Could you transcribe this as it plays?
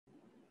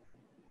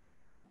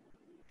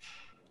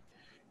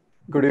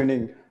Good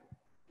evening.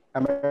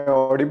 Am I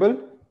audible?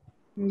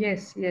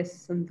 Yes,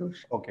 yes, Santosh.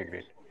 Okay,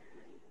 great.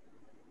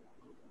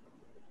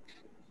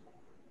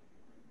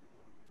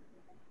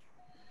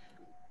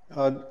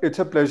 It's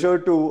a pleasure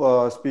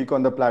to speak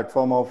on the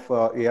platform of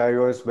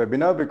AIOS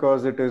webinar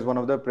because it is one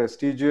of the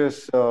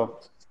prestigious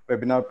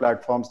webinar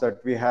platforms that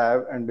we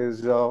have and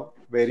is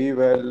very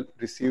well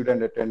received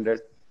and attended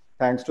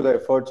thanks to the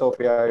efforts of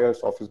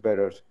AIOS office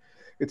bearers.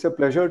 It's a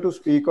pleasure to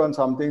speak on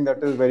something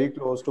that is very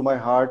close to my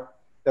heart,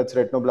 that's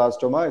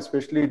retinoblastoma,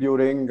 especially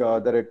during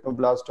the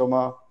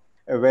Retinoblastoma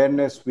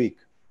Awareness Week.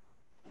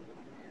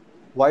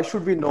 Why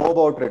should we know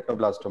about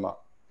retinoblastoma?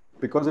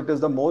 Because it is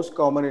the most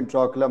common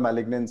intraocular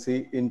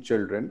malignancy in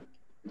children.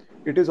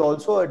 It is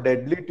also a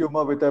deadly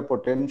tumor with a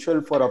potential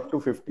for up to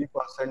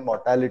 50%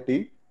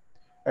 mortality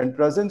and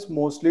presents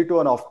mostly to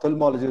an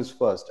ophthalmologist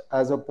first,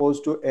 as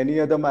opposed to any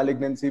other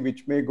malignancy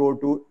which may go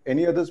to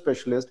any other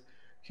specialist.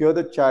 Here,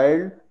 the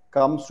child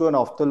comes to an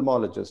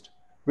ophthalmologist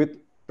with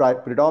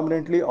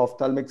predominantly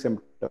ophthalmic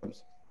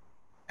symptoms.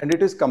 And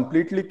it is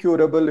completely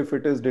curable if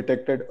it is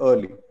detected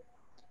early.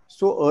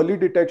 So early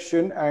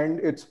detection and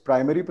its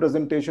primary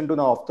presentation to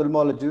the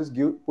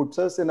ophthalmologist puts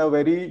us in a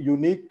very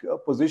unique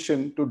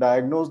position to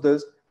diagnose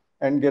this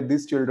and get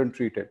these children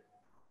treated.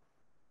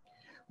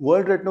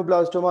 World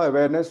Retinoblastoma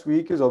Awareness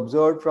Week is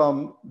observed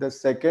from the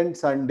second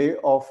Sunday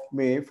of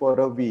May for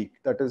a week,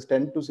 that is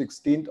 10th to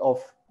 16th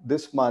of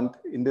this month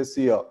in this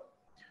year.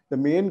 The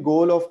main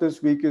goal of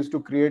this week is to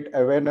create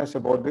awareness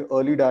about the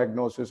early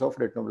diagnosis of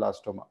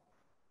retinoblastoma.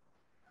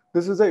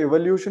 This is the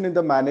evolution in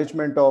the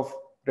management of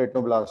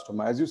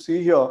retinoblastoma. As you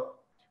see here,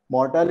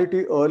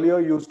 mortality earlier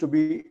used to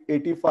be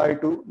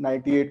 85 to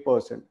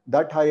 98%,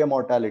 that higher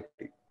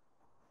mortality.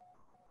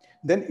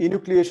 Then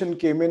enucleation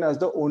came in as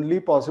the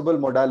only possible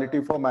modality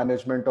for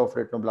management of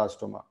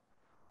retinoblastoma,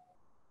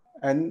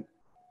 and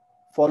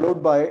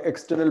followed by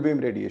external beam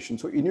radiation.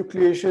 So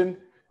enucleation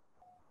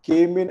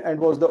came in and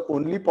was the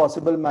only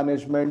possible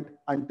management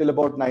until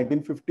about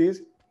 1950s.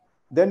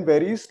 Then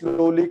very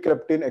slowly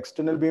crept in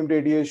external beam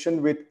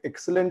radiation with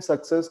excellent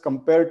success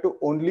compared to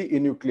only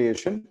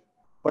enucleation,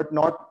 but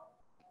not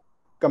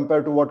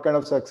compared to what kind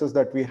of success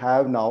that we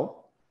have now.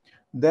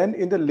 Then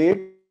in the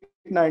late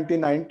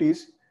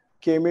 1990s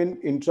came in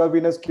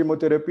intravenous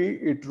chemotherapy.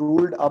 It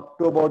ruled up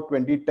to about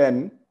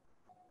 2010.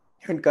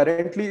 And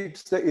currently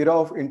it's the era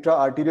of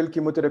intra-arterial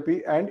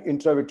chemotherapy and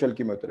intravitreal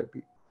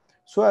chemotherapy.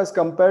 So as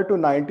compared to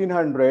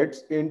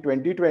 1900s, in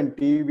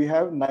 2020, we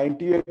have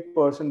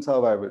 98%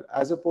 survival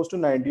as opposed to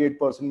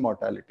 98%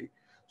 mortality.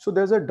 So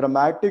there's a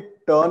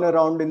dramatic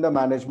turnaround in the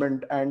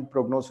management and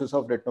prognosis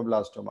of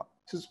retinoblastoma.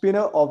 So it's been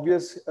an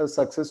obvious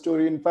success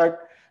story. In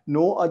fact,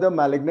 no other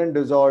malignant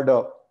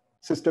disorder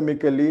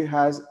systemically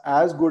has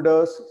as good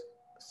a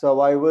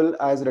survival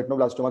as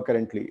retinoblastoma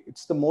currently.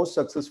 It's the most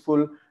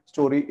successful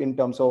story in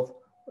terms of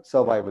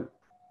survival.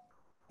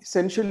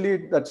 Essentially,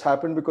 that's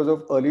happened because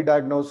of early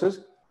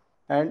diagnosis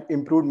and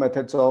improved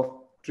methods of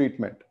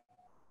treatment.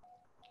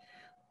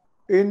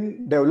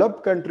 In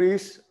developed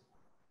countries,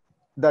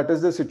 that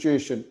is the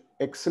situation.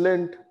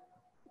 Excellent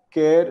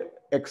care,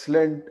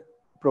 excellent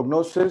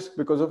prognosis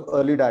because of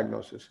early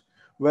diagnosis.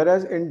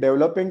 Whereas in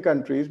developing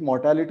countries,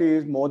 mortality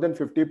is more than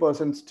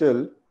 50%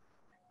 still.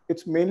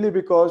 It's mainly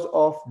because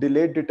of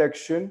delayed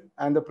detection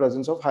and the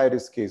presence of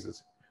high-risk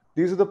cases.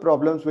 These are the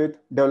problems with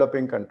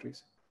developing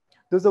countries.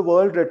 This is the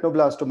World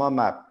Retinoblastoma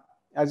map.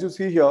 As you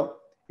see here,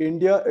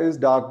 India is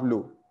dark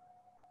blue,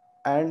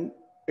 and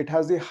it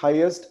has the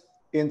highest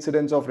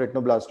incidence of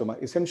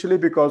retinoblastoma, essentially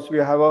because we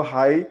have a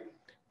high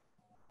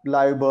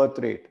live birth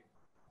rate,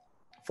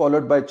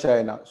 followed by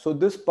China. So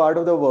this part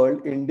of the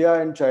world,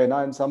 India and China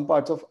and some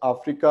parts of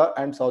Africa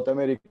and South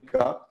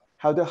America,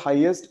 have the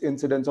highest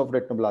incidence of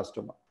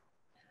retinoblastoma.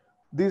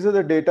 These are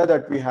the data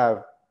that we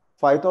have.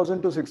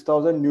 5,000 to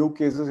 6,000 new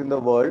cases in the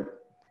world,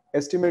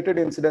 estimated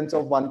incidence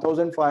of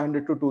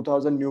 1,500 to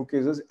 2,000 new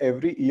cases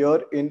every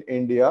year in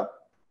India.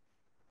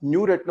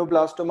 New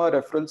retinoblastoma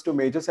reference to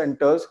major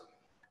centers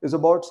is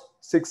about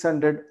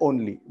 600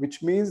 only,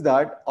 which means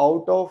that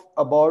out of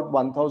about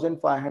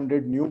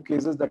 1,500 new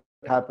cases that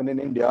happen in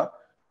India,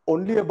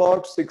 only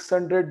about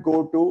 600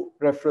 go to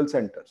referral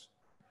centers,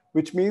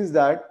 which means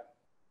that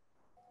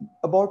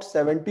about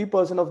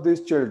 70% of these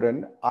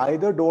children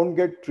either don't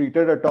get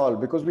treated at all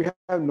because we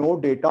have no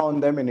data on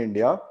them in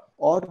India,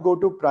 or go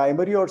to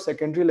primary or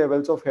secondary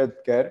levels of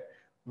healthcare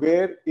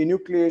where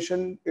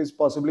enucleation is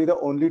possibly the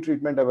only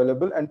treatment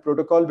available and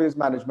protocol-based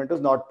management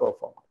is not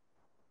performed.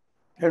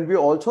 And we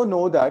also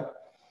know that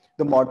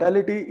the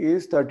mortality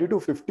is 30 to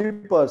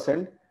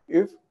 50%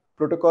 if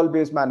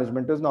protocol-based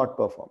management is not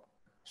performed.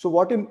 So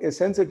what in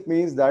essence it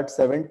means that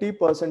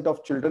 70%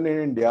 of children in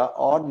India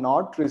are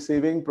not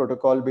receiving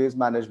protocol-based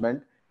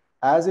management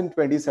as in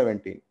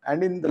 2017.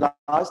 And in the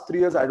last 3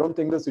 years, I don't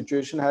think the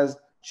situation has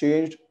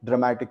changed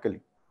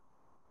dramatically.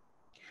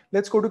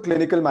 Let's go to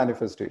clinical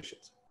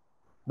manifestations.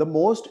 The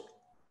most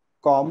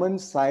common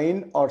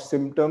sign or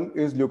symptom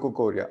is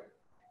leukocoria.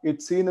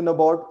 It's seen in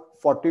about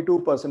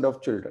 42%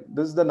 of children.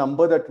 This is the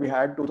number that we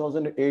had,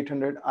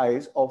 2,800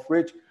 eyes, of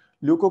which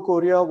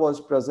leukocoria was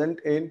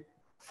present in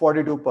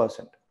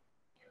 42%.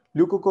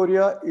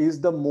 Leukocoria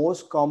is the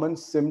most common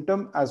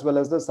symptom as well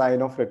as the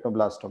sign of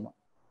retinoblastoma,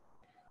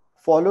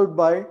 followed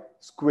by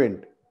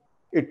squint.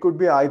 It could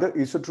be either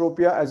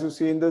esotropia as you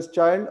see in this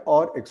child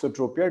or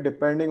exotropia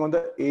depending on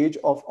the age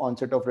of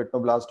onset of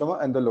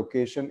retinoblastoma and the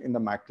location in the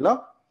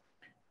macula.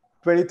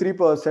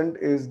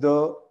 23% is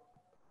the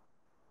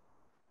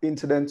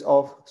incidence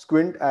of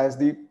squint as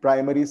the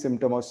primary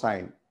symptom or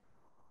sign.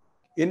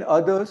 In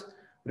others,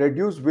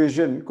 reduced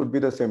vision could be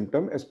the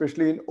symptom,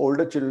 especially in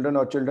older children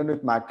or children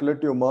with macular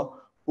tumor.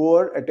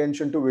 Poor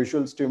attention to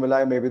visual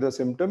stimuli may be the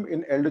symptom.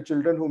 In elder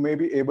children who may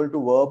be able to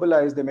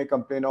verbalize, they may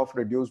complain of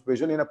reduced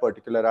vision in a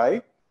particular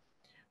eye.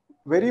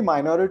 Very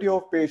minority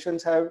of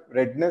patients have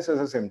redness as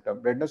a symptom.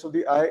 Redness of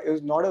the eye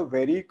is not a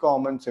very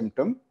common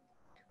symptom,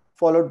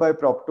 followed by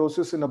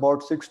proptosis in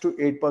about 6 to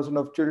 8%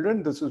 of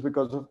children. This is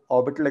because of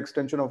orbital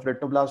extension of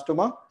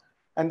retinoblastoma,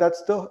 and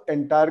that's the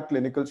entire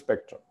clinical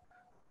spectrum.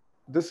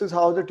 This is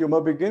how the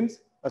tumor begins.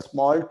 A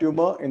small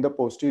tumor in the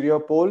posterior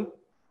pole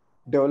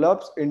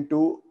develops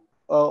into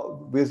a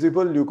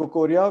visible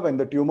leukocoria when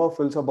the tumor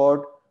fills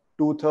about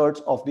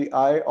 2/3 of the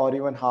eye or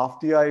even half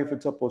the eye if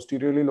it's a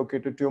posteriorly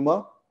located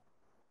tumor.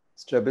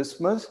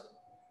 Strabismus,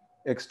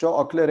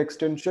 extraocular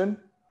extension,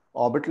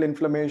 orbital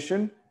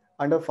inflammation,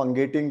 and a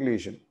fungating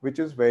lesion, which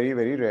is very,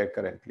 very rare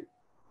currently.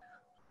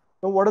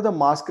 Now, what are the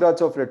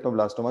masquerades of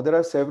retinoblastoma? There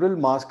are several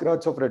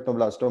masquerades of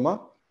retinoblastoma,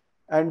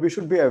 and we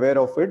should be aware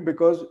of it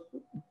because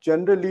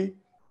generally,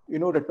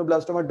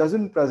 retinoblastoma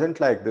doesn't present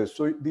like this.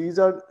 So these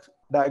are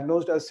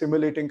diagnosed as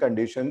simulating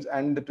conditions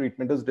and the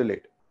treatment is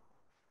delayed.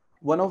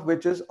 One of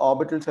which is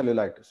orbital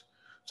cellulitis.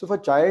 So if a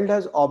child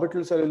has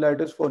orbital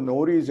cellulitis for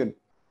no reason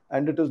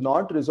and it is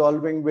not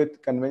resolving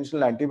with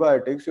conventional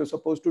antibiotics, you're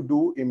supposed to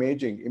do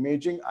imaging.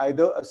 Imaging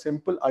either a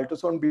simple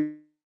ultrasound beam scan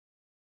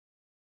or a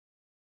CT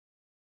scan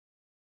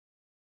or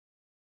a MRI scan or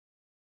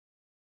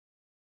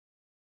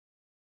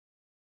a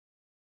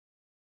CT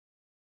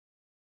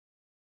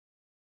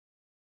scan or a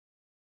MRI scan or a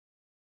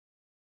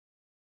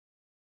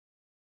CT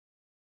scan or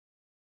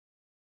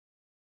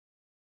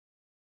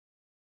a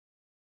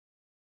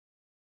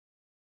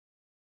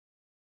MRI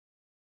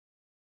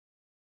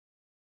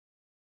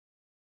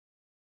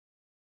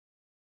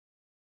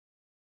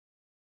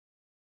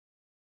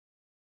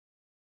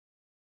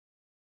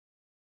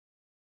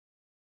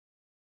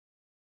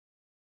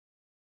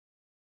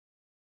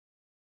scan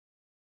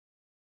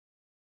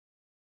or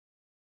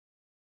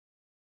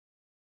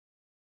a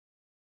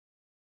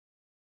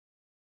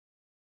CT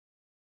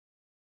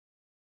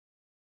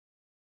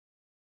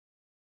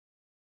scan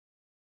or a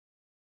MRI scan or a CT scan or a MRI scan or a CT scan or a MRI scan or a CT scan or a MRI scan or a CT scan or a MRI scan or a CT scan or a MRI scan or a CT scan or a MRI scan or a CT scan or a MRI scan or a CT scan or a MRI scan or a CT scan or a MRI scan or a CT scan or a MRI scan or a CT scan or a MRI scan or a CT scan or a MRI scan or a CT scan or a MRI scan or a CT scan or a MRI scan or a CT scan or a MRI scan or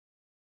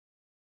a CT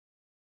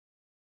scan.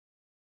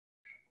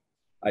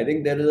 I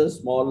think there is a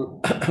small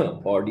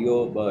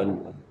audio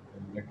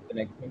net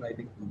connection. I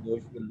think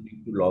Santosh will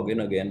need to log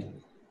in again.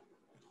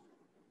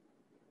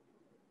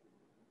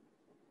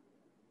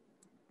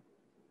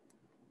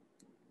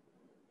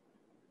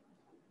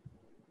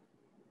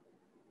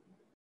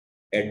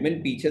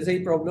 Admin पीछे से ही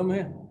problem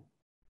है.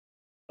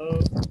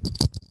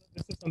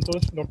 This is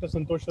Santosh, Dr.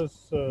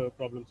 Santosh's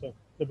problem, sir.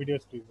 The video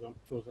is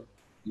frozen.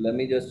 Let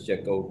me just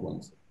check out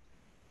once.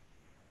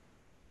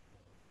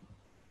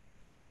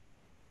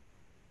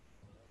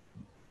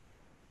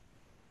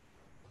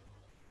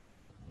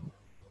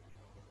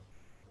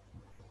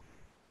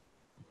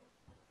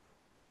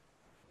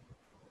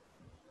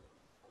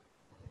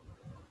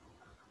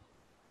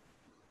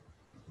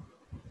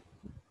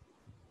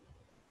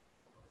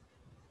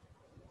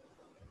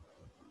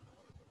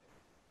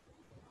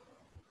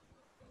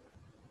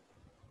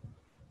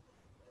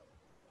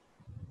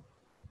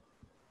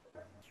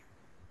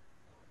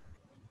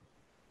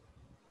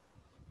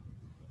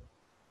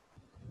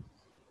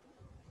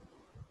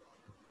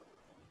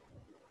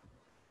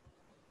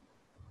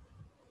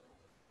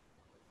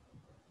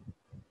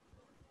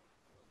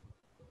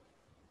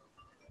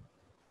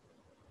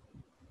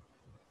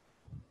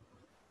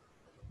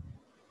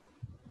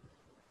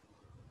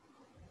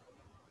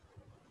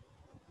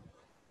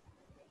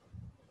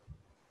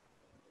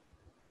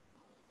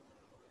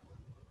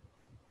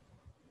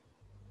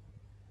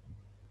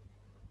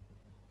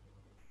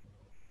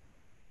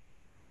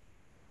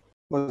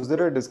 Was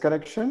there a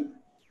disconnection?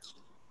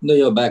 No,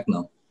 you're back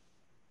now.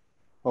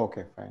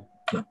 Okay, fine.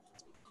 Yeah.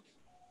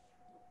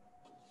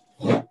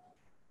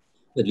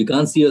 But we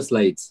can't see your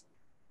slides.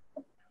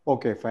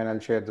 Okay, fine. I'll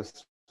share the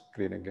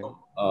screen again.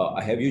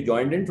 Have you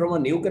joined in from a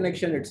new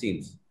connection, it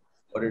seems?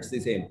 Or it's the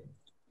same?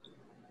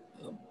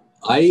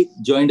 I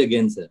joined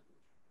again, sir.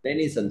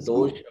 नहीं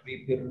संतोष अभी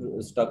फिर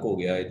stuck हो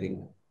गया, I think.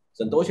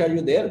 Santosh, are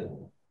you there?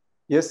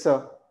 Yes,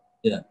 sir.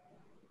 Yeah.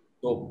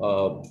 So,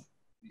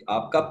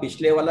 आपका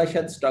पिछले वाला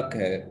शायद stuck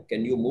है.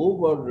 Can you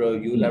move or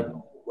you'll have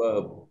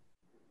to,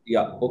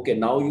 yeah, okay,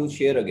 now you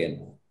share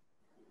again.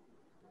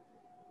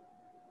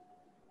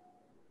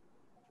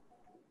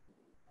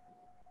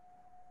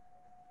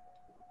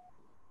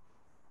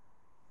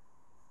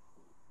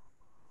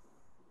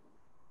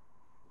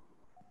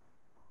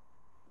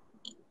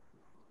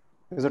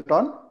 Is it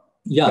on?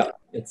 Yeah.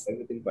 It's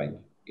everything fine.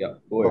 Yeah,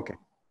 go ahead. Okay.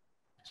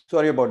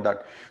 Sorry about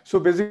that. So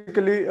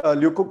basically,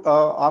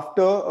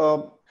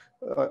 after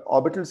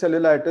orbital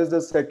cellulitis,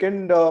 the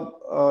second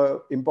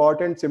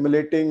important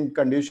simulating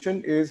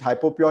condition is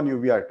hypopyon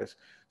uveitis.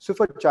 So if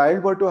a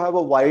child were to have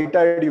a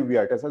white-eyed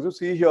uveitis, as you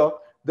see here,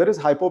 there is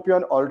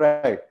hypopyon, all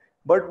right.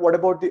 But what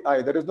about the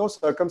eye? There is no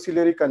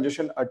circumciliary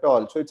congestion at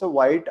all. So it's a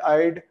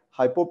white-eyed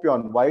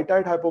hypopyon.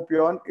 White-eyed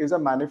hypopyon is a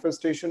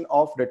manifestation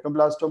of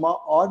retinoblastoma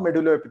or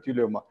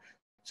medulloepithelioma.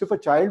 So if a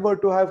child were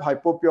to have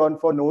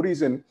hypopyon for no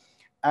reason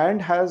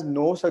and has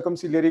no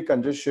circumciliary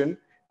congestion,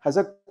 has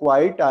a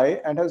quiet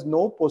eye and has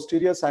no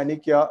posterior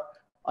synechia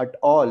at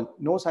all,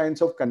 no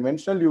signs of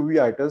conventional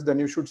uveitis, then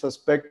you should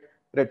suspect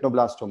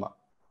retinoblastoma.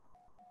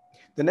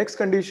 The next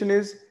condition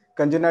is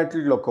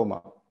congenital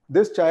glaucoma.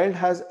 This child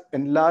has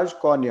enlarged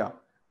cornea,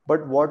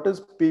 but what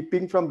is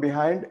peeping from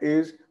behind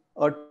is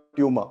a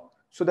tumor.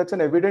 So that's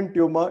an evident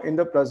tumor in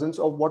the presence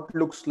of what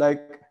looks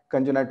like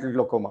congenital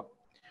glaucoma.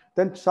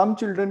 Then some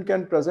children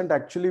can present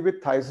actually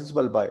with phthisis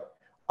bulbi.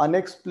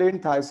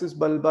 Unexplained phthisis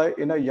bulbi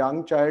in a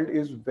young child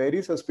is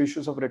very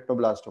suspicious of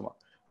retinoblastoma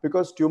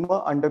because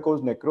tumor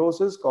undergoes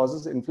necrosis,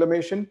 causes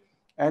inflammation,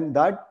 and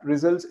that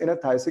results in a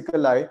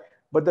phthysical eye.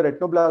 But the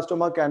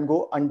retinoblastoma can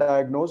go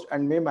undiagnosed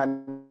and may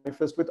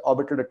manifest with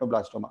orbital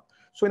retinoblastoma.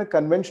 So in a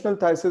conventional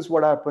phthisis,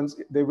 what happens?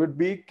 There would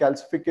be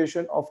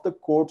calcification of the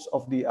coats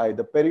of the eye,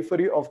 the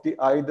periphery of the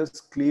eye, the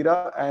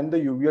sclera and the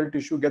uveal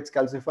tissue gets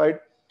calcified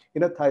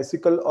in a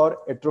phthysical or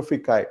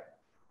atrophic eye.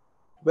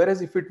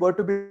 Whereas if it were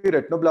to be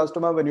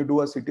retinoblastoma, when you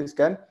do a CT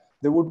scan,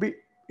 there would be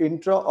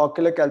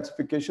intraocular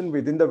calcification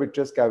within the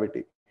vitreous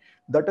cavity.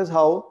 That is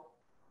how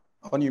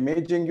on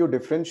imaging you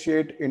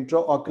differentiate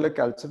intraocular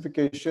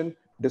calcification,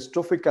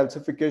 dystrophic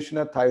calcification,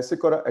 a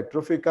phthysic or a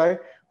atrophic eye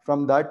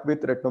from that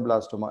with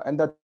retinoblastoma. And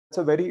that's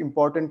a very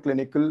important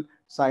clinical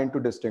sign to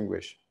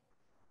distinguish.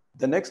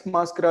 The next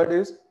masquerade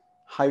is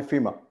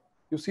hyphema.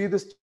 You see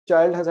this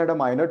child has had a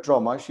minor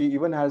trauma. She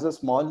even has a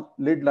small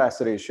lid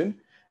laceration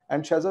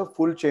and she has a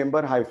full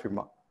chamber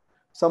hyphema.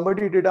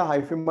 Somebody did a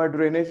hyphema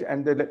drainage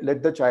and they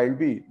let the child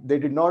be. They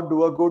did not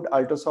do a good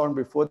ultrasound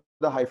before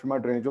the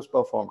hyphema drainage was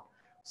performed.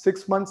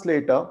 6 months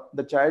later,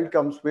 the child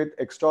comes with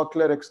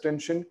extraocular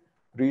extension,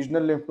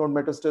 regional lymph node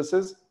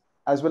metastasis,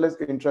 as well as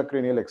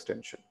intracranial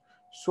extension.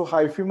 So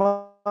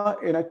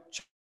hyphema in a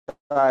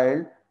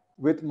child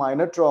with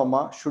minor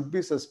trauma should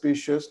be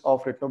suspicious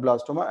of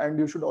retinoblastoma, and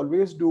you should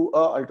always do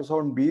a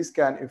ultrasound B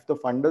scan if the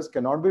fundus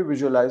cannot be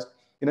visualized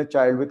in a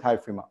child with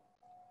hyphema.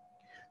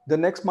 The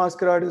next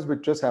masquerade is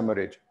vitreous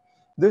hemorrhage.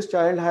 This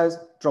child has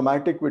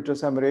traumatic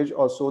vitreous hemorrhage,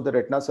 or so the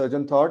retina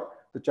surgeon thought.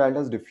 The child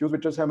has diffuse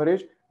vitreous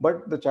hemorrhage,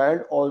 but the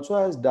child also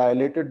has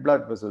dilated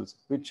blood vessels,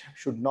 which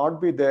should not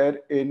be there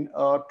in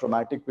a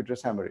traumatic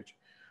vitreous hemorrhage.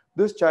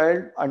 This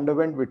child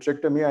underwent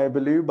vitrectomy, I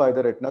believe, by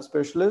the retina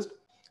specialist.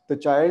 The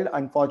child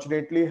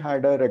unfortunately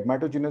had a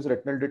rhegmatogenous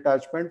retinal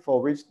detachment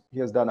for which he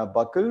has done a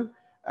buckle.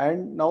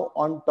 And now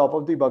on top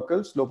of the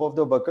buckle, slope of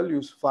the buckle,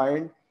 you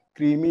find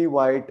creamy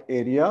white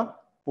area.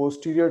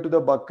 Posterior to the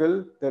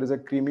buckle, there is a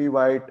creamy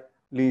white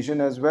lesion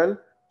as well.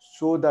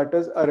 So that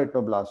is a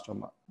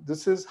retinoblastoma.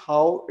 This is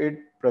how it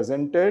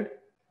presented.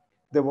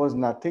 There was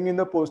nothing in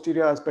the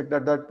posterior aspect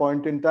at that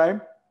point in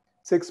time.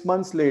 6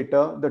 months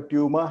later, the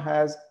tumor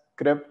has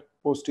crept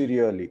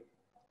posteriorly.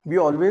 We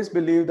always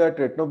believe that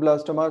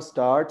retinoblastoma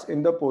starts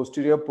in the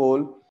posterior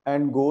pole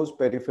and goes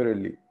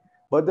peripherally.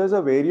 But there's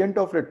a variant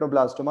of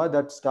retinoblastoma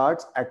that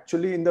starts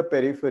actually in the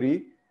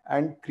periphery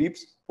and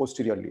creeps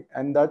posteriorly.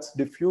 And that's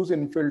diffuse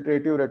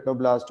infiltrative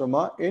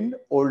retinoblastoma in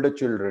older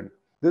children.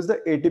 This is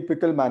the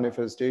atypical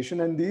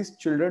manifestation, and these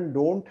children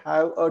don't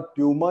have a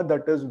tumor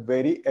that is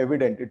very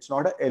evident. It's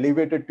not an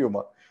elevated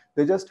tumor.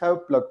 They just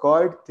have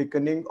placoid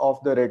thickening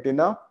of the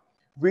retina,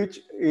 which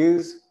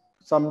is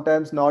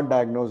sometimes not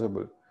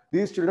diagnosable.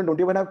 These children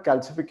don't even have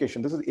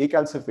calcification. This is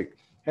acalcific.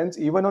 Hence,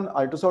 even on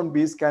ultrasound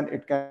B scan,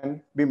 it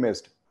can be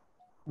missed.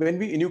 When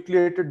we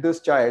enucleated this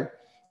child,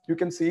 you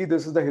can see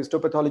this is the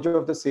histopathology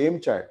of the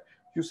same child.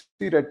 You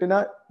see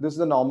retina, this is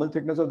the normal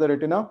thickness of the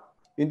retina.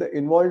 In the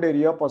involved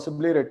area,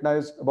 possibly retina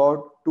is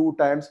about 2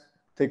 times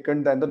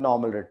thickened than the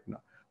normal retina.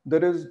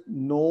 There is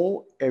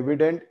no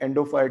evident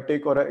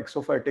endophytic or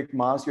exophytic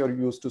mass you're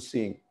used to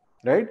seeing,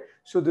 right?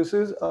 So this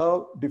is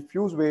a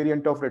diffuse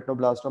variant of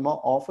retinoblastoma,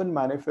 often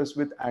manifests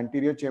with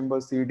anterior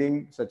chamber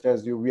seeding, such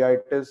as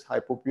uveitis,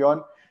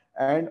 hypopyon,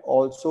 and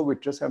also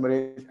vitreous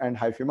hemorrhage and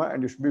hyphema,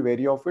 and you should be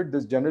wary of it.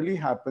 This generally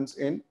happens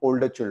in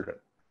older children.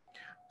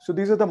 So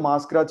these are the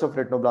masquerades of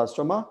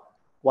retinoblastoma: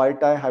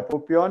 white eye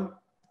hypopyon,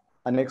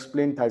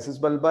 unexplained phthisis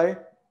bulbi,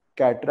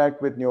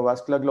 cataract with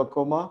neovascular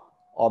glaucoma,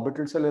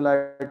 orbital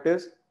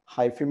cellulitis,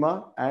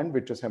 hyphema, and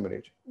vitreous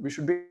hemorrhage. We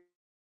should be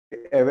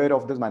aware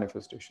of these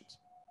manifestations.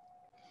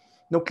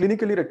 Now,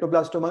 clinically,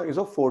 retinoblastoma is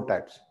of 4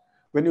 types.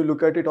 When you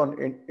look at it on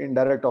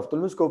indirect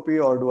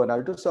ophthalmoscopy or do an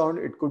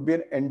ultrasound, it could be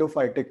an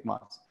endophytic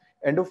mass.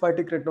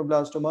 Endophytic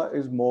retinoblastoma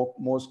is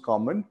most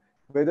common,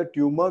 where the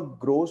tumor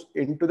grows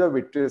into the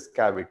vitreous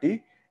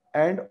cavity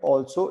and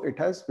also it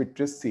has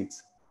vitreous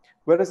seeds.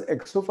 Whereas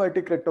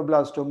exophytic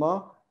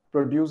retinoblastoma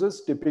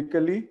produces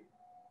typically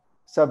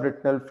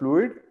subretinal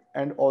fluid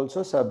and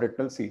also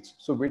subretinal seeds.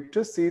 So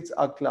vitreous seeds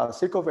are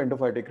classic of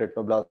endophytic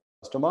retinoblastoma.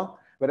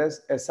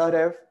 whereas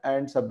SRF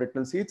and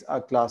subretinal seeds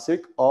are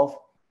classic of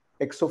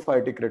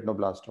exophytic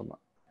retinoblastoma.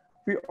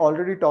 We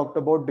already talked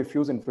about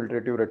diffuse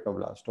infiltrative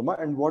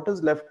retinoblastoma, and what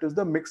is left is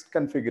the mixed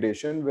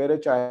configuration where a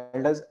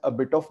child has a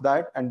bit of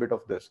that and bit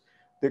of this.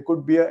 There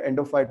could be an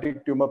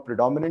endophytic tumor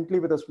predominantly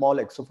with a small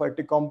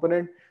exophytic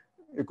component.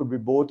 It could be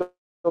both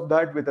of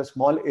that with a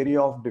small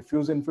area of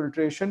diffuse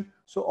infiltration.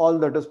 So all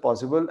that is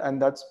possible,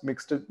 and that's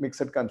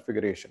mixed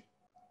configuration.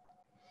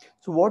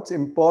 So what's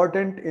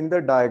important in the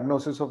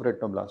diagnosis of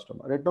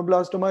retinoblastoma?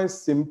 Retinoblastoma is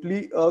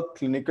simply a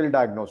clinical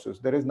diagnosis.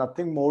 There is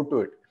nothing more to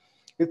it.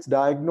 It's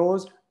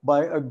diagnosed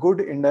by a good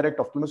indirect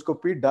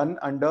ophthalmoscopy done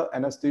under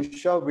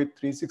anesthesia with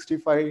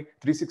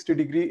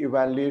 360-degree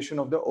evaluation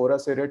of the ora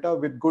serrata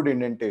with good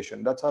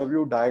indentation. That's how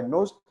you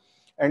diagnose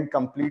and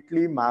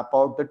completely map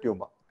out the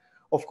tumor.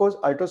 Of course,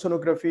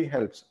 ultrasonography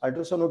helps.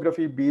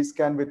 Ultrasonography B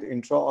scan with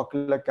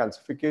intraocular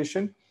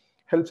calcification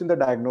helps in the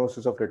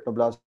diagnosis of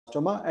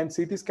retinoblastoma, and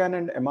CT scan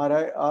and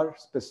MRI are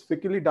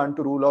specifically done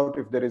to rule out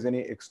if there is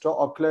any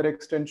extraocular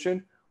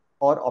extension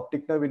or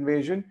optic nerve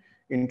invasion,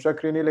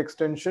 intracranial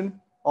extension,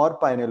 or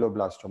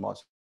pinealoblastoma.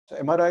 So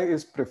MRI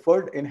is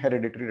preferred in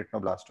hereditary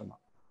retinoblastoma.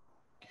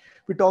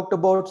 We talked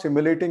about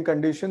simulating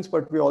conditions,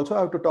 but we also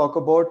have to talk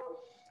about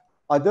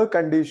other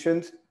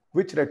conditions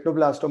which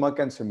retinoblastoma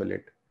can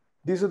simulate.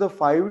 These are the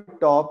 5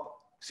 top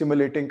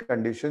simulating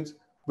conditions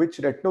which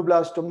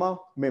retinoblastoma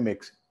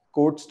mimics: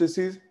 Coats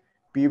disease,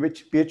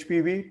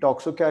 PHPV,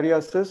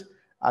 toxocariasis,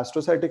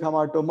 astrocytic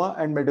hamartoma,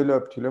 and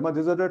medulloepithelioma.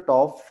 These are the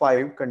top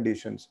 5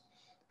 conditions.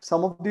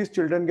 Some of these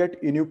children get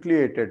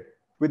enucleated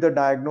with the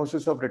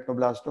diagnosis of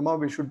retinoblastoma.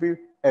 We should be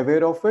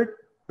aware of it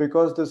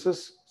because this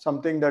is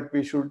something that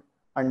we should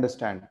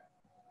understand.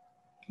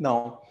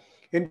 Now,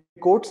 in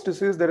Coats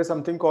disease, there is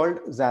something called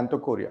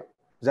xanthochoria.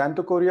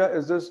 Xanthochoria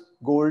is this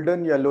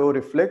golden yellow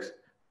reflex,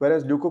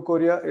 whereas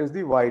leukochoria is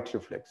the white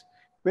reflex.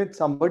 When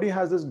somebody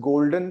has this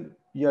golden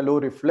yellow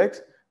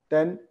reflex,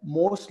 then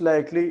most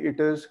likely it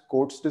is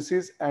Coats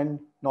disease and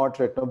not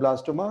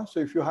retinoblastoma. So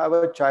if you have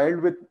a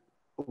child with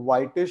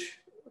whitish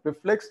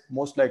reflex,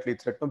 most likely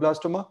it's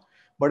retinoblastoma,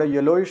 but a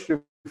yellowish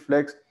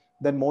reflex,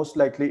 then most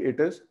likely it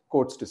is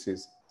Coats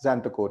disease,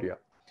 xanthochoria.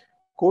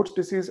 Coats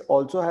disease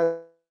also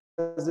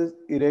has this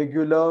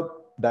irregular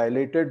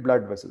dilated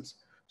blood vessels.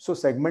 So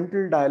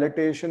segmental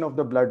dilatation of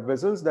the blood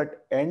vessels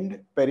that end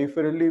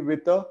peripherally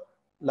with a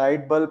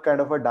light bulb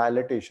kind of a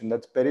dilatation.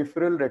 That's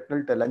peripheral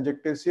retinal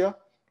telangiectasia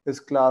is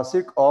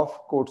classic of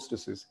Coats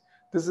disease.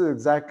 This is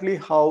exactly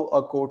how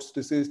a Coats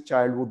disease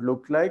child would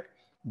look like: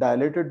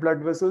 dilated blood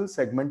vessels,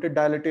 segmented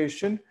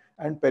dilatation,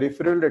 and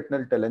peripheral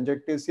retinal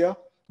telangiectasia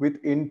with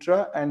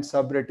intra and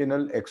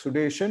subretinal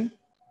exudation.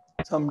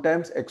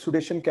 Sometimes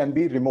exudation can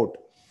be remote.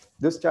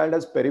 This child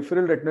has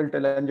peripheral retinal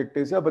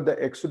telangiectasia, but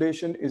the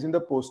exudation is in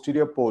the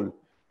posterior pole.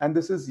 And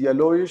this is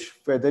yellowish,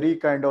 feathery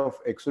kind of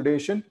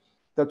exudation.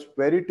 That's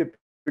very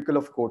typical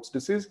of Coats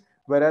disease,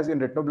 whereas in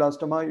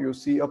retinoblastoma, you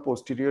see a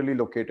posteriorly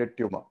located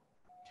tumor.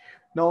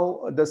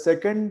 Now, the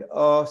second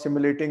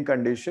simulating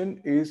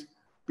condition is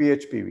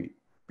PHPV.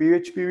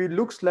 PHPV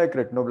looks like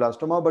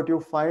retinoblastoma, but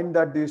you find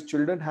that these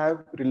children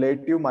have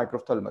relative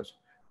microphthalmos.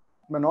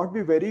 May not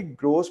be very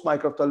gross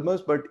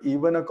microphthalmos, but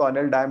even a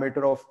corneal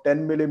diameter of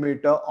 10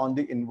 millimeter on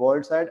the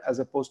involved side as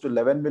opposed to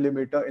 11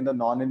 millimeter in the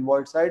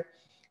non-involved side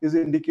is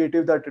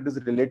indicative that it is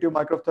relative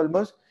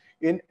microphthalmos.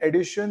 In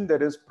addition,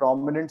 there is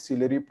prominent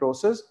ciliary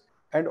process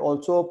and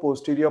also a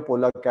posterior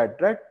polar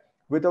cataract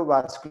with a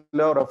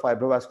vascular or a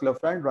fibrovascular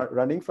front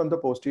running from the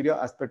posterior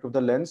aspect of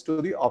the lens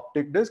to the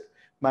optic disc,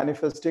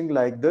 manifesting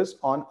like this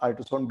on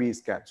ultrasound B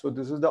scan. So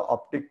this is the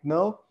optic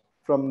nerve.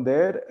 From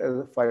there,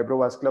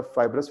 fibrovascular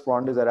fibrous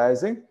front is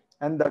arising,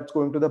 and that's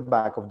going to the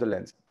back of the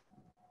lens.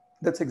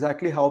 That's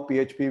exactly how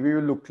PHPV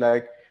will look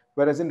like,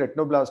 whereas in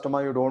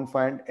retinoblastoma, you don't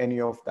find any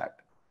of that.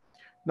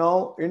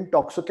 Now, in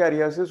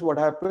toxocariasis, what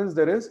happens?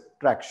 There is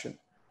traction.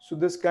 So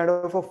this kind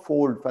of a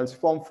fold,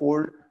 falciform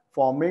fold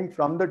forming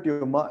from the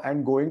tumor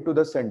and going to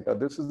the center.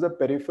 This is the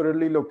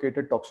peripherally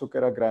located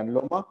toxocara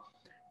granuloma.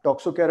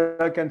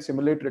 Toxocara can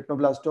simulate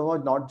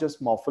retinoblastoma, not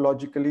just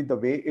morphologically the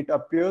way it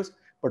appears,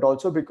 but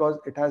also because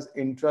it has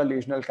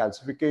intralesional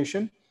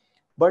calcification.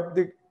 But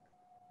the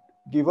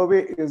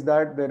giveaway is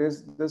that there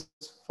is this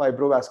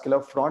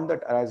fibrovascular front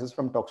that arises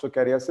from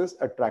toxocariasis,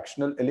 a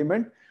tractional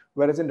element,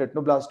 whereas in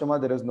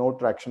retinoblastoma, there is no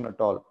traction at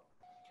all.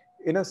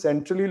 In a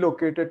centrally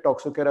located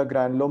toxocara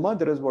granuloma,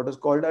 there is what is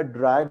called a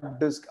drag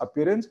disc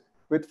appearance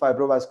with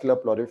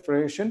fibrovascular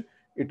proliferation.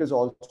 It is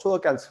also a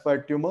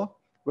calcified tumor,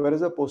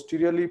 whereas a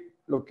posteriorly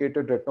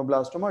located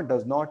retinoblastoma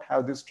does not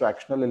have this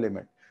tractional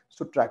element.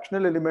 So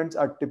tractional elements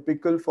are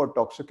typical for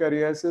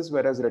toxocariasis,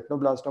 whereas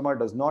retinoblastoma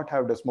does not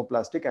have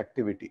desmoplastic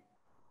activity.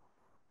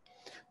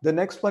 The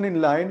next one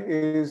in line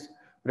is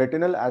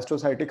retinal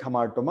astrocytic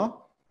hamartoma,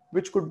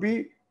 which could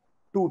be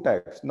 2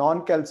 types.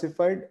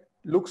 Non-calcified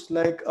looks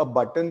like a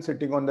button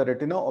sitting on the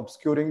retina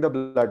obscuring the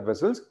blood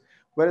vessels,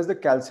 whereas the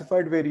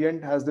calcified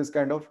variant has this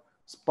kind of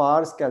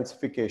sparse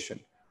calcification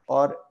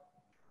or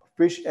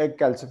fish egg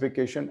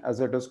calcification as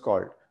it is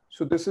called.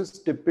 So this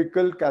is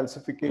typical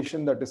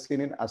calcification that is seen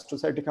in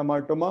astrocytic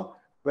hamartoma,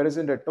 whereas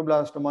in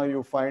retinoblastoma,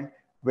 you find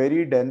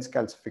very dense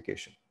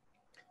calcification.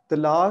 The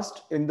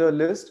last in the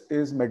list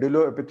is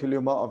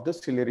medulloepithelioma of the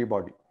ciliary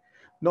body.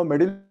 Now,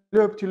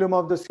 medulloepithelioma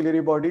of the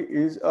ciliary body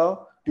is a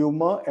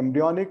tumor,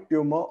 embryonic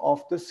tumor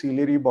of the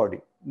ciliary body,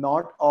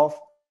 not of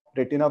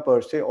retina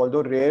per se,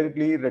 although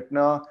rarely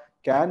retina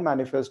can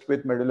manifest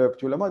with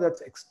medulloepithelioma.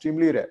 That's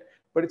extremely rare,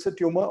 but it's a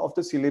tumor of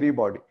the ciliary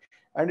body.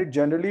 And it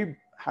generally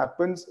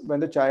happens when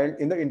the child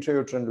in the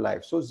intrauterine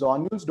life. So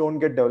zonules don't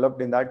get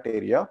developed in that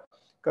area.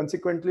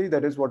 Consequently,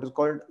 there is what is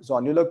called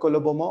zonular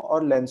coloboma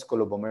or lens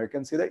coloboma. You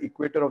can see the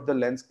equator of the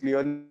lens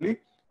clearly,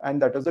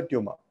 and that is the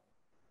tumor.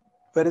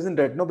 Whereas in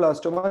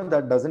retinoblastoma,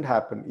 that doesn't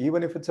happen.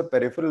 Even if it's a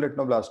peripheral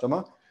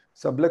retinoblastoma,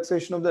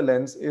 subluxation of the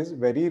lens is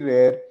very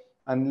rare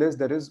unless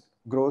there is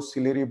gross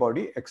ciliary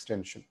body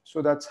extension.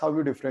 So that's how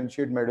you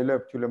differentiate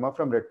medulloepithelioma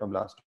from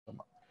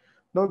retinoblastoma.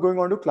 Now going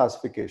on to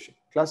classification.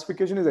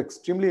 Classification is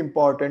extremely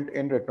important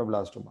in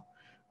retinoblastoma.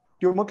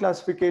 Tumor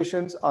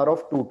classifications are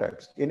of two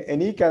types. In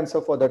any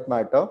cancer for that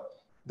matter,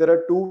 there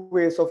are two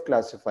ways of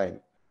classifying.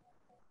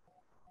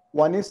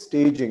 One is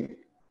staging.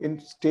 In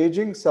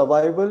staging,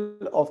 survival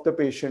of the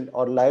patient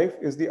or life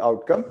is the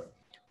outcome,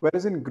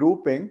 whereas in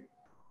grouping,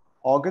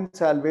 organ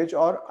salvage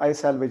or eye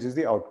salvage is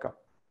the outcome.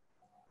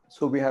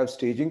 So we have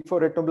staging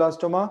for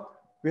retinoblastoma,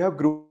 we have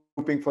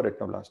grouping for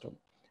retinoblastoma.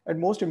 And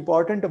most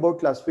important about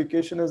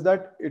classification is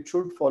that it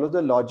should follow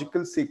the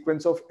logical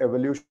sequence of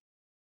evolution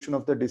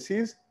of the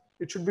disease.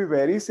 It should be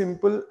very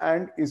simple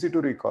and easy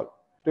to recall.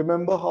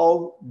 Remember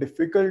how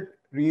difficult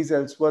Rees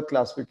Ellsworth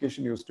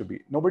classification used to be.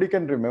 Nobody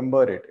can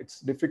remember it.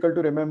 It's difficult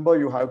to remember.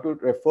 You have to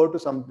refer to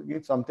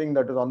something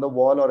that is on the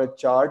wall or a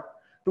chart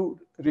to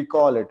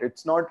recall it.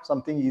 It's not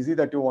something easy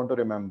that you want to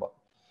remember.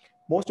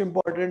 Most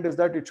important is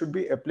that it should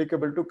be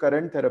applicable to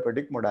current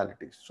therapeutic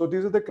modalities. So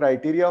these are the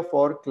criteria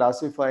for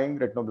classifying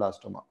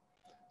retinoblastoma.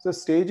 So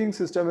staging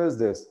system is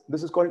this.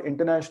 This is called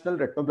International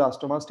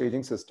Retinoblastoma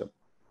Staging System,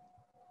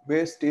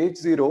 where stage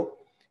 0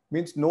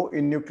 means no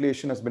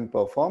enucleation has been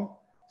performed.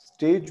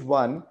 Stage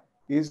 1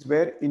 is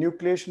where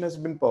enucleation has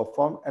been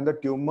performed and the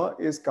tumor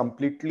is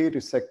completely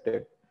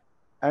resected.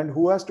 And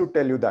who has to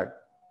tell you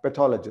that?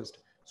 Pathologist.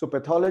 So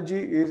pathology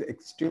is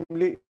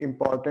extremely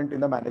important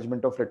in the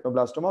management of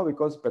retinoblastoma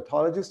because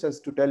pathologist has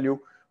to tell you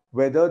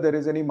whether there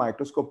is any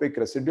microscopic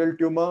residual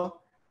tumor,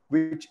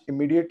 which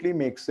immediately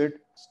makes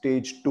it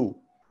stage 2.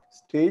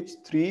 Stage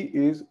 3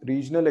 is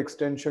regional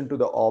extension to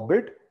the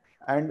orbit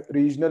and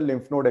regional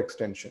lymph node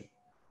extension.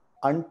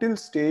 Until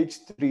stage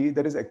 3,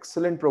 there is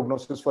excellent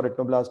prognosis for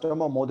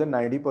retinoblastoma, more than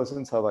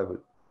 90% survival.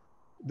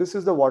 This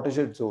is the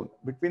watershed zone.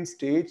 Between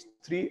stage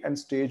 3 and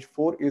stage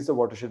 4 is the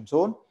watershed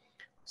zone.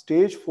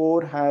 Stage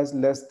 4 has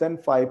less than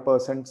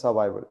 5%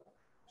 survival.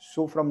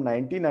 So from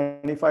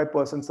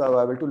 95%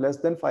 survival to less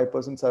than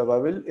 5%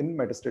 survival in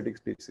metastatic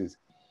species.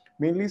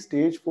 Mainly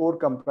stage 4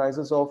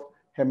 comprises of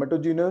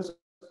hematogenous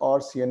or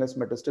CNS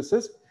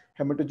metastasis.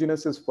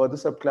 Hematogenous is further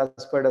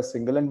subclassified as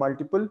single and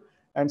multiple,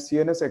 and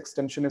CNS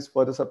extension is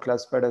further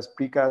subclassified as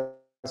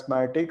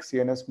prechiasmatic,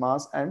 CNS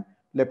mass, and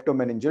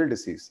leptomeningeal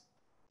disease.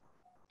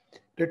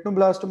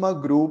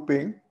 Retinoblastoma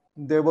grouping,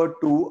 there were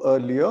two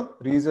earlier,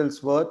 Rees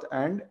Ellsworth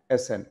and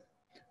SN.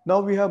 Now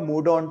we have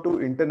moved on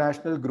to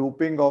international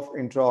grouping of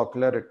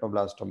intraocular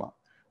retinoblastoma,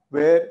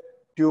 where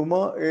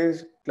tumor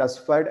is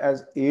classified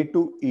as A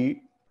to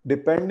E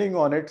depending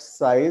on its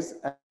size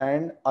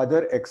and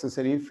other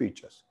accessory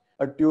features.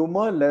 A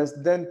tumor less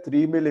than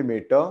 3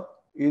 millimeter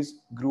is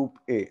group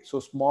A. So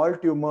small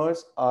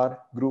tumors are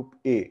group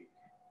A.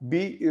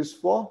 B is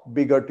for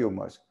bigger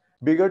tumors.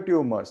 Bigger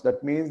tumors,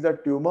 that means the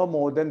tumor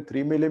more than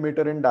 3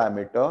 millimeter in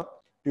diameter,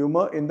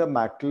 tumor in the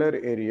macular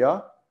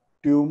area,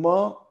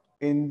 tumor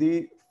in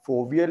the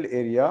foveal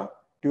area,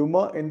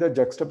 tumor in the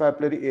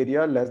juxtapapillary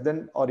area less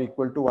than or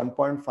equal to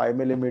 1.5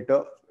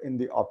 millimeter in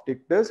the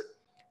optic disc,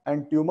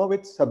 and tumor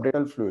with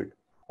subretinal fluid.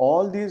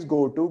 All these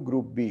go to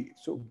group B.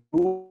 So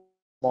group A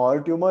is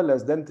small tumor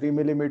less than 3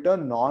 millimeter,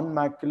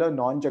 non-macular,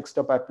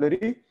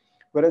 non-juxtapapillary,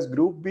 whereas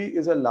group B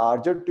is a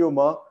larger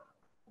tumor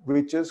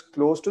which is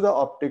close to the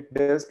optic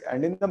disc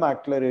and in the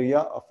macular area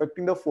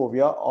affecting the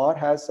fovea or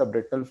has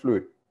subretinal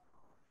fluid.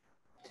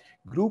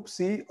 Group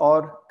C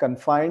or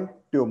confined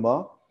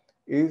tumor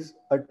is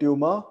a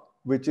tumor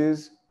which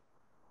is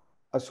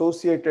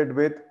associated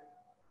with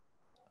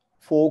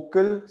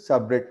focal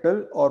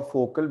subretinal or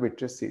focal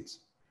vitreous seeds.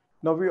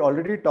 Now we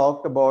already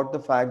talked about the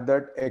fact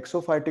that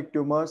exophytic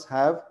tumors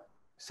have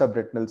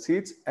subretinal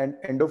seeds and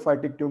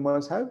endophytic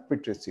tumors have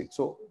vitreous seeds.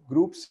 So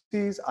group C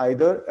is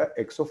either an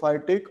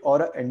exophytic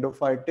or an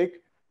endophytic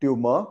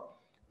tumor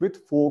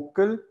with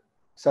focal,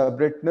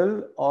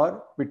 subretinal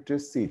or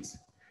vitreous seeds.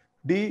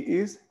 D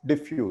is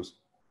diffuse.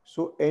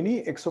 So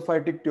any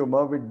exophytic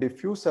tumor with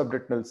diffuse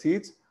subretinal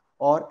seeds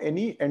or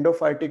any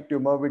endophytic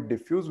tumor with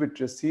diffuse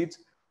vitreous seeds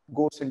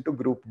goes into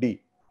group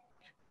D.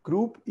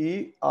 Group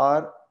E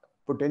are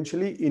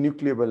potentially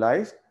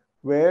enucleable,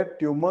 where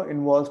tumor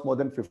involves more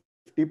than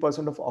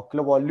 50% of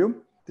ocular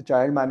volume. The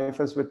child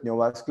manifests with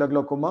neovascular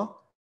glaucoma,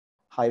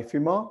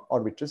 hyphema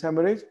or vitreous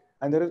hemorrhage,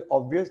 and there is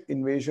obvious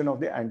invasion of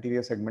the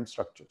anterior segment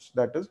structures.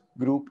 That is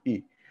group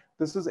E.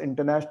 This is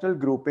international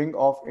grouping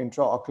of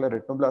intraocular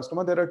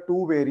retinoblastoma. There are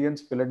two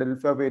variants,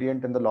 Philadelphia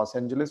variant and the Los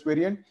Angeles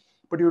variant,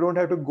 but you don't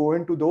have to go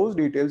into those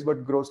details,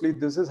 but grossly,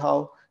 this is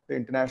how the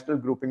international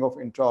grouping of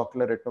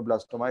intraocular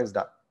retinoblastoma is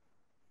done.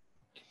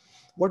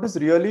 What is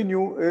really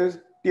new is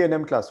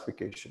TNM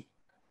classification.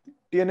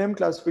 TNM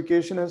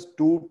classification has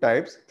two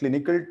types,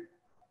 clinical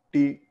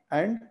T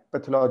and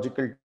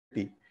pathological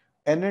T.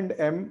 N and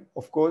M,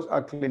 of course,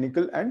 are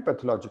clinical and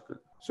pathological.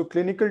 So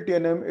clinical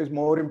TNM is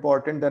more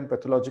important than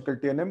pathological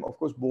TNM. Of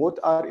course, both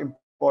are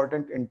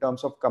important in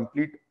terms of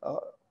complete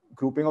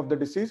grouping of the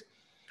disease.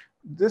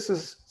 This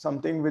is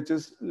something which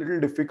is a little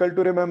difficult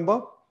to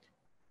remember.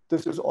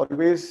 This is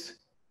always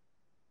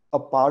a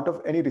part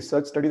of any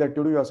research study that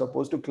you do. You are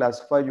supposed to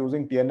classify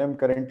using TNM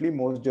currently.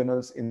 Most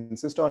journals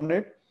insist on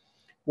it.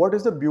 What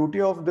is the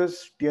beauty of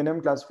this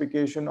TNM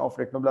classification of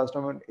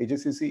retinoblastoma in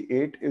AJCC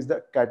 8 is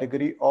the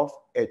category of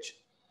H.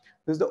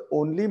 This is the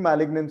only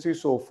malignancy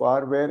so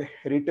far where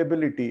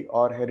heritability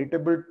or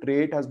heritable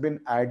trait has been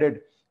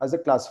added as a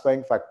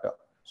classifying factor.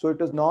 So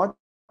it is not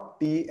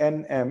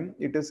TNM,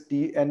 it is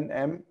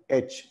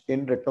TNMH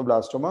in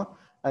retinoblastoma,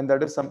 and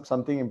that is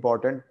something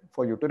important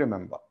for you to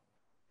remember.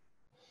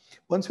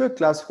 Once we have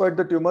classified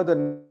the tumor,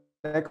 the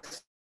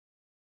next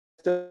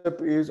step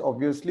is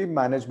obviously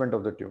management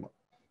of the tumor.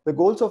 The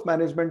goals of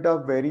management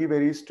are very,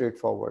 very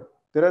straightforward.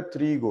 There are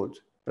three goals: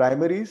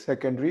 primary,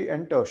 secondary,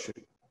 and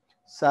tertiary.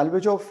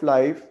 Salvage of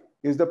life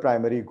is the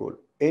primary goal.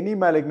 Any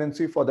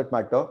malignancy for that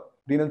matter,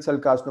 renal cell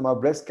carcinoma,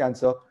 breast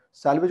cancer,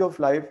 salvage of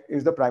life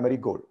is the primary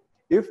goal.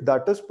 If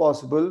that is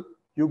possible,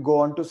 you go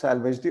on to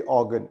salvage the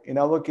organ. In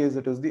our case,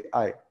 it is the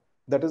eye.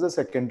 That is the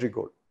secondary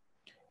goal.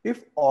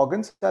 If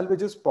organ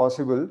salvage is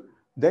possible,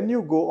 then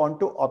you go on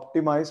to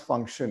optimize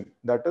function,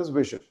 that is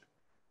vision.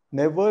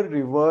 Never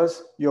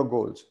reverse your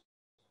goals.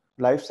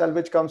 Life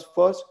salvage comes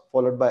first,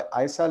 followed by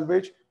eye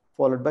salvage,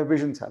 followed by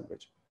vision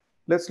salvage.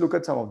 Let's look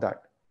at some of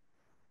that.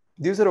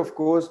 These are, of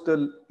course,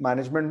 the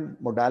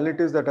management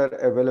modalities that are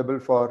available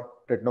for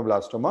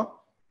retinoblastoma.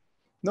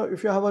 Now,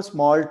 if you have a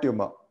small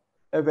tumor,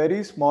 a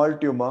very small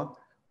tumor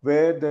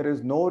where there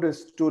is no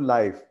risk to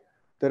life,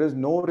 there is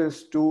no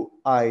risk to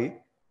eye,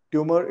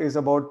 tumor is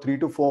about 3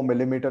 to 4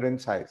 millimeter in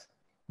size,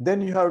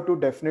 then you have to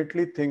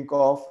definitely think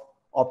of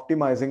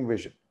optimizing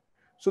vision.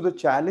 So the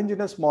challenge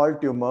in a small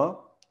tumor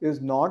is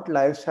not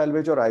life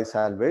salvage or eye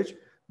salvage,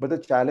 but the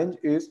challenge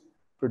is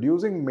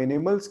producing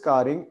minimal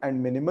scarring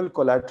and minimal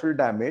collateral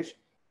damage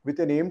with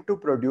an aim to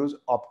produce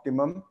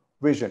optimum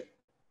vision.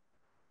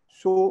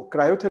 So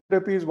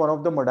cryotherapy is one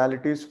of the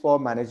modalities for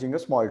managing a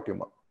small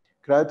tumor.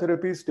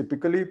 Cryotherapy is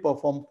typically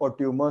performed for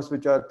tumors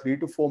which are 3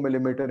 to 4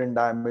 millimeter in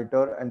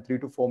diameter and 3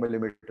 to 4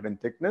 millimeter in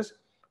thickness,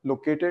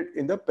 located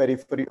in the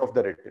periphery of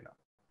the retina.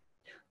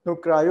 Now,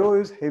 cryo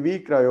is heavy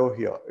cryo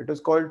here. It is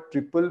called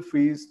triple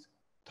freeze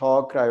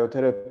thaw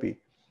cryotherapy,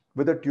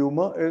 where the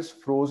tumor is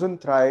frozen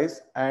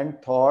thrice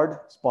and thawed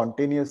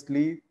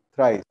spontaneously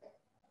thrice.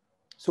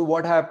 So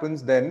what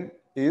happens then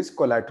is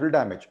collateral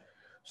damage.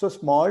 So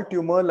small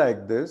tumor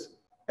like this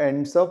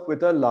ends up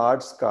with a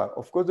large scar.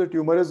 Of course, the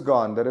tumor is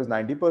gone. There is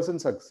 90%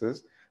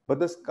 success, but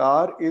the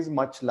scar is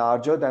much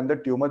larger than the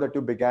tumor that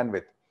you began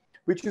with,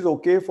 which is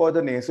okay for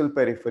the nasal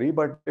periphery.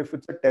 But if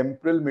it's a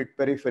temporal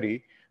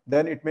mid-periphery,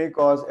 then it may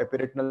cause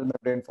epiretinal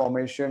membrane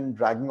formation,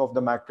 dragging of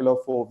the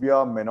macula,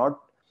 fovea,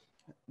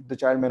 the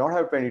child may not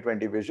have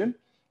 20/20 vision.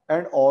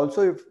 And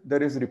also, if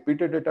there is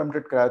repeated attempt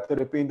at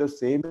cryotherapy in the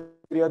same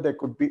area, there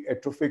could be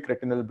atrophic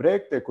retinal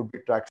break, there could be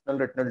tractional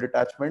retinal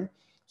detachment.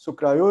 So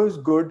cryo is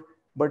good,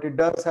 but it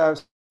does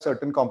have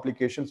certain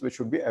complications which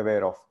should be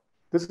aware of.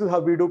 This is how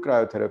we do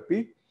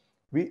cryotherapy.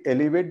 We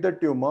elevate the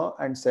tumor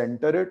and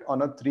center it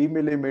on a 3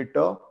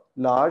 millimeter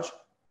large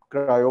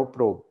cryo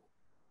probe.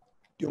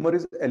 Tumor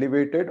is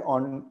elevated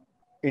on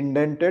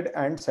indented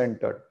and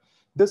centered.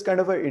 This kind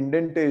of an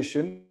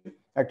indentation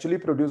actually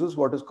produces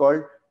what is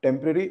called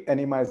temporary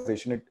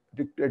anemization.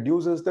 It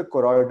reduces the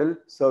choroidal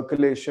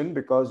circulation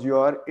because you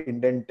are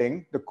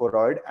indenting the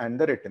choroid and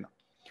the retina.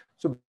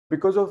 So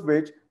because of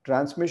which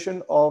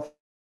transmission of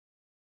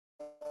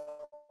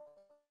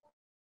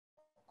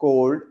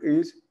cold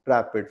is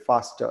rapid,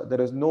 faster. There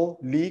is no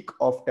leak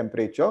of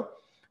temperature.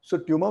 So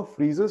tumor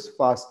freezes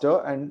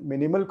faster and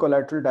minimal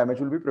collateral damage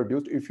will be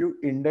produced if you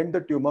indent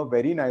the tumor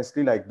very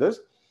nicely like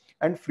this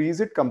and freeze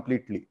it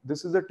completely.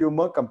 This is the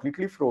tumor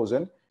completely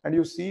frozen and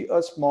you see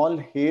a small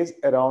haze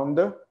around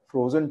the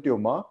frozen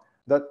tumor.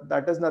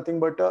 That is nothing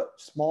but a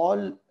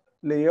small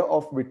layer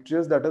of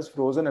vitreous that is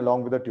frozen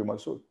along with the tumor.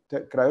 So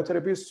the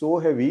cryotherapy is so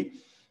heavy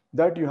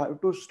that you have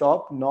to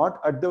stop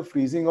not at the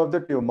freezing of the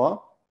tumor,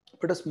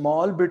 but a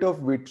small bit of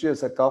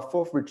vitreous, a cuff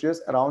of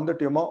vitreous around the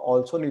tumor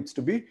also needs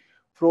to be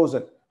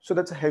frozen. So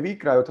that's a heavy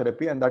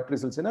cryotherapy and that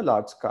results in a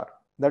large scar.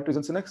 That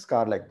results in a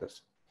scar like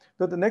this.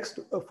 So the next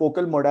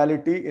focal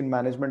modality in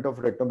management of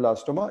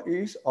retinoblastoma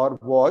is or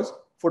was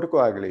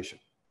photocoagulation.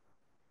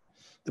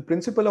 The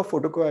principle of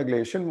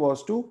photocoagulation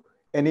was to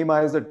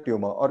anemize the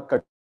tumor or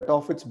cut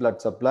off its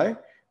blood supply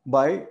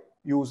by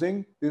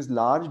using these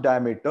large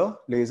diameter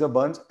laser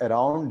burns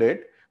around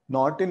it,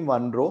 not in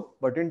one row,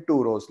 but in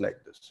 2 rows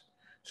like this.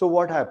 So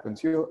what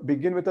happens? You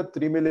begin with a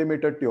 3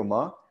 mm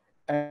tumor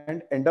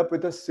and end up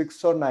with a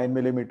 6 or 9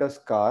 mm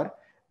scar,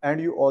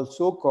 and you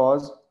also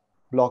cause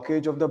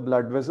blockage of the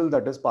blood vessel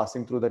that is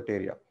passing through that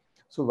area.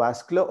 So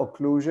vascular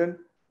occlusion,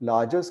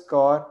 larger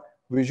scar,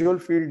 visual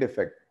field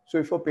defect. So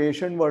if a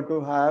patient were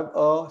to have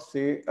a,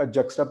 say, a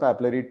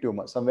juxtapapillary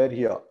tumor somewhere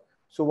here,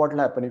 so what will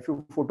happen? If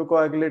you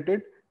photocoagulate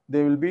it,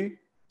 there will be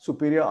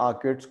superior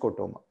arcade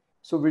scotoma.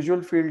 So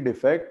visual field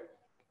defect,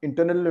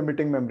 internal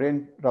limiting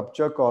membrane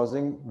rupture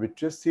causing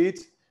vitreous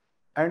seeds,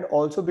 and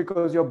also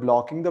because you're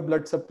blocking the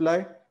blood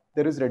supply,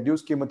 there is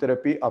reduced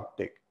chemotherapy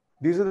uptake.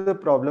 These are the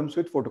problems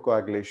with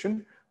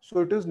photocoagulation.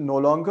 So it is no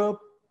longer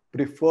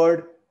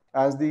preferred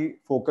as the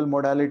focal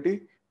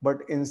modality, but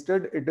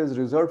instead it is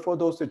reserved for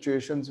those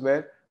situations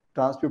where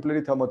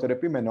transpupillary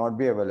thermotherapy may not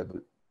be available.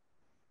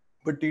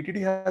 But TTT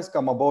has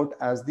come about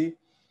as the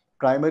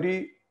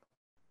primary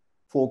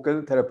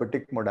focal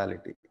therapeutic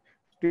modality.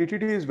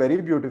 TTT is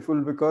very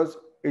beautiful because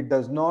it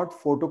does not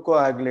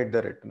photocoagulate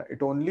the retina.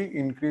 It only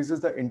increases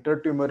the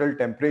intertumoral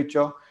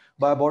temperature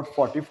by about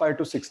 45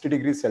 to 60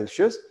 degrees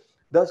Celsius,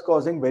 thus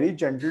causing very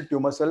gentle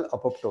tumor cell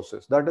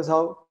apoptosis. That is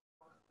how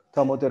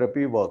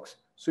thermotherapy works.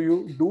 So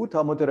you do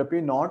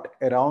thermotherapy not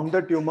around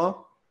the tumor,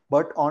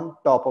 but on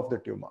top of the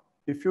tumor.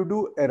 If you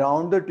do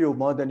around the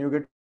tumor, then you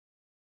get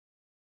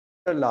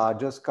a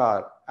larger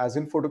scar, as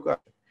in photocoagulation.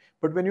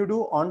 But when you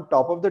do on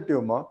top of the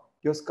tumor,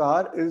 your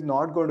scar is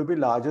not going to be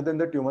larger than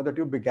the tumor that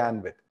you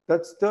began with.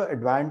 That's the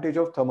advantage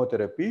of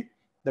thermotherapy,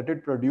 that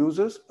it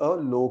produces a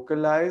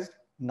localized,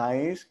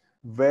 nice,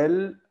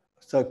 well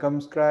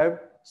circumscribed,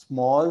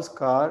 small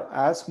scar,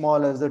 as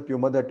small as the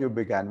tumor that you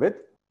began with.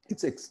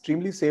 It's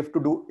extremely safe to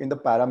do in the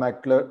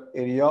paramacular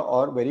area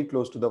or very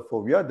close to the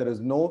fovea. There is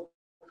no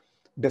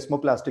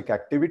desmoplastic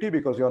activity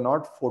because you're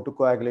not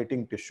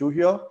photocoagulating tissue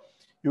here.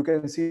 You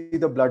can see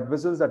the blood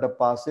vessels that are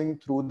passing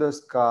through the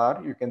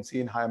scar, you can see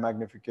in high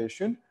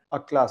magnification, are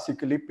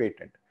classically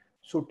patent.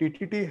 So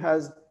TTT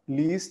has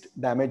least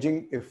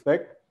damaging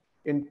effect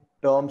in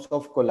terms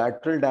of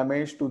collateral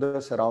damage to the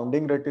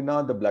surrounding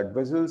retina, the blood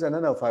vessels, and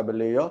a nerve fiber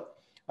layer.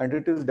 And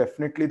it is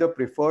definitely the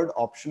preferred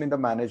option in the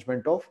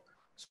management of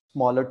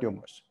smaller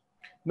tumors.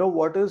 Now,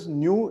 what is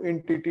new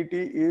in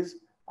TTT is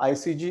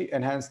ICG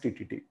enhanced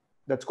TTT.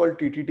 That's called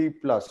TTT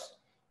plus,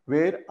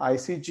 where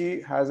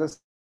ICG has a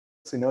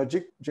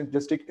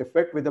synergistic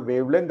effect with the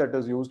wavelength that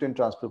is used in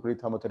transpupillary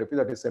thermotherapy,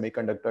 that is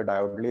semiconductor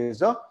diode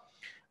laser,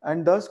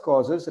 and thus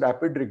causes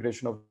rapid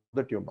regression of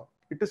the tumor.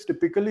 It is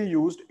typically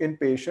used in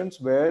patients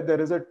where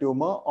there is a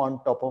tumor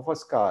on top of a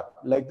scar.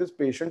 Like this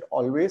patient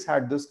always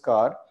had this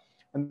scar,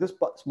 and this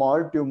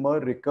small tumor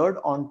recurred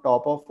on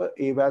top of an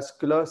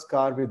avascular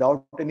scar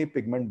without any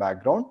pigment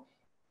background,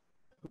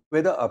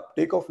 where the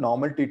uptake of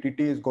normal TTT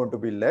is going to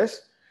be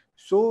less.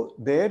 So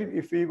there,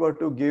 if we were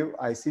to give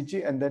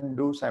ICG and then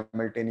do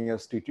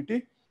simultaneous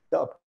TTT, the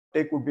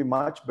uptake would be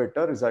much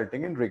better,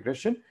 resulting in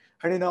regression.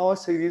 And in our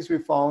series, we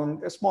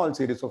found a small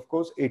series, of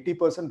course,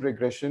 80%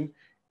 regression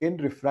in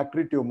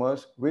refractory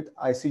tumors with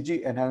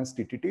ICG enhanced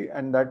TTT,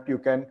 and that you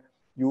can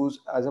use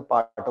as a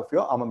part of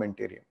your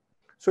armamentarium.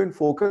 So in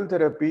focal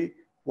therapy,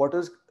 what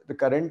is the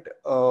current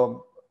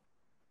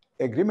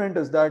agreement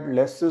is that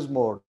less is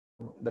more.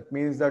 That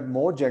means that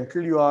more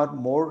gentle you are,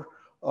 more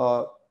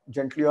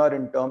gentle you are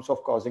in terms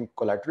of causing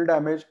collateral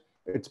damage,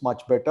 it's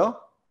much better.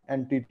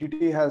 And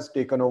TTT has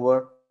taken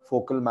over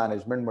focal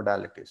management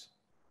modalities.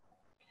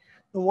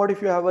 Now, what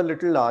if you have a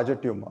little larger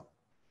tumor?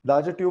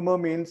 Larger tumor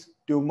means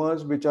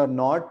tumors which are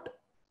not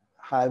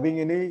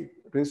having any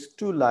risk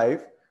to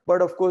life,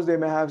 but of course they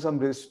may have some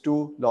risk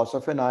to loss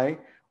of an eye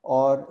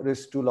or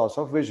risk to loss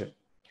of vision.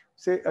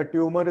 Say a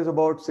tumor is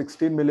about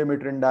 16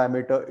 millimeter in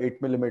diameter,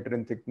 8 millimeter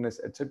in thickness,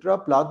 etc.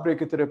 Plaque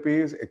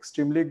brachytherapy is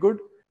extremely good.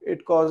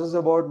 It causes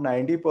about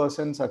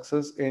 90%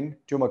 success in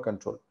tumor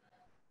control.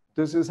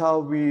 This is how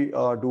we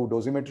do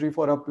dosimetry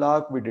for a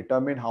plaque. We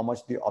determine how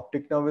much the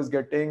optic nerve is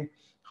getting,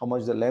 how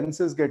much the lens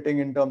is getting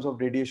in terms of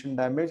radiation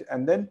damage,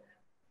 and then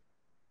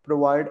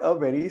provide a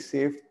very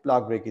safe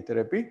plaque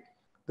brachytherapy.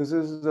 This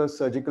is the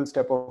surgical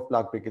step of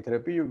plaque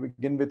brachytherapy. You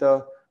begin with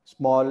a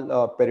small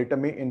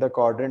peritomy in the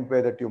quadrant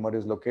where the tumor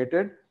is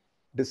located,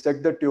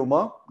 dissect the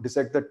tumor,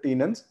 dissect the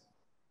tenons,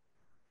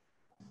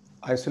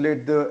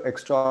 isolate the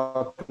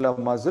extraocular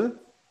muscle,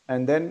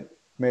 and then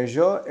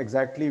measure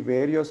exactly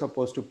where you're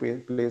supposed to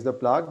place the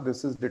plaque.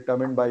 This is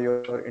determined by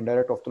your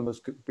indirect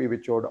ophthalmoscopy,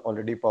 which you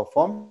already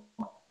performed.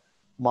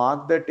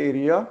 Mark that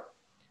area,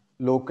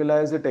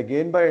 localize it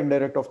again by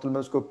indirect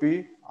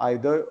ophthalmoscopy,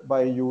 either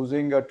by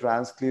using a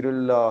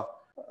transscleral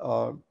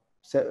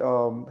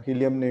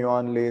helium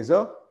neon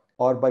laser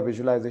or by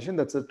visualization.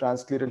 That's a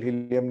transscleral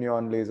helium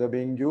neon laser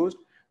being used.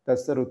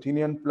 That's the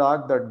Ruthenian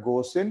plaque that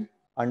goes in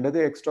under the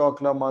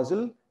extraocular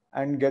muscle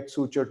and gets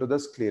sutured to the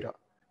sclera.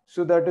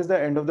 So that is the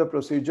end of the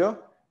procedure.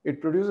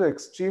 It produces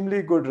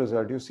extremely good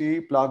result. You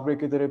see, plaque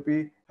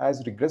brachytherapy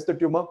has regressed the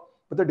tumor,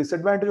 but the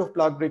disadvantage of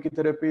plaque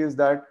brachytherapy is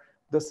that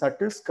the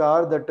subtle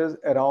scar that is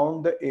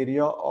around the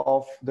area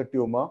of the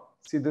tumor.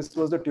 See, this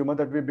was the tumor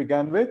that we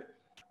began with.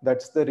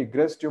 That's the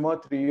regress tumor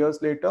 3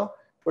 years later.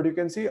 But you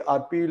can see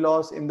RPE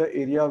loss in the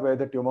area where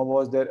the tumor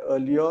was there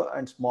earlier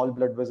and small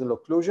blood vessel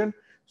occlusion.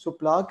 So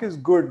plaque is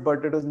good,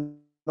 but it is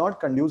not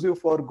conducive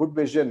for good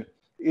vision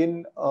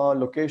in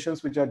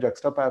locations which are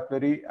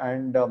juxtapapillary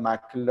and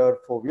macular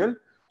foveal.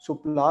 So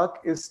plaque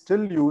is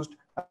still used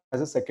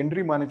as a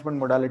secondary management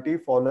modality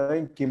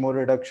following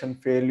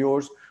chemoreduction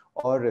failures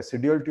or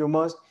residual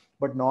tumors,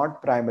 but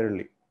not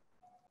primarily.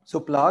 So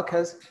plaque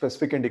has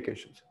specific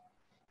indications.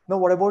 Now,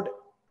 what about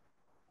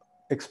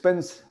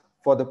expense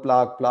for the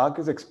plaque? Plaque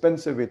is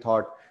expensive, we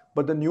thought,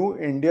 but the new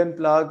Indian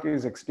plaque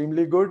is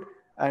extremely good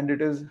and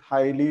it is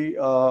highly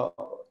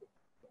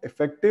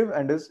effective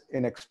and is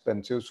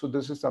inexpensive. So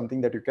this is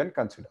something that you can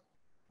consider.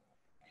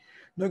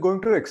 Now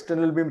going to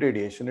external beam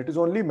radiation, it is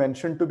only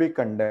mentioned to be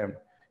condemned.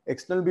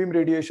 External beam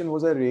radiation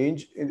was a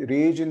rage in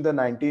the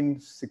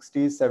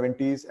 1960s,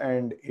 70s,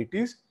 and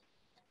 80s.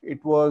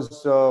 It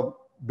was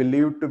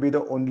believed to be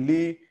the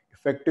only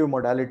effective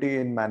modality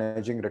in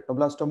managing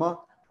retinoblastoma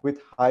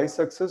with high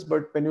success.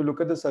 But when you look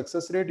at the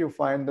success rate, you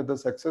find that the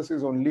success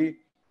is only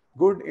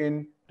good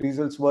in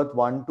results worth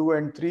 1, 2,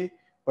 and 3.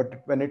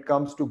 But when it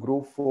comes to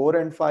group 4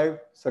 and 5,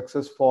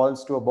 success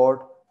falls to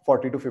about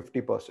 40 to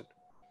 50%.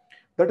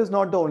 That is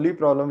not the only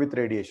problem with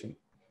radiation.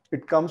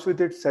 It comes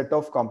with its set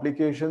of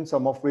complications,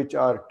 some of which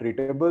are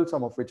treatable,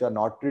 some of which are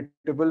not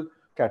treatable.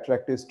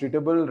 Cataract is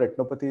treatable,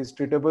 retinopathy is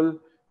treatable,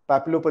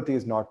 papillopathy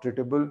is not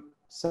treatable.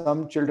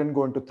 Some children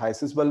go into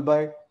phthisis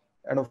bulbi,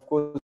 and of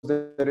course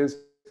there is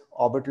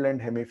orbital and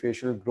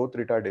hemifacial growth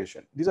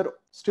retardation. These are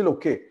still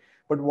okay,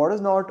 but what is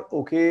not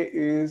okay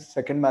is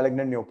second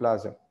malignant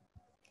neoplasm.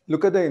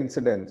 Look at the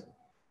incidence,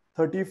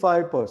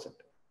 35%.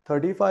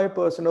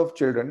 35% of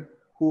children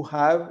who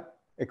have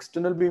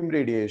external beam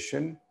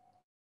radiation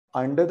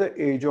under the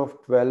age of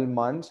 12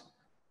 months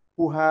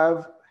who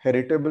have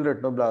heritable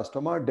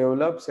retinoblastoma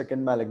develop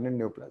second malignant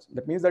neoplasm.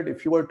 That means that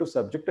if you were to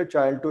subject a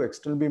child to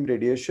external beam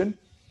radiation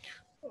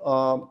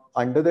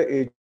under the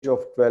age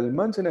of 12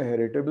 months in a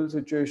heritable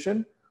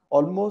situation,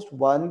 almost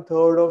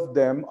 1/3 of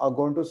them are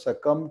going to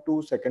succumb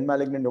to second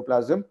malignant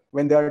neoplasm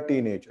when they are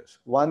teenagers.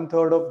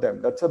 1/3 of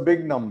them. That's a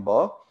big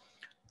number,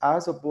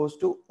 as opposed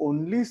to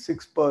only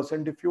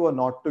 6% if you are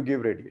not to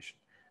give radiation.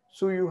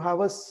 So you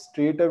have a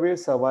straightaway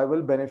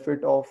survival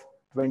benefit of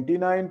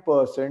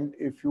 29%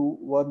 if you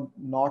were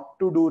not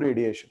to do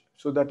radiation.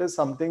 So that is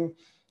something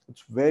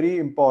that's very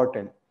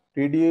important.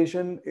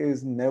 Radiation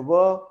is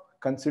never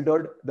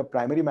considered the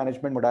primary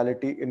management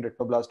modality in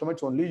retinoblastoma.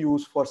 It's only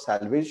used for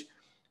salvage,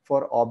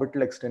 for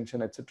orbital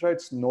extension, etc.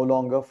 It's no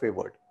longer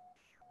favored.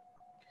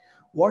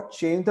 What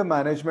changed the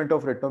management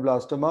of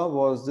retinoblastoma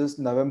was this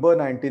November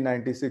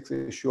 1996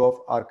 issue of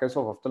Archives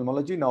of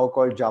Ophthalmology, now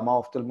called JAMA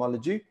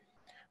Ophthalmology,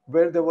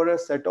 where there were a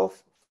set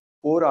of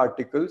 4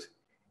 articles,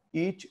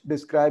 each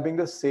describing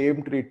the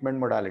same treatment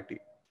modality,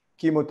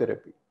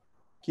 chemotherapy.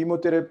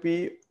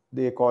 Chemotherapy,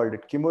 they called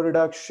it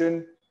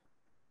chemoreduction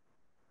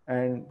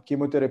and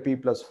chemotherapy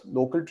plus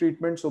local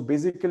treatment. So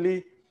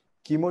basically,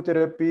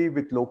 chemotherapy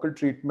with local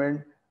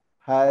treatment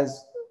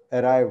has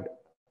arrived.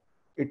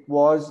 It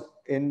was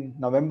in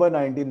November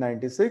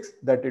 1996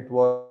 that it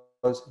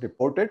was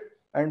reported,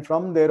 and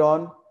from there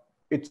on,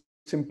 it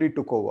simply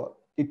took over.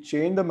 It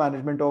changed the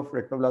management of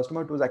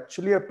retinoblastoma. It was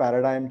actually a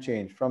paradigm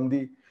change from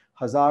the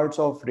hazards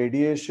of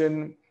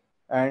radiation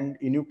and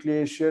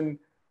enucleation,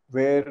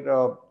 where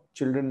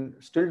children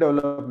still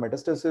develop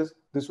metastasis.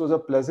 This was a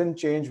pleasant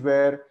change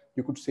where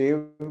you could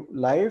save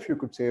life, you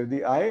could save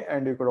the eye,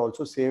 and you could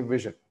also save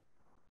vision.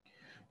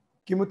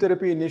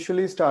 Chemotherapy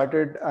initially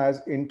started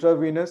as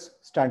intravenous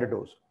standard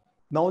dose.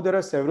 Now there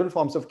are several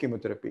forms of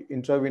chemotherapy: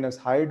 intravenous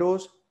high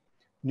dose,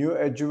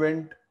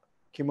 neoadjuvant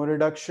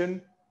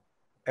chemoreduction,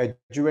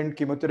 adjuvant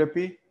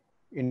chemotherapy,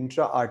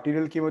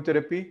 intra-arterial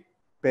chemotherapy,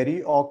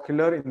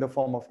 periocular in the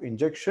form of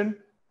injection,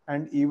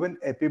 and even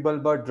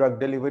epibulbar drug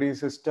delivery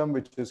system,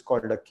 which is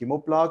called a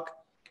chemoplaque,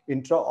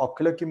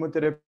 intraocular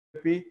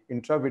chemotherapy,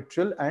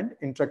 intravitreal, and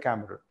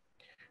intracameral.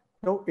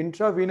 Now,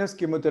 intravenous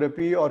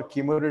chemotherapy or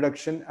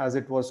chemoreduction, as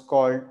it was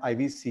called,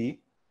 IVC,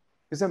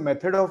 is a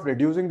method of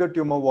reducing the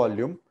tumor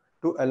volume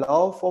to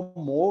allow for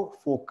more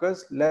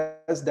focused,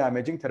 less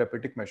damaging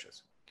therapeutic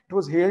measures. It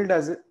was hailed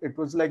as it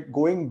was like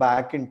going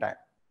back in time.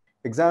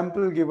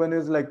 Example given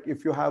is like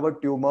if you have a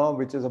tumor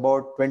which is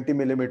about 20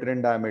 millimeter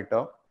in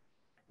diameter,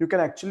 you can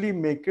actually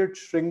make it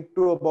shrink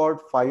to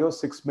about 5 or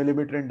 6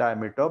 millimeter in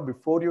diameter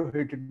before you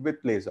hit it with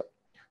laser.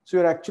 So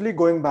you're actually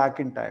going back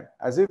in time,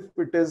 as if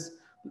it is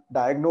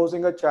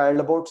diagnosing a child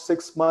about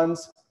 6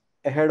 months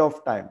ahead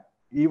of time.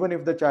 Even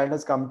if the child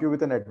has come to you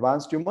with an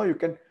advanced tumor, you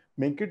can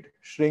make it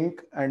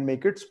shrink and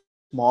make it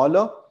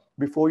smaller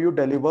before you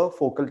deliver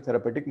focal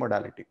therapeutic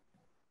modality.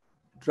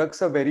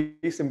 Drugs are very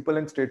simple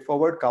and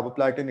straightforward: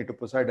 carboplatin,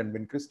 etoposide, and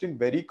vincristine,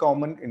 very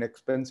common,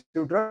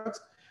 inexpensive drugs.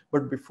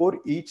 But before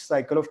each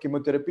cycle of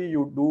chemotherapy,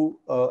 you do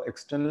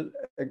external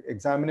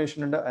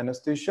examination under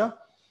anesthesia,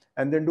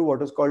 and then do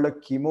what is called a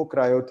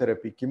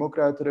chemocryotherapy.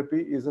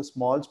 Chemocryotherapy is a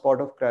small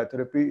spot of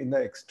cryotherapy in the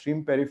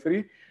extreme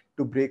periphery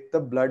to break the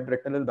blood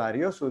retinal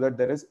barrier so that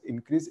there is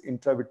increased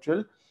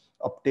intravitreal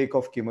uptake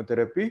of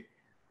chemotherapy.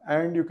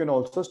 And you can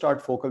also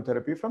start focal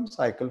therapy from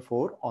cycle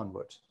 4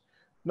 onwards.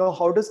 Now,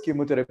 how does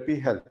chemotherapy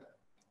help?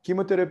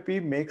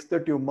 Chemotherapy makes the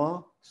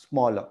tumor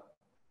smaller.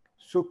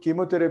 So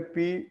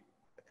chemotherapy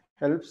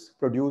helps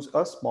produce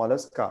a smaller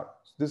scar.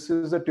 This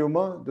is a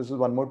tumor. This is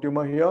one more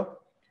tumor here.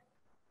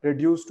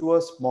 Reduced to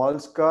a small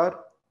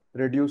scar,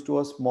 reduced to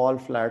a small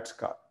flat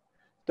scar.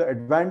 The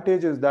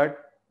advantage is that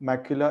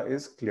macula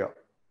is clear.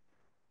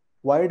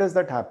 Why does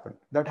that happen?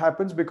 That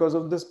happens because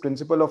of this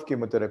principle of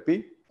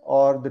chemotherapy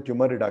or the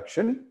tumor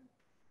reduction,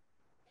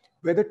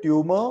 where the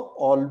tumor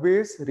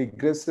always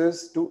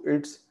regresses to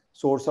its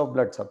source of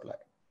blood supply.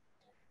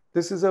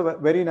 This is a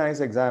very nice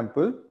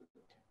example.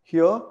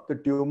 Here, the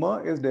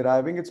tumor is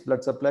deriving its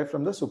blood supply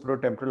from the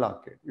supratemporal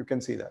arcade. You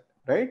can see that,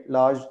 right?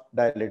 Large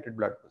dilated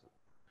blood vessel.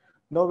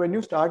 Now, when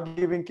you start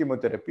giving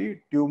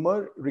chemotherapy,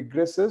 tumor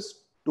regresses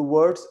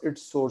towards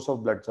its source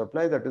of blood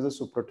supply, that is the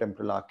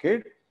supratemporal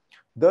arcade,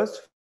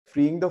 thus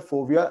freeing the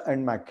fovea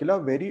and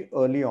macula very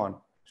early on.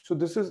 So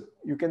this is,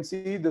 you can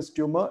see this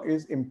tumor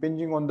is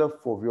impinging on the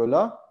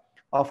foveola.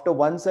 After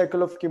one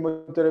cycle of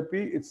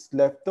chemotherapy, it's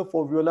left the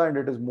foveola and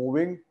it is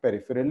moving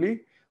peripherally.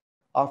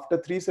 After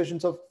 3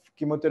 sessions of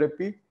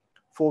chemotherapy,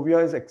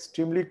 fovea is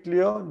extremely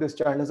clear. This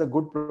child has a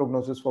good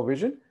prognosis for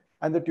vision,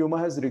 and the tumor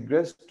has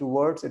regressed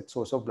towards its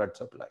source of blood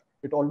supply.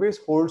 It always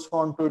holds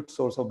on to its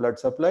source of blood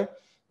supply,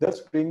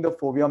 thus freeing the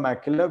fovea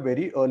macula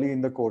very early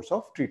in the course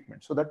of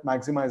treatment. So that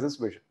maximizes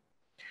vision.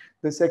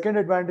 The second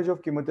advantage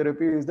of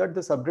chemotherapy is that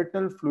the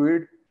subretinal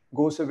fluid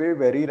goes away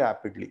very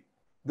rapidly.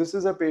 This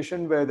is a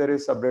patient where there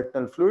is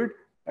subretinal fluid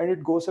and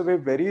it goes away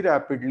very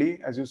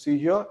rapidly. As you see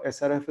here,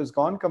 SRF is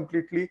gone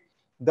completely,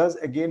 thus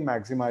again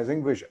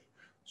maximizing vision.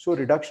 So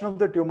reduction of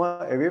the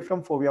tumor away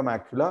from fovea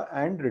macula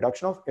and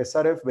reduction of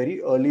SRF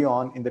very early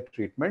on in the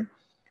treatment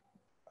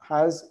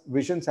has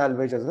vision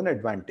salvage as an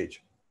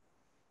advantage.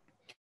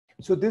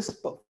 So this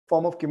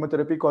form of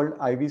chemotherapy called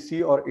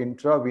IVC or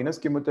intravenous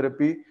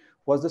chemotherapy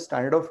was the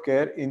standard of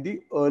care in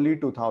the early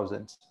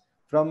 2000s.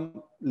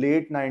 From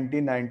late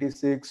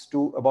 1996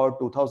 to about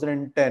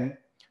 2010,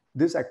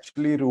 this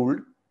actually ruled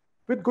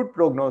with good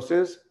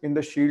prognosis. In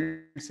the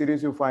SHIELD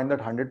series, you find that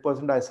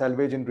 100% eye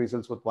salvage in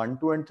results with 1,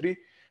 2, and 3.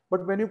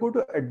 But when you go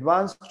to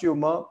advanced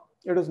tumor,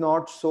 it is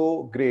not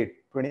so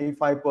great.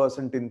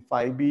 25% in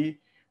 5B,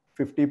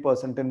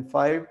 50% in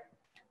 5,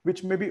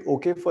 which may be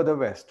okay for the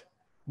West.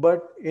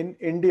 But in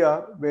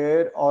India,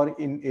 or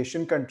in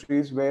Asian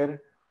countries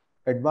where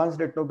advanced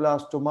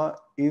retinoblastoma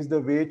is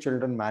the way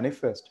children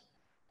manifest,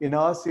 in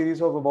our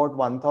series of about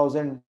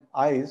 1,000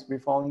 eyes, we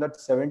found that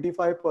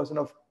 75%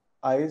 of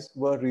eyes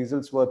were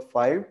results worth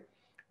 5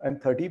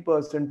 and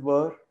 30%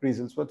 were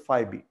results worth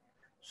 5B.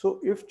 So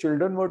if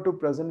children were to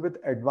present with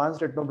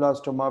advanced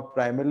retinoblastoma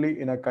primarily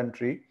in a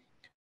country,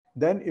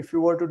 then if you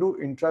were to do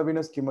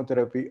intravenous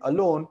chemotherapy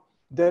alone,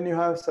 then you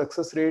have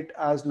success rate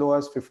as low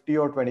as 50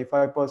 or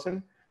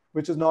 25%,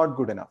 which is not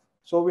good enough.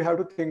 So we have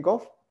to think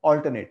of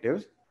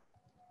alternatives.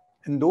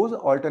 And those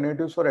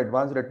alternatives for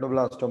advanced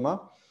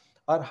retinoblastoma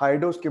are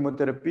high-dose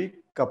chemotherapy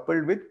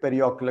coupled with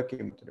periocular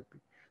chemotherapy.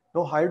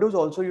 Now, high-dose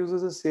also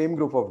uses the same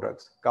group of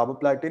drugs,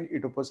 carboplatin,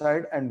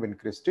 etoposide, and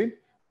vincristine,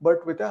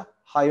 but with a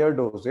higher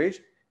dosage,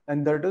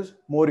 and that is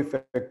more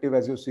effective,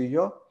 as you see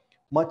here.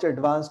 Much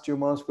advanced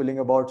tumors filling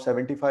about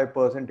 75%,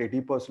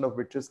 80% of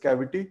vitreous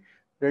cavity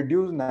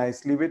reduce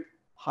nicely with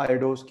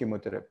high-dose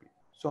chemotherapy.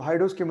 So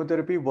high-dose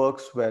chemotherapy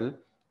works well.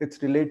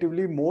 It's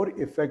relatively more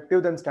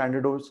effective than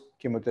standard dose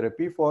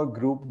chemotherapy for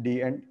group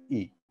D and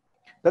E.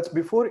 That's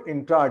before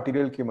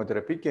intra-arterial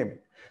chemotherapy came in.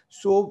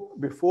 So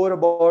before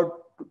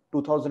about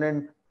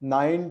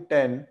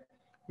 2009-10,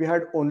 we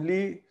had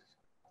only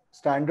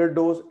standard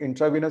dose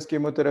intravenous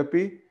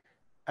chemotherapy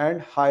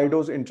and high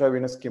dose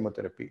intravenous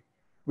chemotherapy.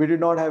 We did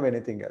not have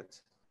anything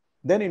else.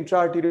 Then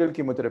intra-arterial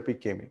chemotherapy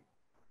came in.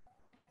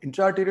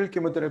 Intra-arterial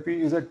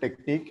chemotherapy is a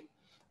technique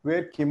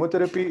where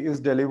chemotherapy is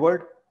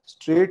delivered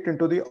straight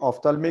into the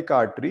ophthalmic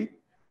artery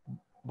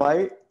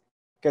by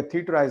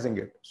catheterizing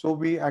it. So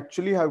we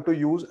actually have to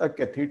use a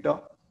catheter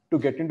to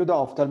get into the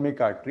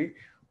ophthalmic artery.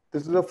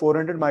 This is a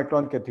 400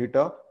 micron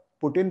catheter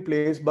put in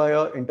place by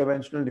an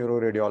interventional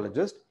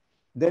neuroradiologist.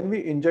 Then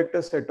we inject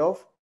a set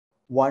of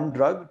 1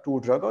 drug, 2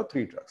 drug, or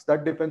 3 drugs.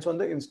 That depends on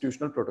the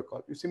institutional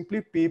protocol. You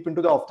simply peep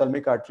into the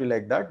ophthalmic artery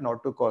like that,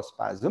 not to cause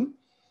spasm,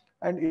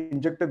 and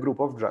inject a group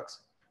of drugs.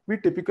 We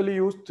typically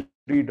use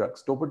 3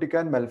 drugs,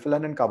 topotecan,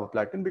 melphalan, and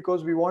carboplatin,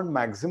 because we want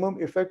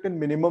maximum effect in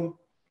minimum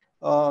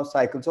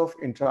cycles of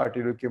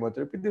intra-arterial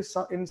chemotherapy. This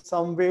in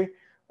some way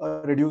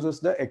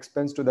reduces the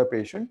expense to the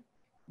patient.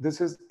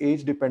 This is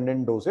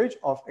age-dependent dosage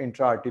of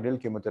intra-arterial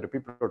chemotherapy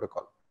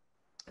protocol.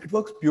 It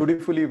works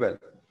beautifully well.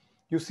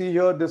 You see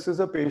here, this is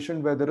a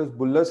patient where there is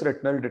bullous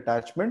retinal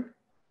detachment,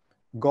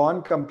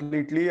 gone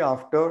completely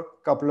after a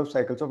couple of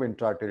cycles of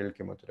intra-arterial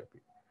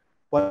chemotherapy.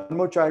 One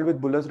more child with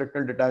bullous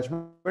retinal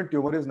detachment,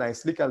 tumor is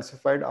nicely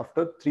calcified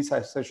after 3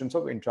 sessions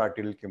of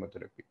intra-arterial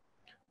chemotherapy.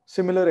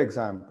 Similar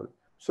example.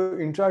 So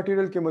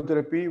intraarterial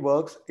chemotherapy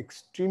works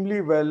extremely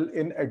well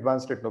in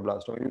advanced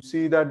retinoblastoma. You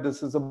see that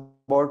this is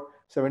about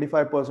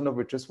 75% of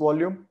vitreous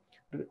volume,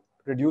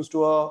 reduced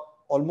to a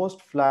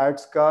almost flat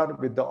scar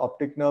with the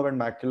optic nerve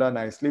and macula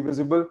nicely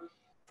visible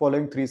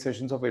following 3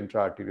 sessions of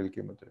intraarterial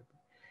chemotherapy.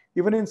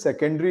 Even in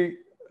secondary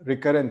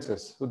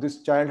recurrences, so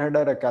this child had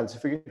a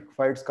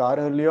calcified scar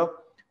earlier,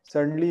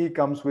 suddenly he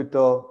comes with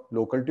a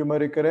local tumor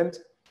recurrence,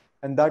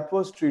 and that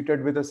was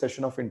treated with a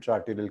session of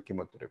intraarterial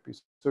chemotherapy.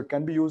 So it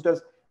can be used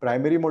as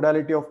primary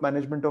modality of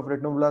management of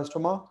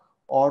retinoblastoma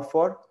or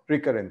for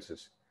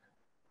recurrences.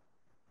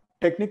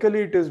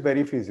 Technically, it is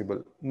very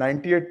feasible.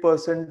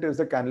 98% is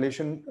the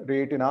cannulation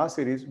rate in our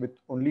series with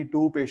only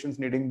 2 patients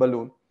needing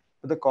balloon,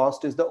 but the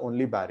cost is the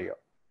only barrier.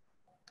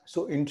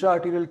 So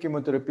intraarterial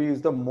chemotherapy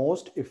is the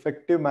most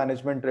effective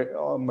management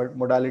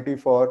modality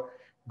for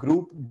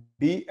group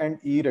D and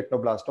E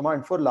retinoblastoma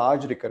and for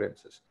large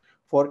recurrences.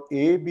 For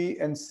A, B,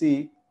 and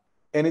C,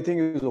 anything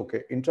is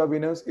okay.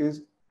 Intravenous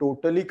is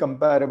totally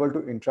comparable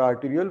to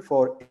intraarterial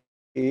for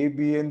A,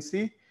 B, and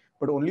C,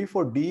 but only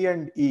for D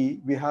and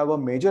E, we have a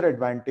major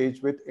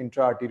advantage with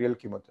intraarterial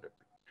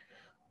chemotherapy.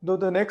 Though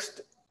the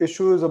next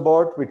issue is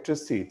about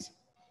vitreous seeds.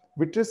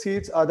 Vitreous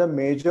seeds are the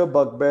major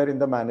bugbear in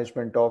the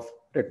management of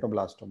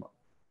retinoblastoma.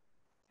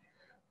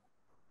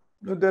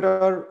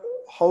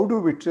 How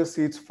do vitreous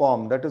seeds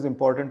form? That is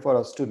important for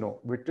us to know.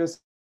 Vitreous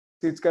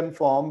seeds can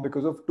form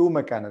because of 2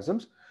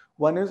 mechanisms.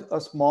 One is a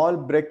small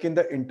break in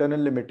the internal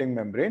limiting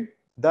membrane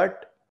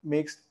that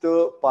makes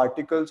the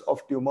particles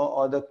of tumor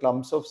or the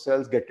clumps of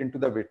cells get into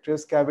the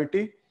vitreous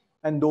cavity,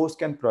 and those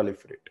can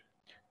proliferate.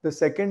 The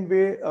second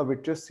way a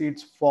vitreous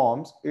seeds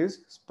forms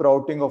is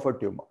sprouting of a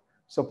tumor.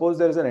 Suppose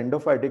there is an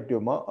endophytic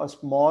tumor, a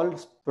small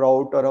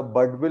sprout or a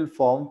bud will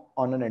form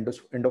on an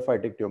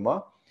endophytic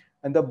tumor,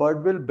 and the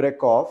bud will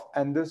break off,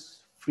 and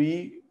this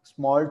free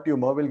small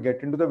tumor will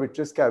get into the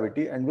vitreous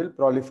cavity and will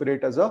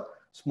proliferate as a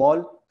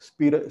small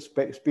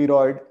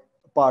spheroid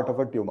part of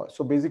a tumor.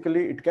 So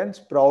basically it can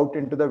sprout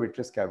into the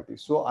vitreous cavity.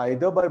 So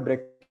either by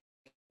breaking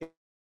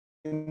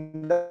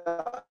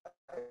the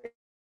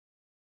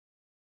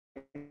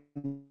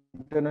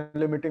internal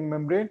limiting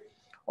membrane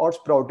or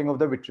sprouting of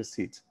the vitreous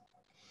seeds.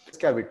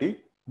 Cavity,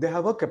 they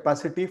have a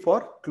capacity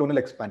for clonal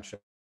expansion.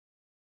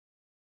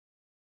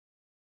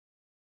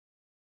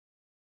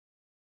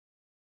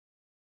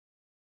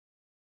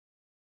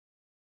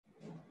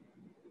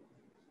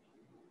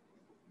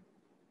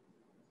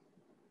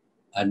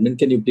 Admin,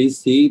 can you please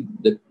see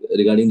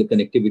regarding the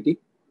connectivity?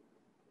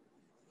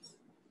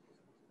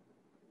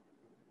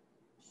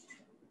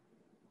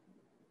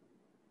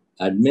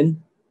 Admin?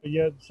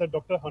 Yeah, sir,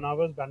 Dr.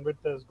 Hanawa's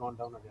bandwidth has gone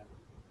down again.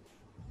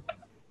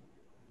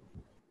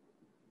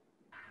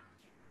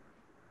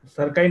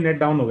 Sir का ही net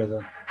down हो गया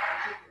sir.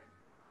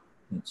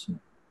 अच्छा.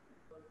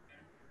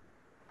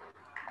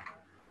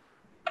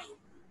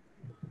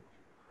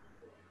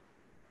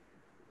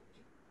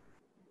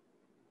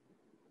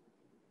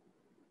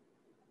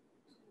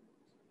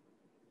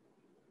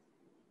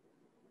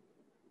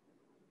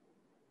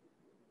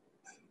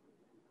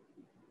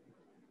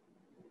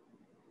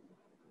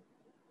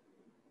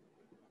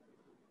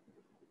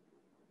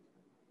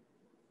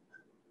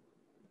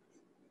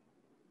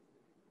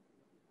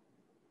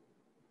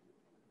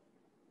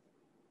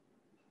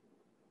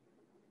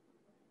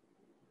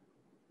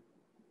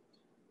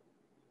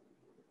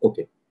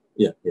 Okay.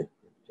 Yeah,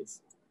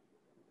 please.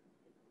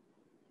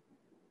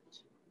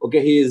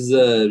 Okay, he is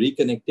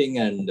reconnecting,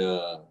 and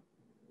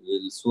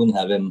we'll soon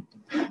have him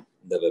in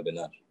the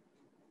webinar.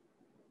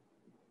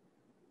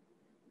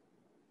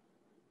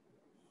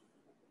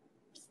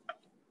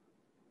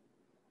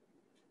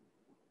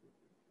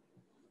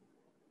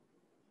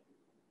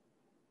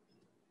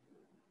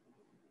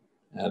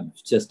 I've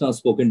just now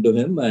spoken to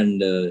him, and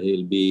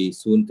he'll be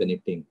soon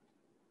connecting.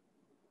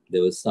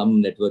 There was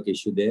some network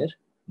issue there.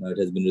 Now it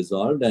has been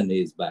resolved, and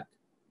he is back.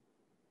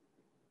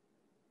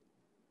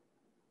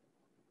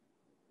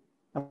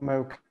 Am I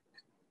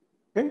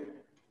okay?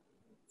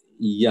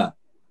 Yeah.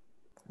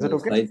 Is it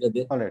okay? Slides are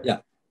there? All right.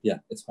 Yeah,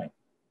 it's fine.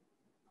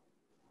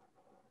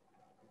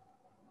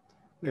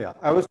 Yeah,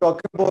 I was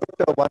talking about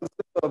once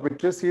the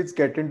vitreous seeds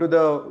get into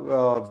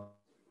the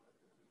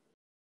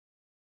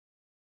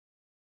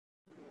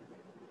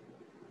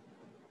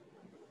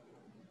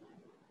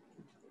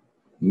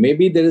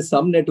maybe there is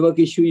some network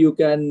issue. You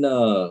can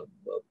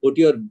put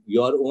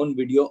your own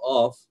video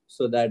off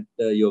so that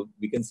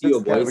we can see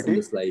your voice in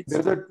the slides.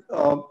 There's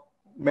a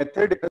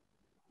method.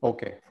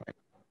 Okay, fine.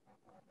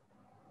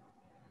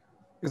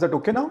 Is that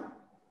okay now?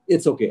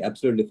 It's okay,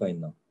 absolutely fine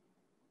now.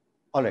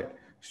 All right.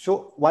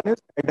 So one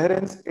is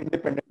adherence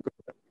independent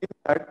growth.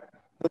 That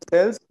the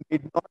cells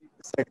need not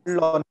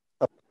settle on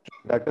a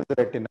substrate, that is the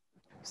retina.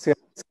 Cells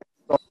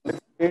can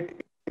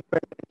proliferate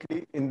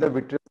independently in the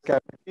vitreous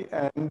cavity,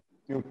 and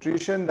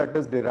nutrition that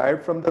is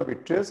derived from the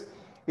vitreous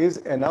is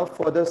enough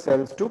for the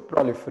cells to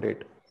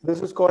proliferate.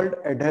 This is called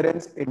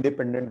adherence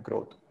independent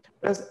growth.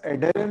 Whereas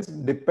adherence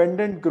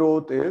dependent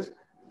growth is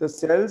the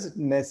cells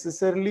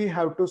necessarily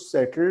have to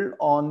settle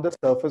on the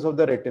surface of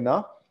the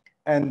retina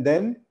and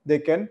then they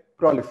can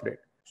proliferate.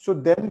 So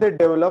then they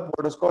develop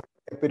what is called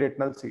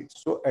epiretinal seeds.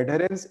 So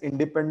adherence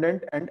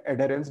independent and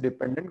adherence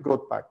dependent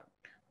growth pattern.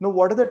 Now,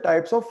 what are the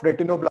types of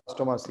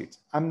retinoblastoma seeds?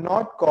 I'm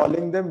not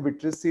calling them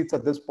vitreous seeds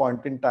at this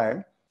point in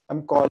time.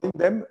 I'm calling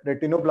them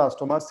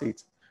retinoblastoma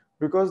seeds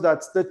because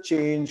that's the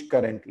change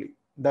currently.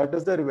 That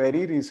is the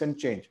very recent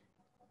change.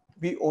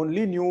 We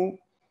only knew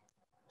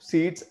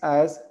seeds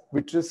as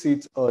vitreous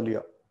seeds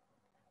earlier.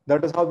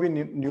 That is how we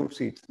knew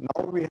seeds.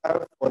 Now we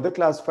have further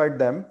classified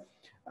them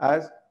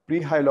as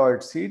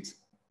prehyaloid seeds,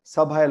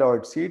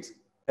 subhyaloid seeds,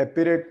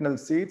 epiretinal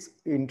seeds,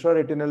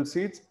 intraretinal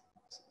seeds,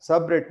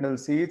 subretinal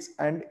seeds,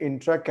 and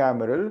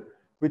intracameral,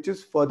 which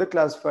is further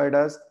classified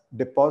as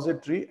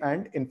depository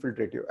and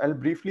infiltrative. I'll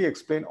briefly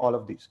explain all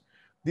of these.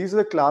 These are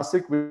the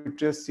classic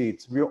vitreous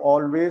seeds. We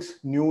always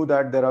knew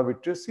that there are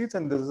vitreous seeds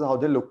and this is how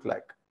they look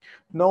like.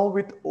 Now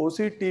with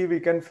OCT, we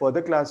can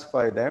further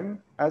classify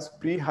them as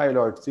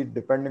prehyaloid seed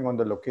depending on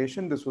the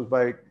location. This was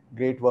by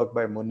great work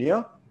by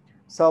Munia.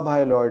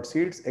 Subhyaloid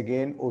seeds,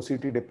 again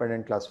OCT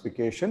dependent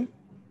classification.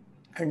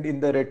 And in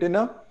the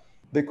retina,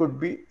 they could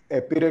be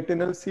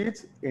epiretinal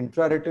seeds,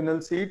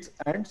 intraretinal seeds,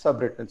 and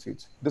subretinal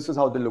seeds. This is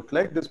how they look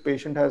like. This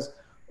patient has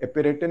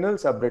epiretinal,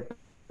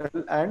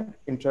 subretinal, and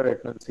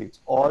intraretinal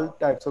seeds. All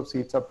types of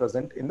seeds are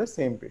present in the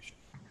same patient.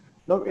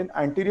 Now, in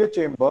anterior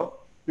chamber,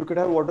 you could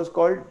have what is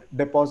called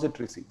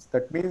depository seeds.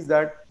 That means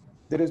that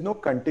there is no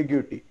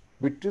contiguity.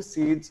 Vitreous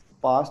seeds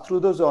pass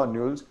through the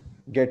zonules,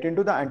 get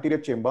into the anterior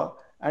chamber,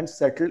 and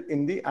settle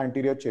in the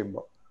anterior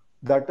chamber.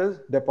 That is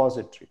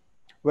depository.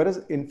 Whereas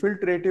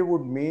infiltrative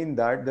would mean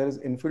that there is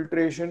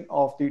infiltration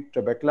of the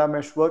trabecular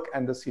meshwork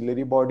and the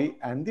ciliary body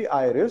and the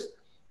iris,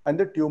 and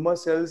the tumor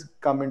cells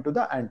come into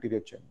the anterior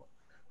chamber.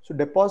 So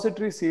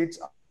depository seeds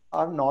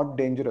are not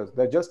dangerous.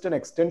 They're just an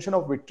extension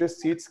of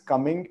vitreous seeds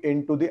coming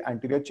into the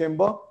anterior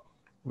chamber,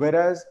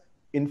 whereas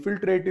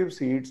infiltrative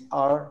seeds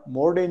are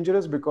more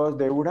dangerous because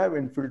they would have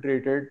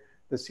infiltrated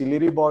the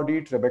ciliary body,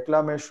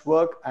 trabecular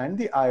meshwork, and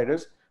the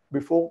iris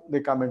before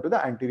they come into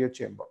the anterior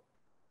chamber.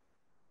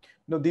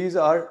 Now, these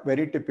are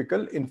very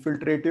typical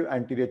infiltrative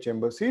anterior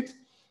chamber seeds,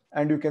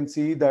 and you can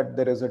see that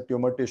there is a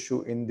tumor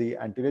tissue in the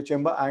anterior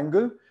chamber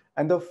angle.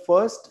 And the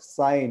first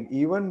sign,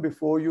 even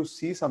before you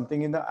see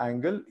something in the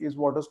angle, is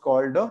what is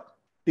called a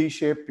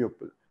T-shaped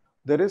pupil.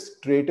 There is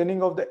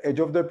straightening of the edge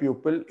of the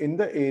pupil in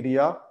the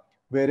area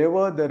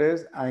wherever there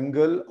is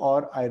angle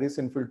or iris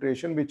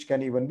infiltration, which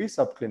can even be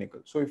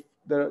subclinical. So if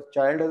the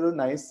child has a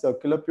nice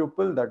circular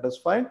pupil, that is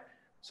fine.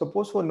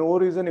 Suppose for no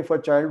reason, if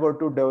a child were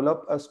to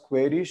develop a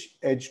squarish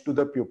edge to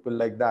the pupil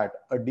like that,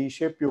 a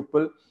D-shaped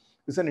pupil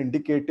is an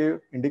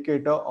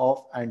indicator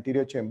of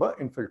anterior chamber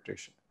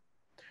infiltration.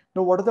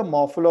 Now, what is the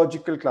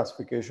morphological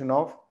classification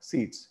of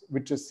seeds,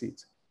 vitreous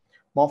seeds?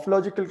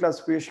 Morphological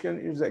classification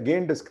is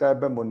again described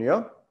by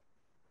Munia,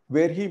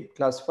 where he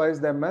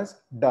classifies them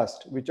as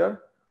dust, which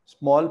are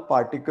small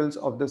particles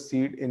of the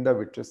seed in the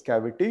vitreous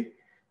cavity.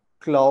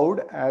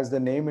 Cloud, as the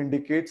name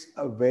indicates,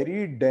 a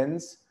very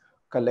dense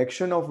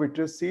collection of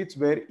vitreous seeds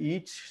where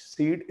each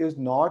seed is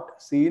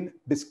not seen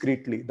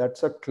discretely.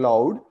 That's a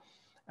cloud.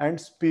 And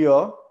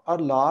sphere are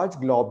large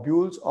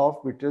globules of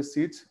vitreous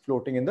seeds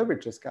floating in the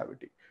vitreous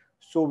cavity.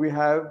 So we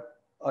have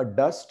a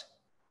dust,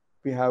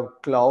 we have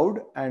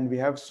cloud, and we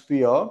have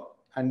sphere,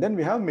 and then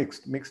we have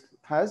mixed. Mixed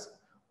has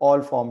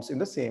all forms in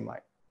the same eye.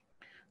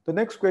 The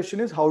next question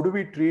is, how do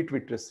we treat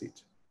vitreous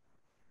seeds?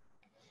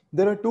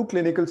 There are two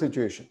clinical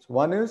situations.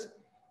 One is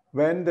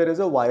when there is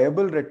a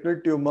viable retinal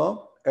tumor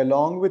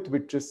along with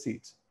vitreous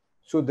seeds.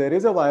 So there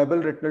is a viable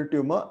retinal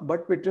tumor,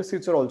 but vitreous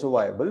seeds are also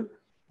viable.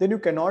 Then you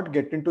cannot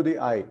get into the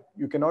eye.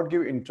 You cannot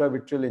give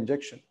intravitreal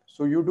injection.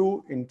 So you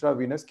do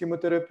intravenous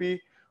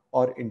chemotherapy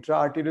or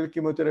intraarterial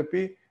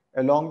chemotherapy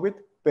along with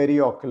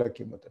periocular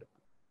chemotherapy.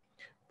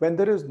 When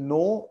there is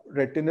no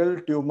retinal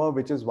tumor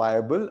which is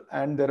viable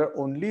and there are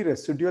only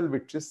residual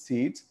vitreous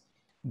seeds,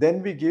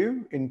 then we give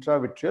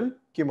intravitreal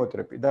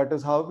chemotherapy. That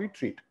is how we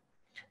treat.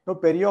 Now,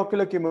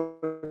 periocular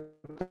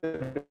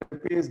chemotherapy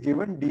is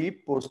given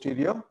deep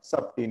posterior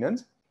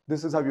subtenons.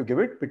 This is how you give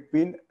it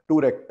between two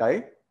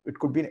recti. It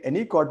could be in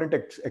any quadrant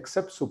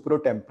except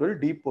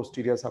supratemporal, deep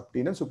posterior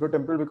subtenon.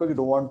 Supratemporal because you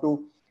don't want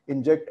to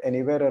inject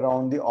anywhere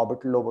around the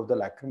orbital lobe of the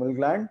lacrimal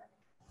gland.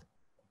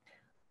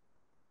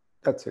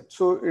 That's it.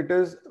 So it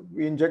is,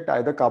 we inject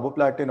either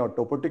carboplatin or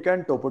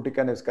topotecan.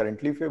 Topotecan is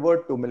currently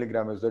favored, 2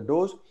 milligram is the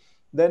dose.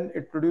 Then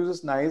it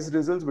produces nice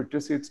results,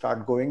 vitreous seeds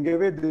start going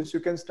away. This you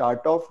can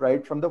start off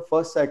right from the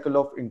first cycle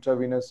of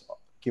intravenous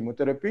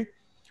chemotherapy.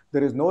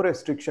 There is no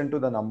restriction to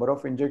the number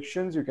of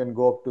injections. You can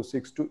go up to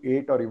 6 to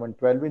 8 or even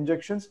 12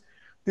 injections.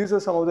 These are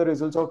some of the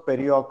results of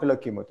periocular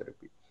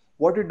chemotherapy.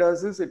 What it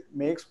does is it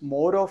makes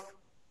more of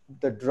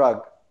the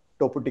drug,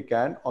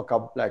 topotecan or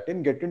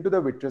carboplatin, get into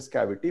the vitreous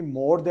cavity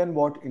more than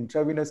what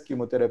intravenous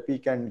chemotherapy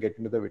can get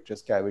into the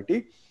vitreous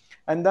cavity.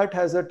 And that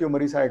has a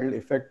tumoricidal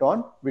effect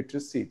on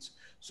vitreous seeds.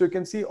 So you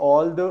can see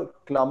all the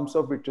clumps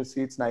of vitreous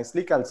seeds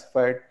nicely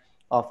calcified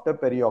after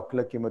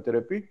periocular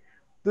chemotherapy.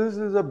 This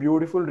is a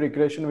beautiful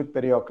regression with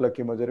periocular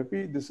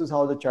chemotherapy. This is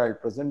how the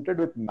child presented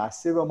with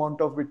massive amount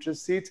of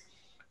vitreous seeds.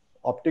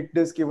 optic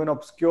disc even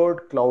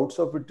obscured, clouds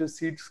of vitreous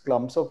seeds,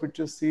 clumps of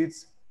vitreous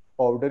seeds,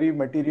 powdery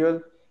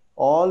material,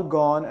 all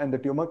gone, and the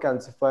tumor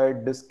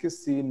calcified, disc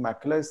is seen,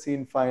 macula is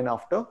seen fine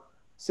after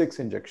 6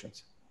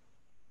 injections.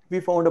 We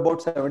found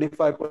about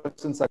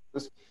 75%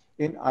 success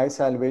in eye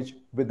salvage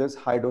with this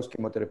high dose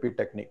chemotherapy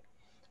technique.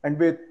 And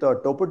with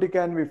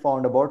topotecan, we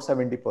found about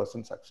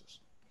 70% success.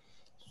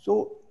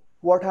 So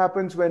what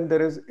happens when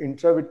there is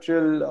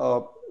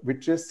intravitreal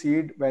vitreous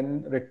seed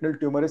when retinal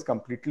tumor is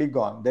completely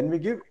gone? Then we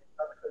give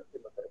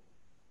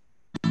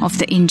of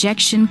the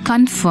injection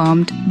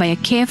confirmed by a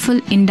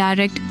careful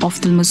indirect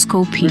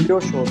ophthalmoscopy.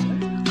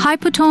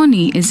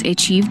 Hypotony is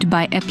achieved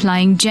by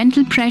applying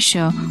gentle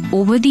pressure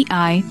over the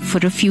eye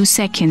for a few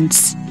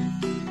seconds.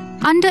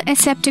 Under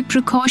aseptic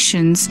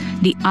precautions,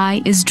 the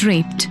eye is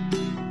draped.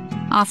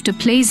 After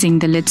placing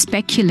the lid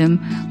speculum,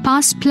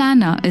 pars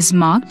plana is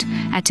marked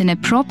at an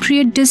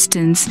appropriate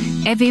distance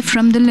away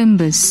from the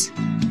limbus.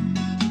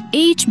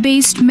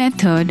 Age-based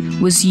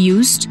method was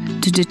used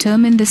to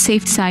determine the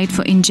safe site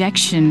for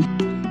injection.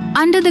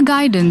 Under the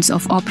guidance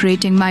of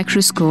operating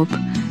microscope,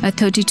 a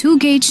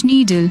 32-gauge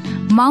needle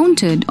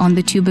mounted on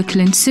the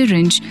tuberculin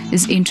syringe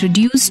is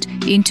introduced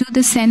into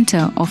the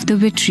center of the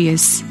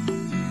vitreous.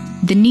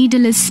 The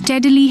needle is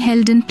steadily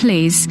held in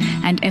place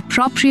and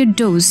appropriate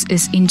dose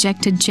is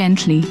injected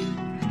gently.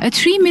 A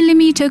 3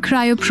 mm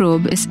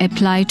cryoprobe is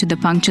applied to the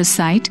puncture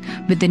site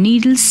with the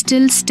needle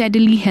still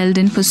steadily held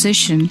in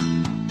position.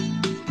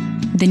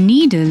 The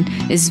needle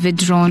is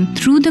withdrawn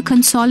through the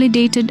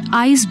consolidated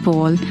ice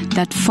ball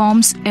that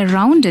forms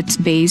around its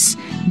base,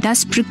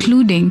 thus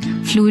precluding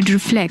fluid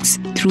reflex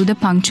through the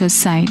puncture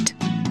site.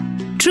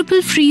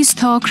 Triple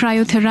freeze-thaw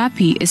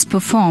cryotherapy is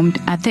performed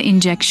at the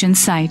injection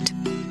site.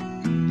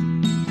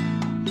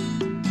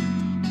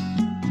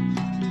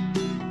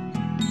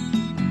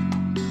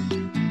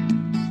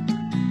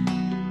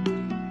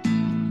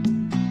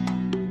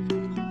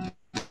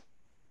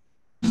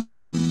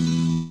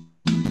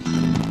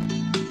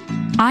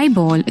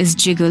 Eyeball is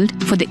jiggled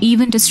for the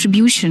even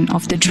distribution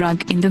of the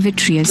drug in the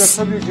vitreous. That's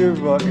how we give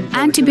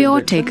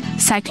Antibiotic,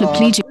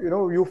 cycloplegic.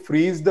 You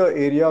freeze the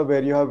area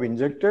where you have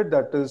injected.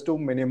 That is to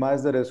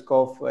minimize the risk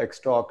of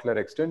extraocular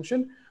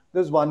extension.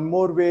 There's one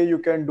more way you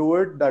can do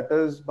it. That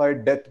is by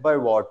death by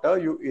water.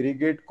 You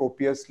irrigate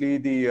copiously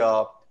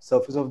the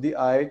surface of the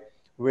eye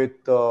with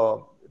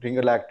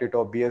ringer lactate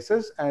or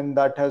BSS, and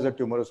that has a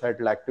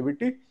tumoricidal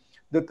activity.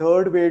 The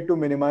third way to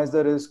minimize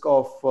the risk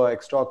of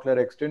extraocular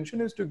extension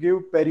is to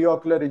give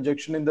periocular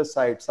injection in the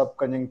site,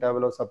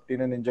 subconjunctival or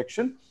subtenon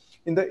injection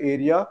in the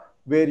area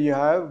where you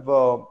have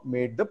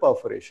made the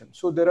perforation.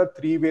 So there are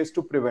 3 ways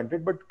to prevent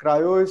it, but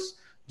cryo is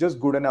just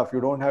good enough. You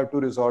don't have to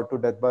resort to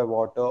death by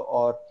water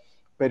or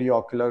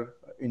periocular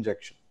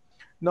injection.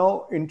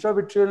 Now,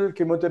 intravitreal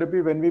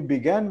chemotherapy, when we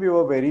began, we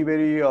were very,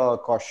 very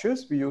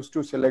cautious. We used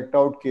to select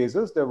out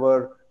cases. There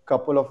were a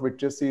couple of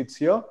vitreous seeds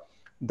here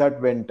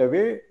that went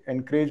away.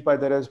 Encouraged by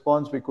the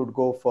response, we could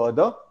go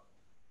further.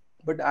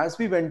 But as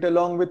we went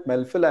along with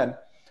melphalan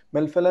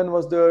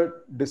was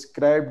the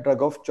described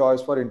drug of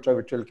choice for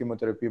intravitreal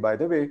chemotherapy, by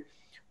the way,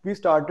 we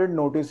started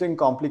noticing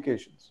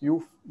complications.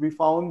 We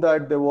found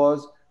that there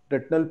was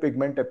retinal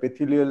pigment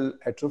epithelial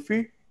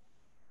atrophy,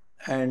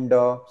 and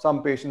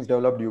some patients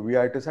developed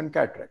uveitis and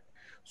cataract.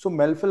 So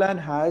melphalan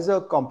has a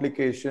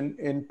complication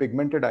in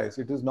pigmented eyes.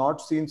 It is not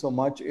seen so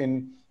much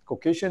in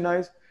Caucasian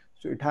eyes.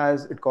 So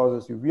it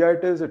causes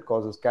uveitis, it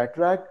causes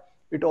cataract.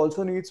 It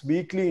also needs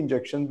weekly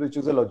injections, which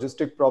is a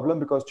logistic problem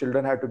because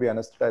children have to be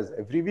anesthetized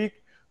every week.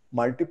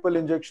 Multiple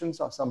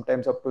injections, are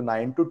sometimes up to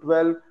 9 to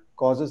 12,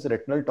 causes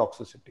retinal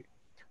toxicity.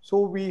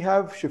 So we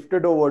have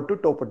shifted over to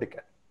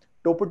topotecan.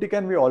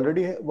 Topotecan we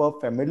already were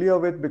familiar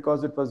with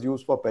because it was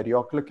used for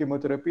periocular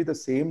chemotherapy. The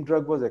same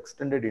drug was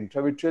extended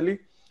intravitreally.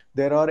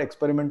 There are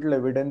experimental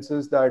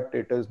evidences that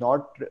it is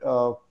not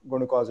going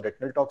to cause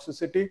retinal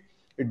toxicity.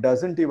 It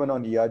doesn't even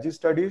on ERG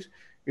studies.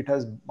 It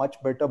has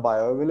much better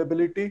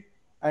bioavailability,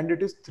 and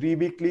it is 3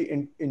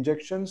 weekly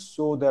injections.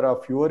 So there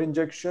are fewer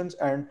injections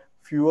and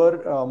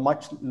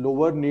much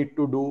lower need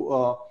to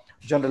do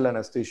general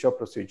anesthesia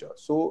procedure.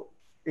 So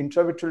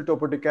intravitreal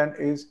topotecan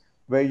is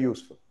very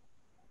useful.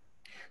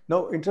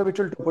 Now,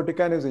 intravitreal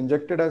topotecan is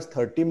injected as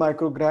 30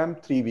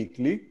 microgram 3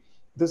 weekly.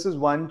 This is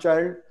one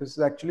child. This is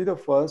actually the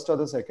first or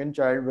the second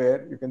child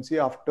where you can see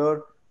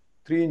after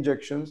 3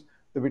 injections,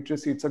 the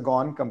vitreous seeds are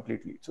gone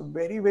completely. So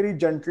very, very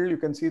gentle. You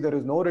can see there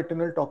is no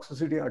retinal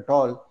toxicity at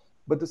all,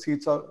 but the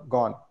seeds are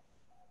gone.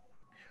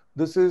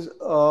 This is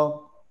a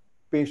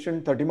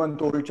patient,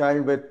 30-month-old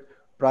child with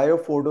prior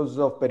 4 doses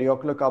of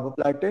periocular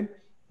carboplatin.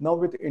 Now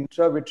with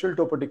intravitreal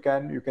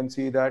topotecan, you can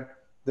see that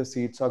the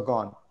seeds are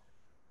gone.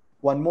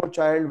 One more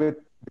child with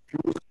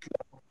diffuse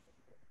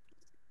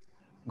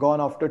gone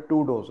after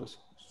 2 doses.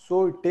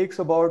 So it takes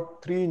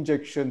about 3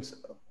 injections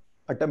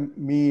at a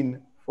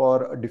mean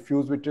for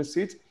diffuse vitreous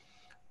seeds.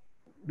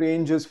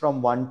 Ranges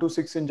from 1 to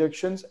 6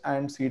 injections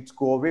and seeds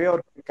go away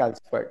or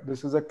calcified.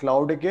 This is a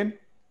cloud again,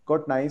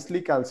 got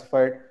nicely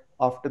calcified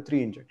after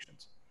 3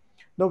 injections.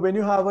 Now, when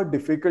you have a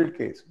difficult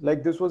case,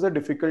 like this was a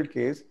difficult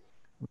case,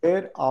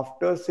 where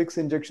after 6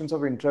 injections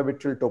of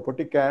intravitreal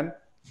topotecan,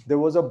 there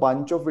was a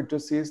bunch of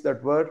vitreous seeds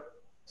that were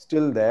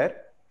still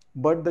there,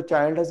 but the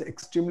child has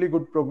extremely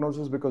good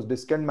prognosis because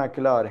disc and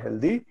macula are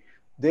healthy.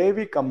 There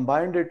we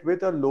combined it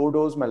with a low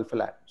dose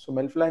melphalan. So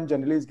melphalan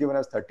generally is given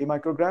as 30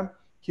 microgram.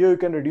 Here you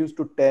can reduce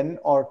to 10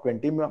 or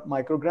 20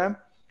 microgram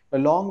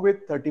along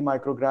with 30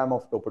 microgram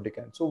of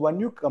topotecan. So when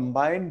you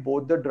combine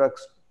both the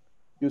drugs,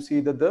 you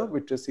see that the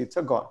vitreous seeds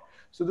are gone.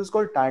 So this is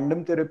called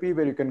tandem therapy,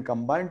 where you can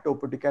combine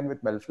topotecan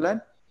with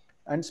melphalan,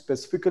 and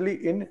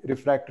specifically in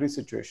refractory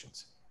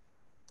situations.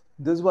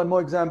 This is one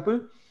more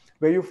example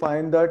where you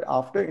find that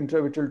after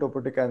intravitreal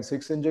topotecan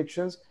 6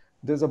 injections,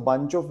 there's a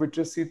bunch of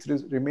vitreous seeds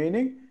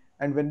remaining,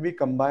 and when we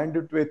combined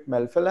it with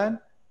melphalan,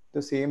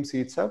 the same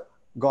seeds have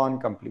gone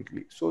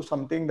completely. So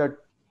something that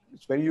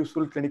is very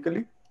useful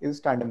clinically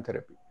is tandem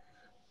therapy.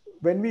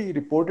 When we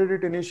reported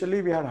it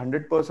initially, we had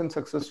 100%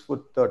 success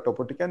with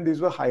topotecan.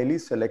 These were highly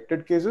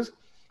selected cases,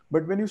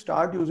 but when you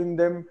start using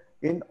them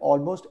in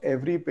almost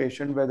every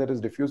patient where there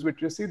is diffuse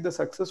vitreous seed, the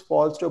success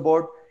falls to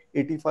about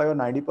 85 or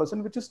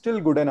 90%, which is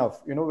still good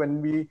enough. You know,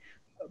 when we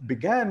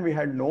began, we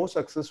had no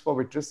success for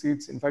vitreous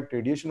seeds. In fact,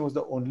 radiation was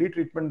the only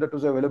treatment that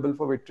was available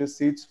for vitreous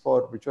seeds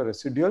for which were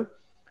residual.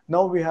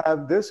 Now we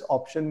have this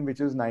option, which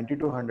is 90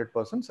 to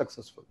 100%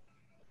 successful.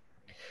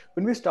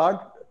 When we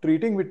start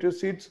treating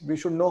vitreous seeds, we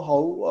should know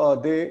how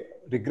they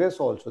regress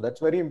also. That's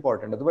very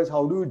important. Otherwise,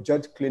 how do you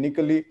judge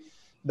clinically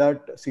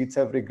that seeds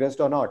have regressed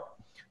or not?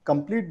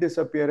 Complete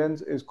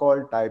disappearance is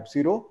called type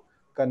 0.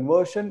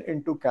 Conversion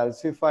into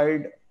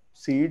calcified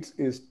seeds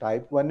is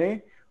type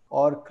 1A,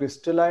 or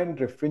crystalline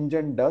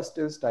refringent dust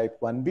is type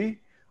 1B.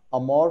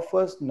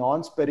 Amorphous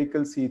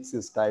non-spherical seeds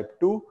is type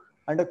 2,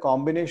 and a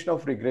combination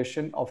of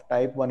regression of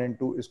type 1 and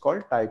 2 is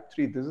called type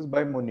 3. This is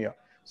by Munia.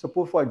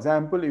 Suppose, for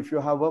example, if you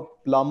have a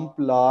plump,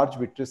 large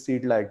vitreous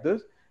seed like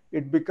this,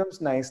 it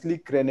becomes nicely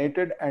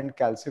crenated and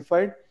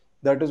calcified.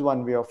 That is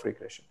one way of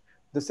regression.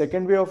 The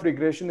second way of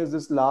regression is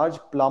this large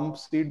plump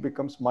seed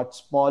becomes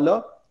much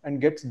smaller and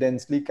gets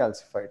densely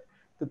calcified.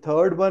 The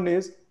third one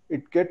is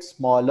it gets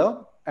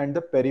smaller and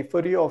the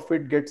periphery of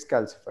it gets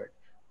calcified.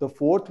 The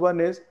fourth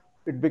one is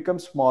it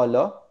becomes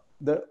smaller,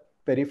 the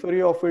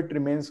periphery of it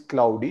remains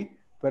cloudy,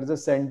 where the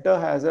center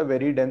has a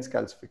very dense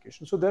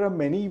calcification. So there are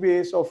many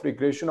ways of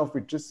regression of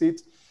vitreous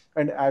seeds,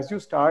 and as you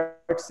start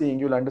seeing,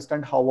 you'll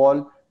understand how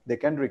all they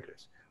can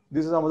regress.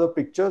 These are some of the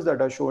pictures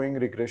that are showing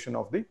regression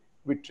of the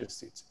vitreous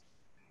seeds.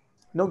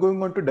 Now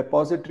going on to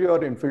depository or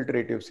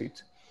infiltrative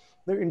seeds.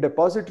 Now in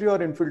depository or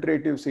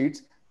infiltrative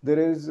seeds, there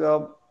is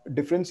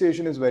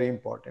differentiation is very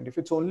important. If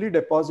it's only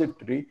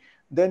depository,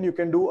 then you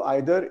can do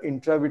either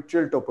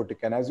intravitreal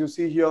topotecan. As you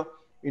see here,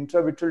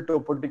 intravitreal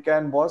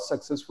topotecan was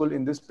successful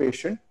in this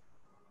patient,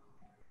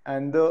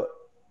 and the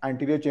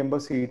anterior chamber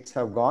seeds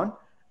have gone.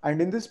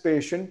 And in this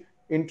patient,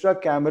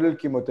 intracameral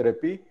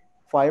chemotherapy,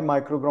 5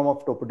 microgram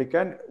of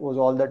topotecan was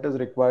all that is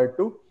required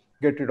to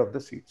get rid of the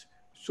seeds.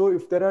 So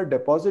if there are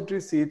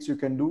depository seeds, you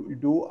can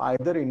do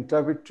either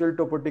intravitreal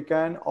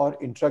topotecan or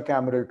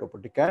intracameral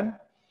topotecan.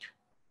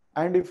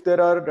 And if there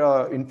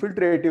are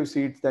infiltrative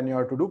seeds, then you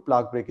have to do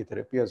plaque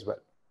brachytherapy as well.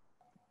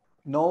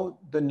 Now,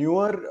 the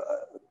newer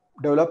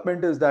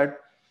development is that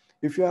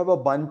if you have a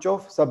bunch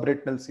of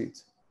subretinal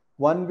seeds,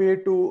 one way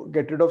to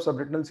get rid of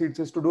subretinal seeds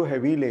is to do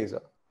heavy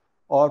laser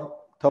or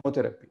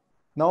thermotherapy.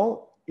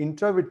 Now,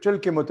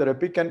 intravitreal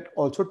chemotherapy can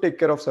also take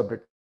care of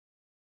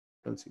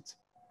subretinal seeds.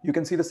 You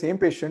can see the same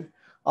patient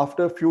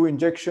after a few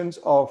injections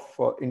of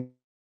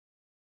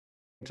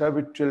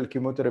intravitreal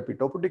chemotherapy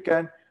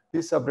topotecan,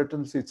 these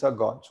subretinal seeds are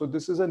gone. So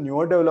this is a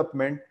newer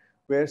development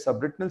where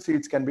subretinal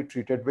seeds can be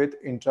treated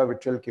with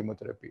intravitreal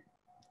chemotherapy.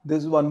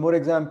 This is one more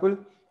example,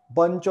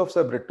 bunch of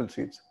subretinal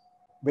seeds,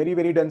 very,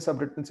 very dense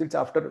subretinal seeds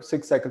after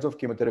 6 cycles of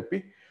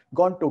chemotherapy,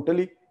 gone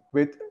totally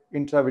with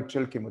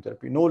intravitreal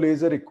chemotherapy, no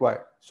laser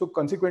required. So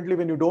consequently,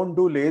 when you don't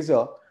do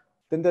laser,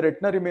 then the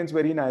retina remains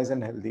very nice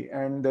and healthy,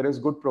 and there is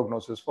good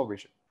prognosis for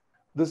vision.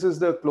 This is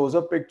the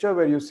close-up picture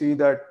where you see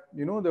that,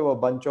 you know, there were a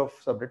bunch of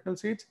subretinal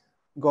seeds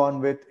gone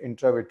with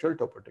intravitreal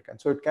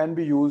topotecan. So it can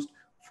be used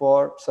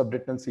for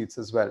subretinal seeds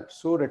as well.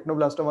 So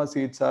retinoblastoma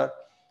seeds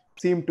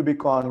seem to be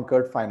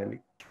conquered finally.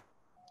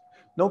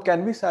 Now,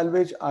 can we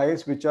salvage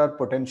eyes which are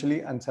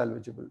potentially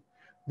unsalvageable?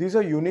 These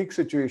are unique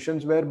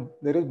situations where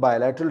there is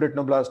bilateral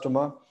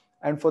retinoblastoma,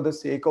 and for the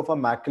sake of a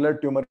macular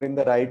tumor in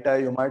the right eye,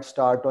 you might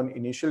start on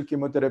initial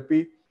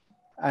chemotherapy,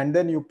 and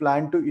then you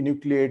plan to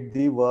enucleate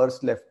the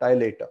worst left eye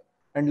later.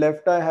 And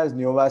left eye has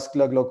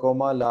neovascular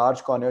glaucoma,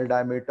 large corneal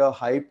diameter,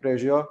 high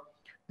pressure.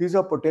 These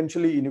are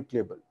potentially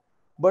enucleable.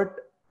 But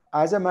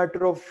as a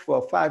matter of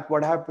fact,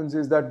 what happens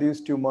is that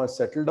these tumors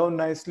settle down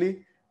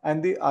nicely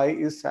and the eye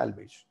is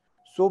salvaged.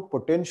 So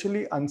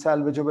potentially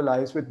unsalvageable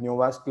eyes with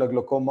neovascular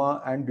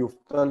glaucoma and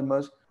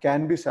diophthalmus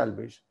can be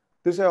salvaged.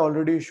 This I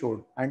already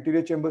showed.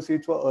 Anterior chamber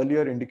seeds were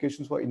earlier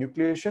indications for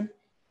enucleation.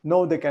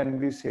 Now they can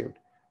be saved.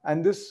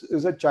 And this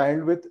is a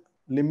child with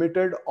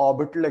limited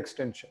orbital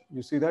extension.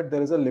 You see that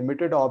there is a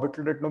limited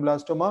orbital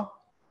retinoblastoma,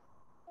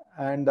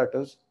 and that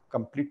is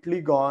completely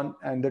gone,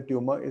 and the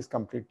tumor is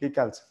completely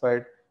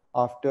calcified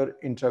after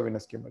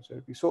intravenous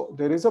chemotherapy. So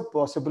there is a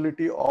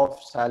possibility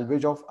of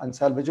salvage of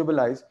unsalvageable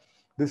eyes.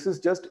 This is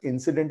just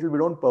incidental. We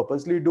don't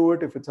purposely do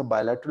it. If it's a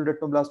bilateral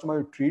retinoblastoma,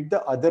 you treat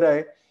the other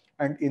eye,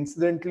 and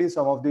incidentally,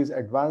 some of these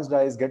advanced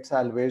eyes get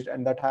salvaged,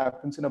 and that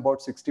happens in about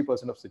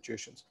 60% of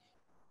situations.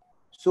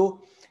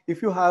 So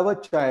if you have a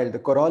child, the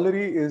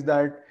corollary is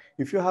that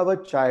if you have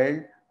a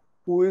child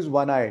who is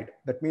one-eyed,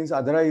 that means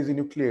other eye is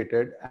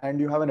enucleated, and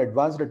you have an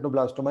advanced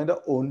retinoblastoma in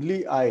the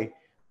only eye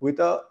with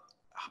a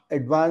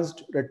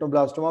advanced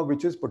retinoblastoma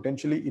which is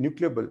potentially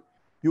enucleable,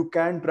 you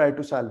can try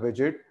to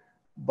salvage it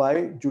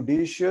by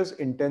judicious,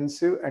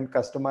 intensive, and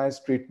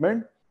customized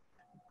treatment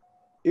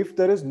if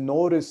there is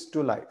no risk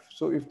to life.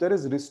 So if there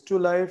is risk to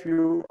life,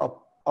 you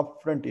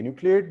upfront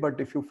enucleate, but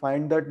if you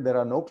find that there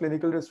are no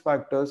clinical risk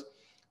factors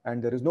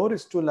and there is no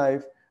risk to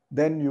life,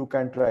 then you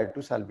can try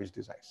to salvage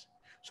these eyes.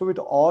 So with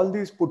all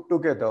these put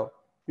together,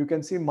 you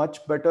can see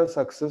much better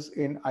success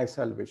in eye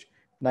salvage.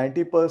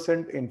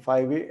 90% in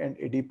 5A and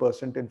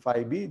 80% in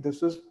 5B.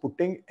 This is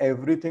putting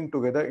everything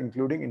together,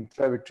 including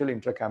intravitreal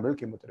intracameral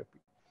chemotherapy.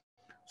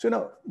 So in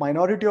a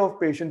minority of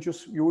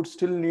patients, you would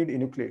still need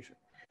enucleation.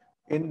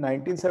 In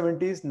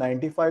 1970s,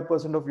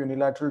 95% of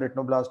unilateral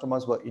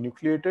retinoblastomas were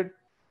enucleated.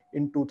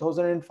 In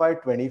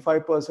 2005,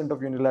 25%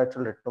 of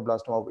unilateral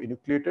retinoblastoma were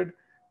enucleated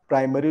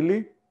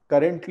primarily.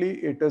 Currently,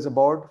 it is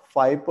about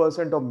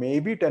 5% or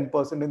maybe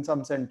 10% in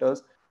some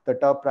centers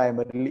that are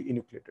primarily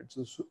enucleated.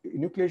 So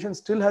enucleation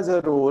still has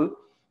a role,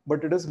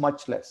 but it is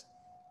much less.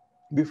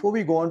 Before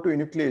we go on to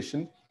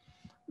enucleation,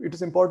 it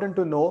is important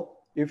to know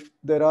if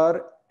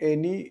there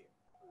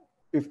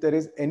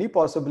is any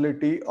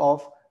possibility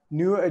of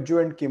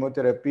neoadjuvant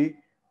chemotherapy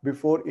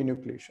before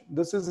enucleation.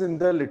 This is in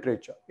the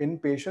literature. In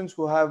patients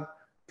who have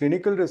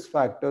clinical risk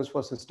factors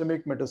for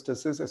systemic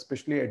metastasis,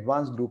 especially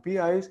advanced group E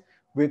eyes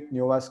with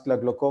neovascular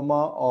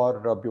glaucoma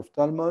or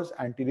buphthalmus,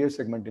 anterior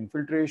segment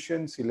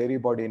infiltration, ciliary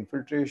body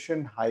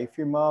infiltration,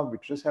 hyphema,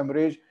 vitreous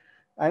hemorrhage,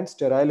 and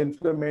sterile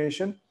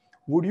inflammation,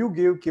 would you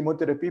give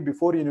chemotherapy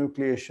before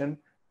enucleation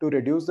to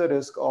reduce the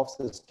risk of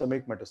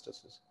systemic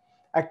metastasis?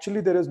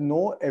 Actually, there is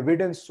no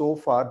evidence so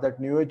far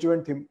that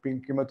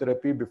neoadjuvant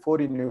chemotherapy before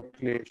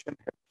enucleation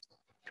helps.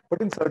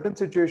 But in certain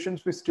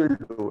situations, we still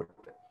do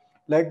it.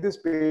 Like this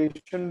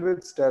patient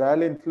with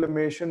sterile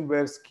inflammation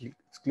where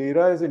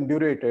sclera is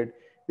indurated,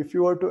 if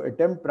you were to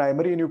attempt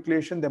primary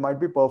enucleation, there might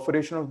be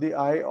perforation of the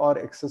eye or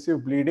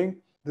excessive bleeding.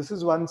 This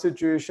is one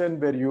situation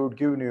where you would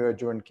give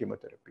neoadjuvant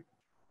chemotherapy.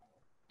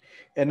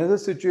 Another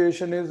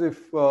situation is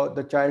if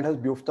the child has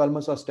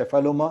buphthalmus or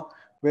cephaloma,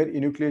 where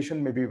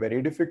enucleation may be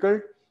very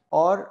difficult,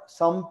 or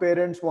some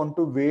parents want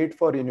to wait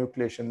for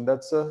enucleation.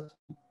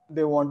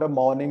 They want a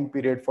mourning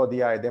period for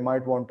the eye. They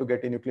might want to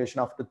get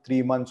enucleation after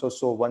 3 months or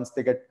so, once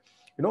they get,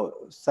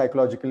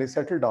 psychologically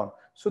settled down.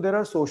 So there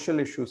are social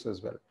issues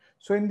as well.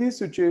 So in these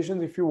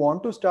situations, if you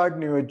want to start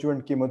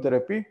neoadjuvant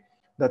chemotherapy,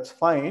 that's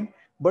fine.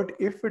 But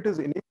if it is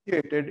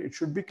initiated, it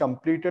should be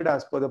completed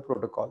as per the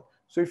protocol.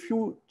 So if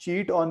you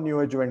cheat on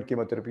neoadjuvant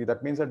chemotherapy,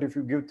 that means that if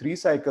you give 3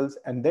 cycles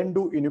and then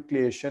do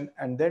enucleation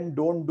and then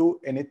don't do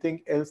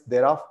anything else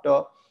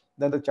thereafter,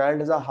 then the child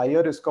has a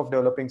higher risk of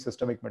developing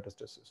systemic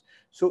metastasis.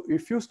 So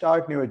if you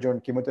start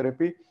neoadjuvant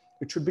chemotherapy,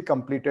 it should be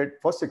completed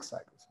for 6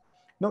 cycles.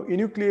 Now,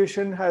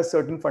 enucleation has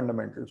certain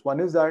fundamentals. One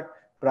is that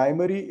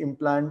primary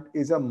implant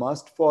is a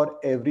must for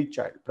every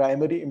child.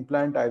 Primary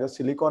implant, either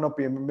silicone or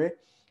PMMA.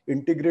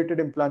 Integrated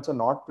implants are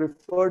not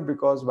preferred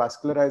because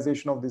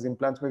vascularization of these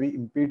implants may be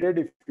impeded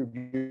if you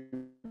give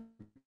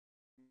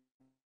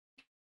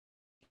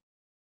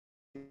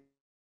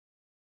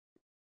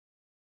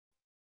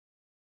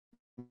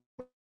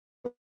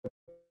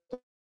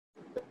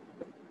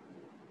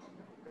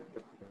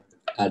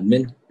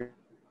admin.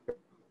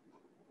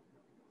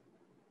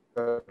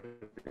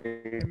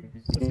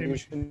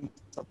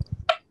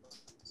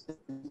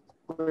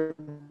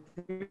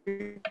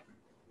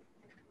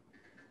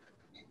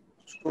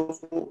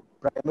 So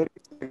primary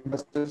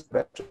is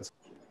best.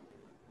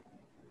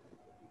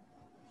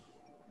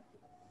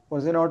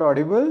 Was it not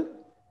audible?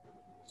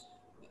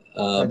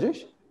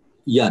 Rajesh?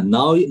 Yeah,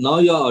 now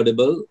you're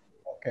audible.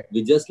 Okay.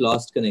 We just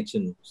lost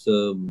connection.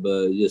 So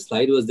your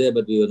slide was there,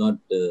 but you were not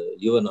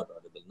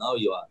audible. Now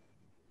you are.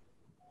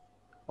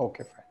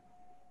 Okay, fine.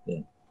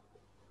 Yeah.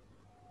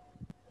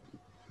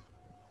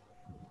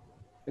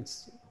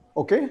 It's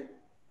okay?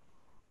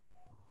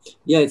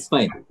 Yeah, it's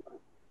fine.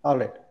 All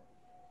right.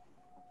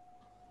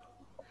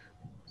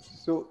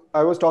 So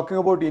I was talking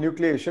about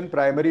enucleation,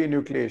 primary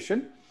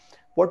enucleation.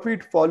 What we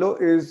follow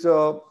is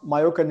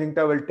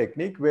myoconjunctival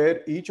technique,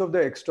 where each of the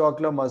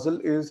extraocular muscle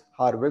is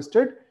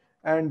harvested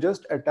and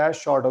just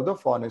attached short of the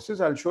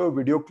fornices. I'll show a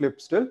video clip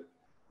still,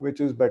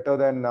 which is better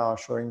than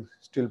showing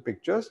still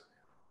pictures.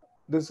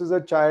 This is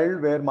a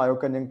child where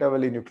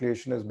myoconjunctival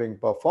enucleation is being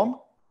performed.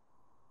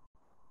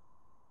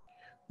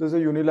 This is a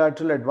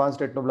unilateral advanced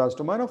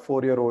retinoblastoma in a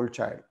 4-year-old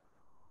child.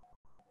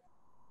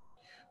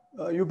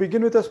 You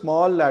begin with a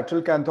small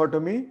lateral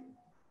canthotomy.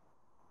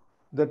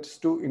 That's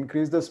to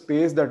increase the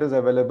space that is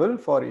available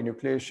for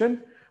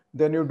enucleation.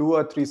 Then you do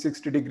a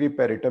 360-degree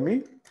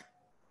peritomy.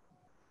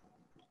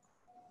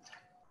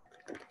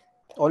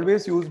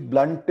 Always use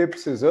blunt tip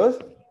scissors.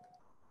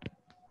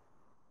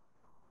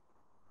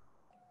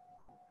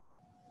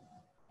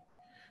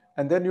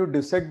 And then you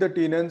dissect the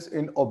tenons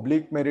in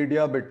oblique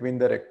meridia between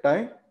the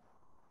recti,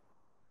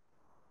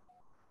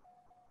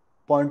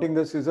 pointing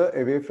the scissor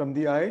away from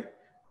the eye.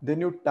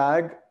 Then you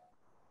tag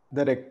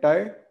the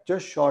recti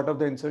just short of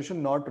the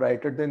incision, not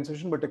right at the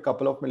incision, but a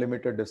couple of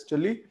millimeter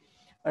distally.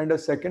 And a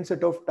second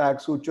set of tag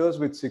sutures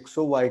with 6-0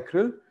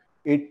 vicryl,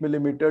 8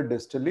 millimeter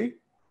distally.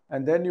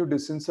 And then you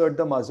disinsert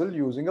the muzzle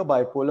using a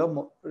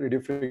bipolar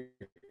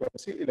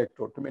radiofrequency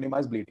electrode to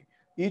minimize bleeding.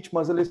 Each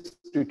muzzle is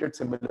treated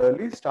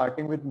similarly,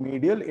 starting with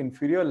medial,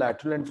 inferior,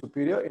 lateral, and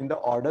superior in the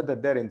order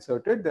that they're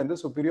inserted, then the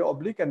superior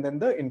oblique, and then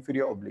the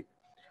inferior oblique.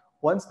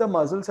 Once the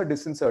muzzles are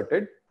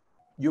disinserted,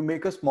 you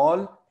make a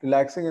small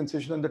relaxing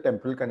incision on the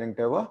temporal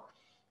conjunctiva,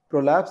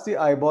 prolapse the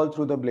eyeball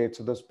through the blades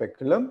of the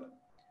speculum,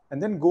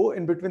 and then go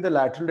in between the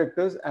lateral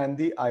rectors and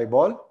the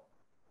eyeball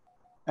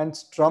and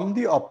strum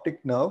the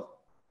optic nerve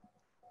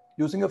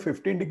using a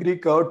 15-degree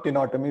curved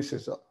tenotomy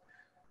scissor.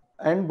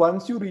 And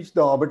once you reach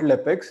the orbital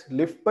apex,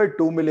 lift by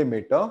 2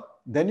 millimeter,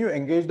 then you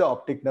engage the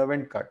optic nerve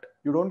and cut.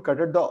 You don't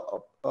cut at the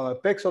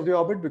apex of the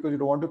orbit because you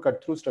don't want to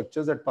cut through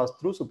structures that pass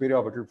through superior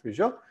orbital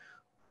fissure.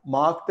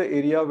 Mark the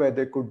area where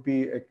there could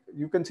be,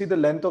 you can see the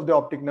length of the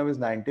optic nerve is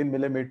 19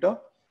 millimeter.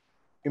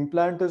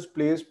 Implant is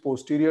placed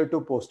posterior to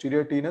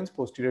posterior tenons.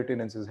 Posterior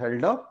tenons is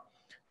held up.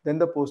 Then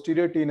the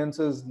posterior tenons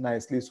is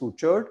nicely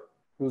sutured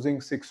using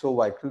 6-0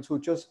 vicryl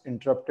sutures,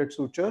 interrupted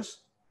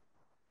sutures.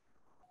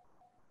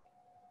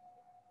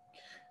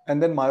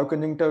 And then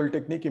myoconjunctival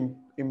technique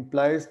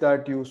implies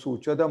that you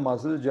suture the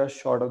muscle just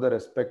short of the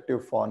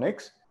respective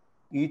fornix.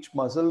 Each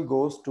muscle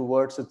goes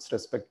towards its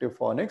respective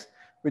fornix,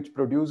 which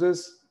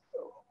produces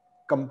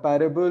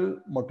comparable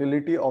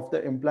motility of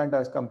the implant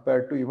as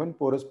compared to even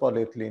porous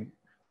polyethylene.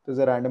 There's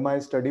a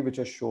randomized study which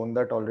has shown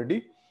that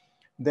already.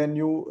 Then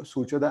you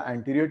suture the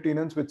anterior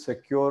tenons with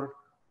secure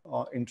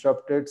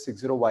interrupted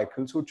 6-0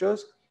 vicryl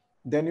sutures.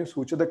 Then you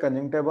suture the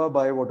conjunctiva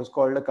by what is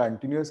called a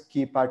continuous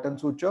key pattern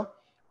suture,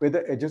 where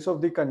the edges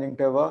of the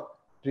conjunctiva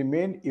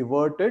remain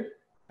everted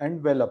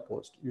and well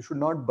opposed. You should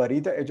not bury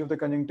the edge of the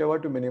conjunctiva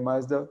to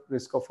minimize the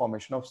risk of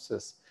formation of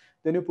cysts.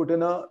 Then you put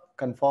in a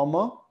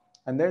conformer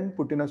and then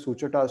put in a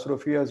suture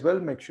tarsorrhaphy as well,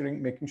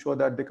 making sure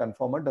that the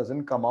conformer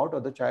doesn't come out or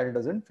the child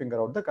doesn't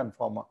finger out the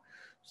conformer.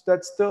 So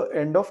that's the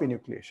end of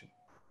enucleation.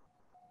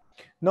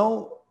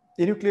 Now,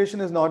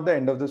 enucleation is not the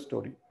end of the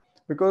story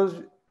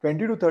because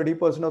 20 to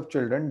 30% of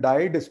children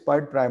die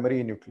despite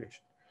primary enucleation.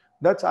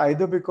 That's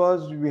either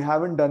because we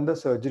haven't done the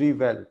surgery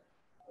well.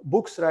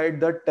 Books write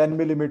that 10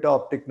 millimeter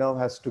optic nerve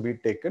has to be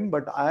taken,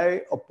 but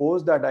I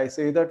oppose that. I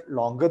say that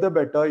longer the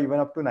better, even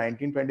up to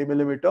 19-20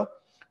 millimeter,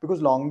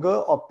 because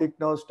longer optic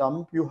nerve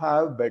stump you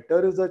have,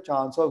 better is the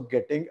chance of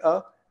getting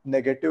a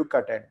negative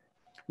cut end.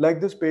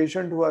 Like this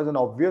patient who has an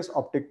obvious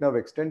optic nerve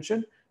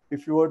extension,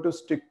 if you were to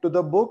stick to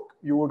the book,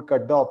 you would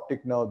cut the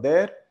optic nerve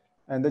there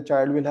and the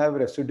child will have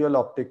residual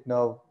optic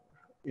nerve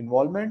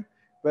involvement.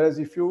 Whereas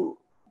if you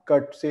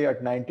cut say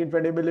at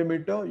 19-20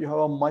 millimeter, you have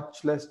a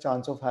much less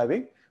chance of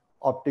having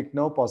optic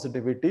nerve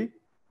positivity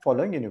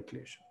following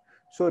enucleation.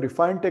 So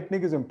refined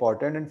technique is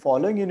important, and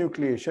following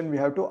enucleation, we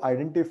have to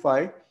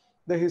identify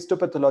the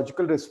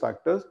histopathological risk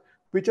factors,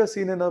 which are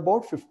seen in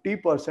about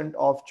 50%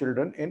 of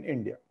children in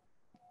India.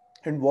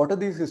 And what are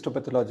these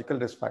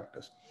histopathological risk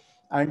factors?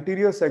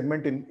 Anterior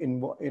segment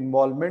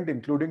involvement,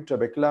 including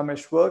trabecular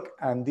meshwork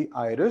and the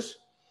iris,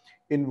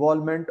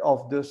 involvement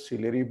of the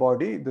ciliary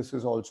body. This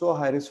is also a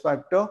high risk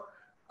factor.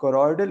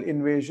 Choroidal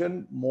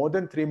invasion more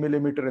than 3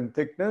 millimeter in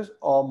thickness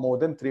or more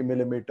than 3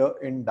 millimeter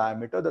in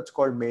diameter. That's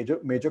called major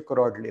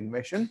choroidal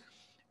invasion.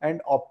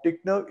 And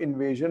optic nerve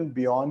invasion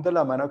beyond the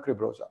lamina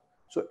cribrosa.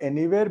 So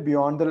anywhere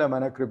beyond the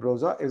lamina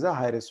cribrosa is a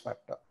high risk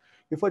factor.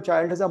 If a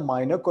child has a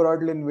minor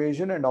choroidal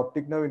invasion and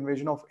optic nerve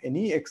invasion of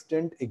any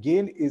extent,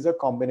 again is a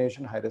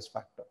combination high risk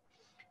factor.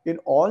 In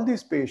all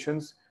these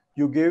patients,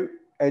 you give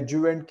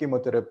adjuvant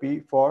chemotherapy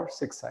for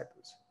 6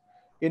 cycles.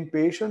 In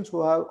patients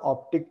who have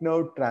optic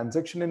nerve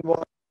transection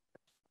involved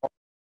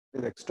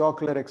with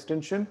extraocular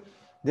extension,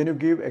 then you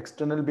give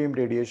external beam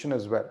radiation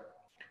as well.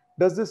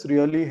 Does this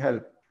really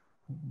help?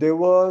 There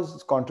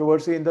was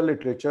controversy in the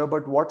literature,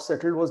 but what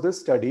settled was this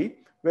study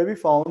where we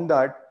found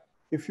that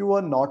if you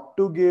were not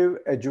to give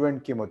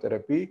adjuvant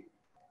chemotherapy,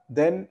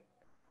 then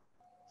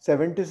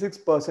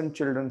 76%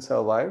 children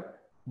survived,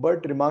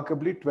 but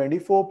remarkably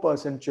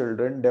 24%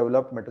 children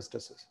developed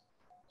metastasis.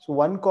 So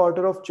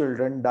 1/4 of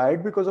children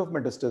died because of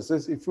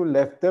metastasis if you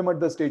left them at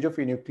the stage of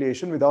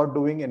enucleation without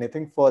doing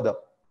anything further.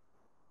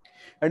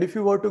 And if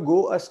you were to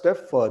go a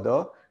step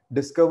further,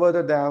 discover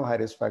that they have high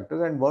risk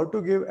factors and were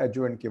to give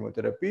adjuvant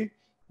chemotherapy,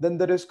 then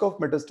the risk of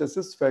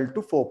metastasis fell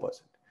to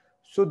 4%.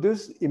 So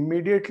this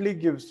immediately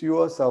gives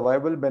you a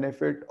survival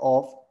benefit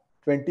of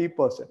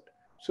 20%.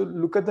 So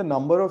look at the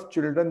number of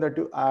children that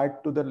you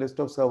add to the list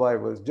of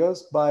survivors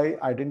just by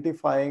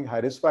identifying high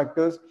risk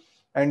factors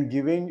and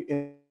giving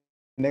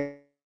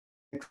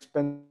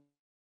inexpensive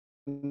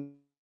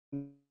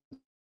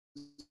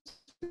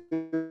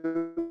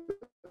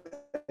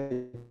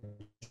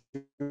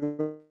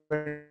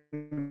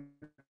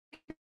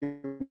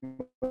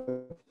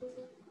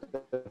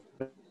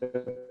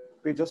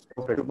chemotherapy just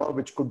of retinoma,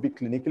 which could be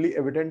clinically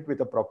evident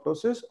with a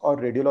proptosis or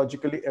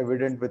radiologically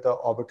evident with a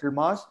orbital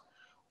mass,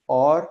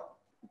 or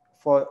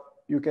for,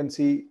 you can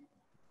see,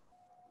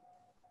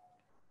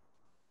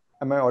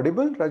 am I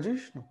audible,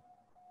 Rajesh? No.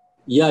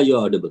 Yeah, you're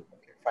audible.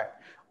 Okay, fine.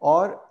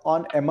 Or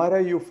on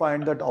MRI, you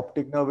find that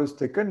optic nerve is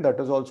thickened. That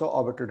is also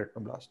orbital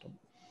retinoblastoma.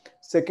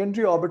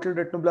 Secondary orbital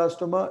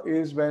retinoblastoma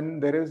is when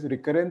there is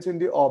recurrence in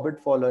the orbit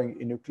following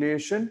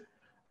enucleation,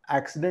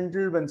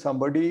 accidental when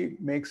somebody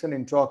makes an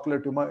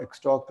intraocular tumor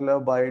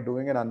extraocular by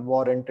doing an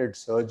unwarranted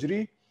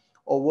surgery.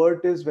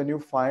 Overt is when you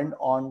find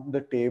on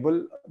the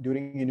table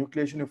during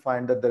enucleation, you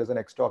find that there is an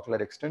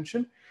extraocular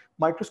extension.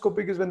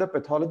 Microscopic is when the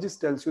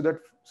pathologist tells you that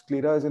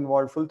sclera is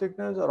involved, full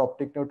thickness, or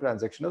optic nerve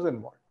transection is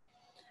involved.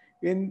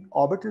 In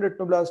orbital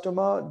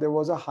retinoblastoma, there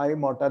was a high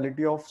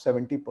mortality of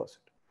 70%.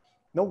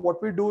 Now,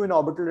 what we do in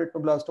orbital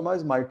retinoblastoma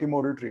is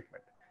multimodal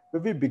treatment,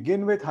 where we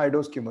begin with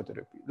high-dose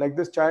chemotherapy. Like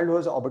this child who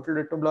has orbital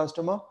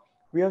retinoblastoma,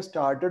 we have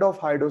started off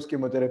high-dose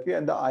chemotherapy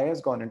and the eye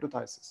has gone into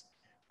phthisis.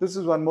 This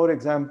is one more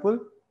example.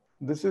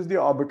 This is the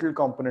orbital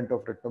component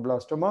of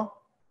retinoblastoma.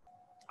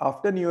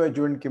 After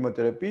neoadjuvant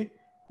chemotherapy,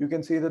 you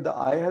can see that the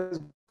eye has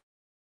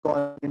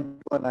gone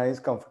into a nice,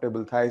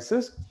 comfortable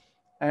phthisis,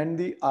 and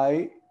the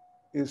eye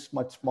is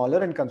much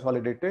smaller and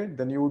consolidated.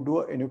 Then you would do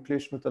an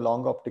enucleation with a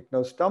long optic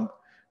nerve stump,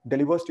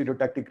 deliver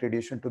stereotactic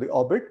radiation to the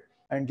orbit,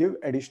 and give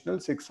additional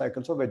 6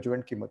 cycles of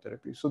adjuvant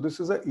chemotherapy. So this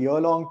is a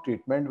year-long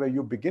treatment where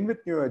you begin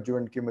with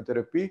neoadjuvant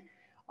chemotherapy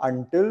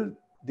until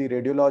the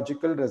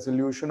radiological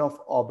resolution of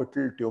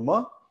orbital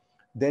tumor.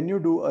 Then you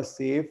do a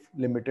safe,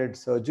 limited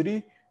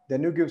surgery.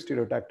 Then you give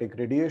stereotactic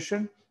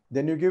radiation.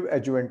 Then you give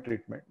adjuvant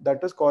treatment.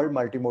 That is called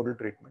multimodal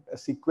treatment, a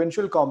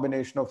sequential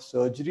combination of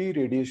surgery,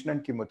 radiation,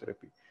 and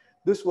chemotherapy.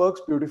 This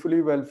works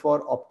beautifully well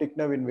for optic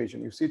nerve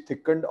invasion. You see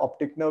thickened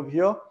optic nerve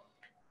here,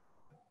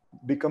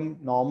 become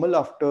normal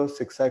after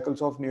 6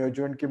 cycles of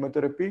neoadjuvant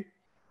chemotherapy.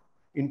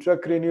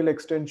 Intracranial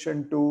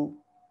extension to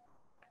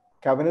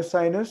cavernous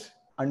sinus,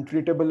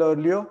 untreatable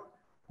earlier,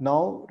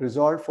 now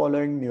resolved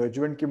following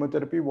neoadjuvant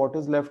chemotherapy. What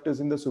is left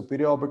is in the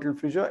superior orbital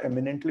fissure,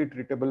 eminently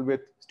treatable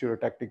with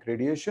stereotactic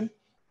radiation.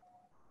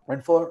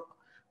 And for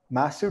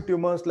massive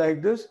tumors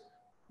like this,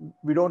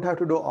 we don't have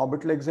to do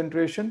orbital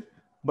exentration,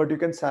 but you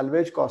can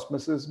salvage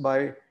cosmesis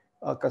by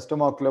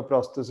custom ocular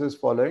prosthesis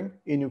following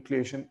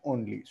enucleation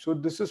only. So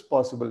this is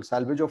possible,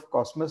 salvage of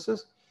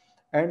cosmesis,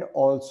 and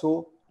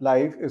also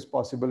life is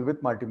possible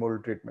with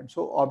multimodal treatment.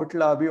 So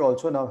orbital RB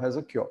also now has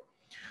a cure.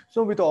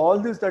 So with all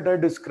this that I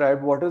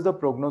described, what is the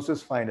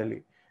prognosis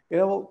finally?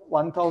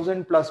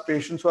 1,000 plus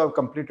patients who have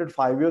completed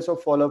 5 years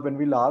of follow-up, when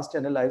we last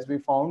analyzed, we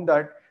found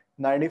that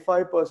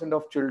 95%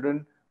 of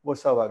children were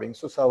surviving.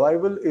 So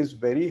survival is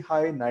very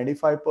high,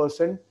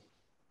 95%,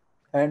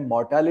 and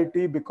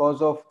mortality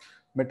because of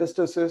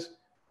metastasis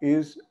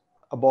is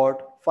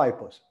about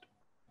 5%.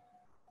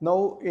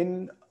 Now,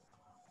 in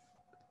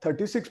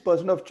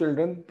 36% of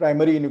children,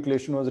 primary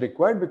enucleation was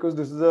required because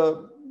this is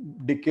a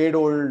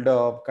decade-old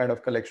kind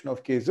of collection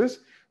of cases.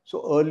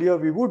 So earlier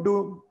we would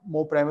do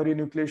more primary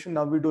enucleation,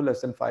 now we do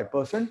less than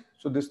 5%.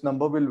 So this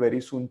number will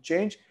very soon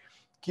change.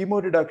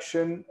 Chemo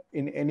reduction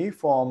in any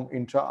form,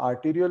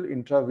 intra-arterial,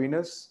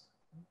 intravenous,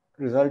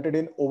 resulted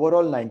in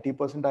overall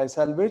 90% eye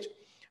salvage.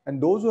 And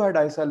those who had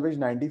eye salvage,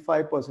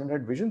 95%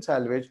 had vision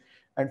salvage,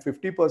 and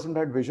 50%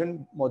 had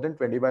vision more than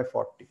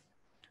 20/40.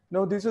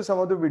 Now, these are some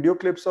of the video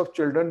clips of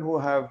children who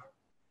have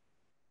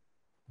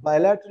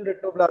bilateral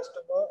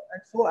retinoblastoma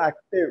and so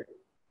active.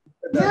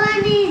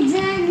 Johnny,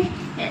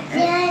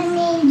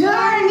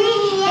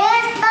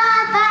 yes,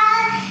 Papa.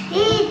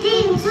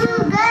 Eating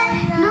sugar,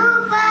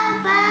 no,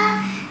 Papa.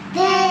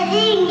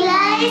 Telling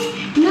lies,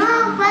 no,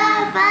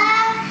 Papa.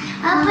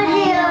 Open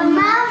your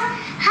mouth.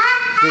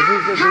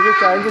 This is a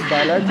child with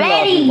bilateral.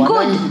 Very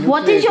good.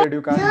 What is your?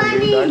 You can't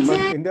believe that.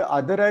 But in the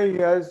other eye, he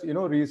has,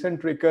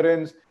 recent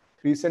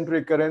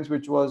recurrence,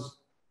 which was,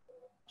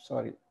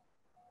 sorry.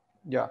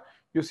 Yeah.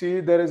 You see,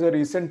 there is a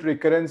recent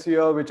recurrence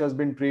here, which has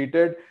been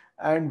treated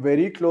and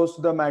very close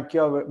to the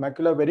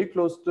macula, very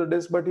close to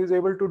this, but he's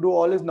able to do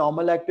all his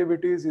normal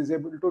activities. He's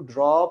able to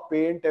draw,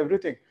 paint,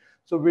 everything.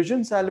 So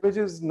vision salvage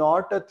is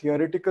not a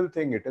theoretical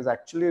thing. It is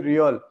actually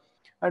real.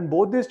 And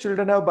both these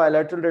children have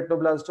bilateral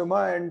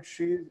retinoblastoma, and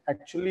she's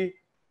actually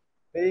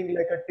playing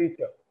like a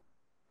teacher.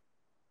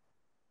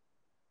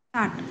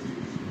 Start.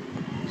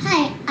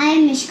 Hi, I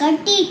am Mishka,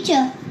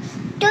 teacher.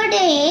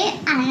 Today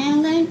I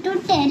am going to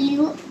tell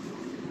you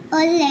a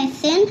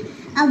lesson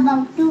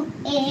about to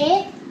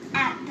A,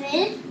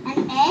 apple,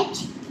 and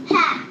H,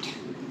 hat.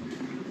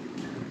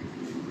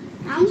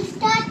 I'm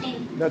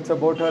starting. That's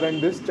about her.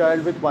 And this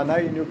child with one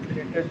eye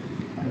enucleated,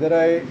 other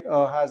eye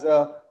has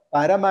a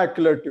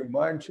paramacular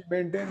tumor, and she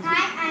maintains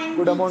a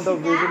good amount of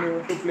vision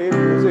even to play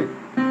music.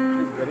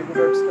 She's very good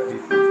at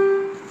studies.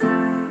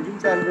 Vision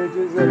salvage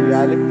is a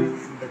reality in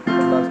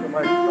retinoblastoma.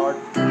 It's not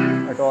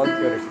at all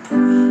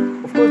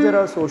theoretical. Of course, there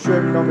are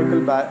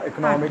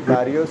socio-economic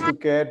barriers to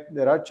care.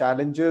 There are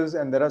challenges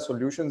and there are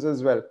solutions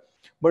as well.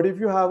 But if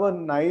you have a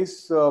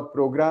nice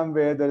program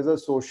where there is a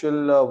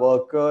social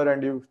worker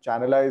and you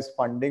channelize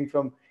funding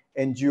from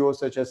NGOs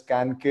such as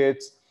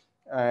CanKids,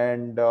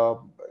 and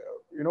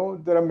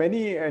there are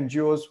many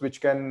NGOs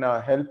which can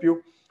help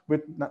you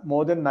with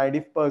more than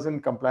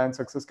 90% compliance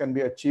success can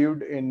be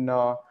achieved in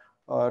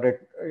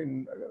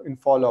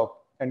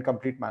follow-up and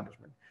complete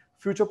management.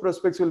 Future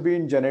prospects will be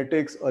in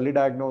genetics, early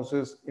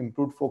diagnosis,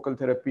 improved focal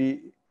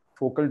therapy,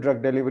 focal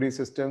drug delivery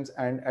systems,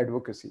 and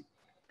advocacy.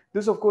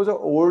 This, of course, an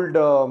old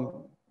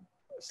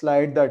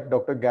slide that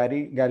Dr.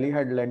 Gally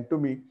had lent to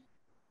me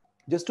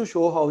just to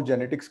show how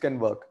genetics can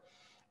work.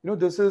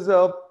 This is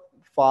a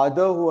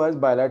father who has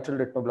bilateral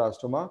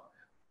retinoblastoma.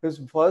 His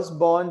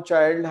firstborn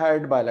child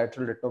had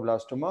bilateral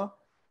retinoblastoma,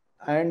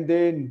 and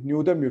they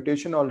knew the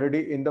mutation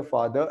already in the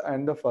father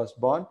and the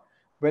firstborn.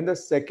 When the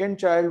second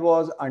child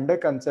was under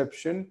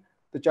conception,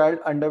 the child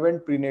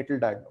underwent prenatal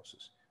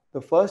diagnosis.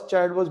 The first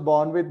child was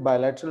born with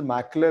bilateral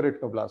macular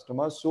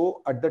retinoblastoma.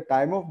 So at the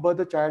time of birth,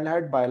 the child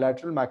had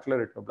bilateral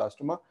macular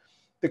retinoblastoma.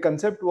 The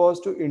concept was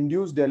to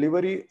induce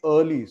delivery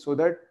early so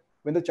that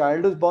when the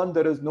child is born,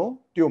 there is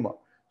no tumor.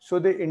 So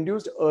they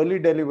induced early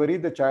delivery.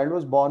 The child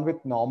was born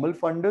with normal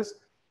fundus,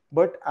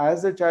 but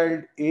as the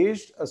child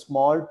aged, a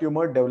small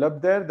tumor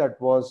developed there.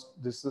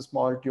 This is a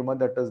small tumor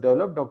that was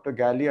developed. Dr.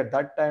 Gally at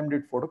that time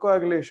did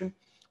photocoagulation.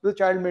 The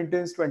child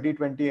maintains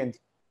 20/20 and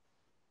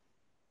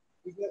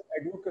these are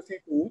advocacy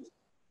tools.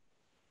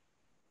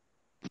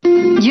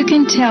 You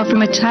can tell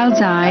from a child's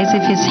eyes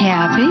if he's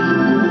happy,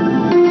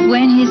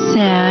 when he's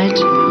sad,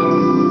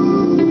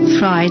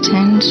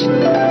 frightened,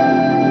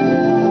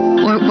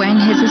 or when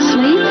he's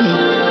sleepy.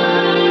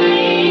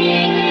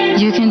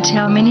 You can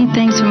tell many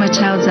things from a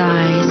child's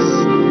eyes,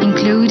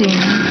 including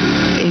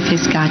if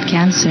he's got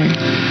cancer.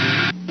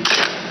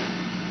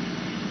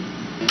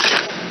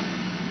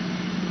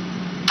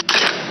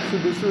 So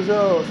this is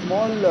a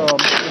small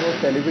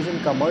television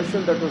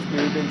commercial that was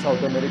made in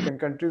South American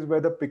countries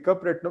where the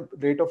pickup rate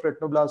of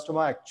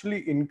retinoblastoma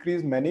actually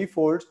increased many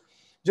folds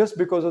just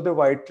because of the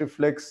white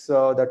reflex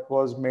that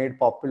was made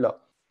popular.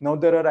 Now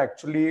there are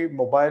actually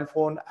mobile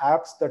phone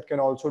apps that can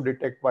also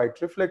detect white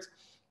reflex,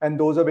 and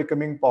those are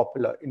becoming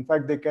popular. In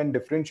fact, they can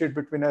differentiate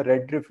between a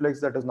red reflex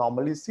that is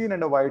normally seen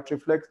and a white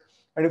reflex.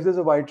 And if there's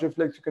a white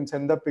reflex, you can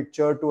send the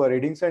picture to a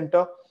reading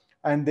center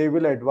and they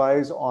will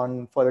advise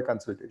on further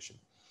consultation.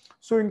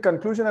 So in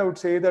conclusion, I would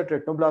say that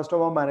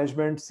retinoblastoma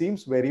management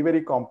seems very,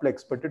 very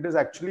complex, but it is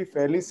actually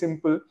fairly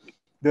simple.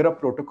 There are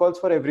protocols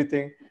for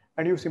everything,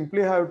 and you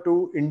simply have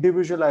to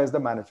individualize the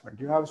management.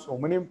 You have so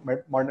many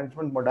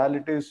management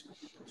modalities,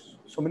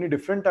 so many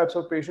different types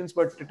of patients,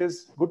 but it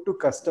is good to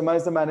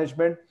customize the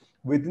management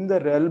within the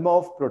realm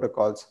of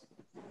protocols.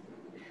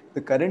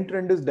 The current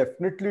trend is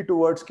definitely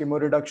towards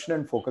chemoreduction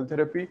and focal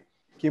therapy.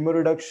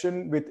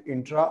 Chemoreduction with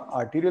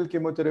intra-arterial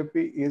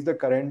chemotherapy is the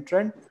current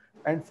trend,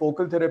 and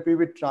focal therapy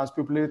with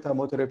transpupillary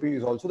thermotherapy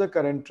is also the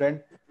current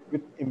trend,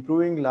 with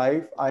improving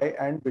life, eye,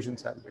 and vision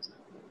salvage.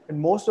 And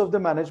most of the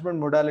management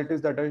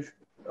modalities that I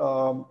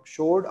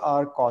showed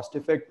are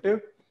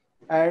cost-effective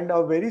and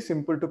are very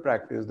simple to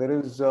practice. There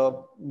is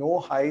no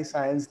high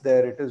science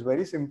there. It is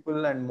very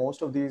simple, and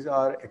most of these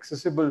are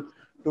accessible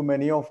to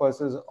many of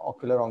us as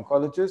ocular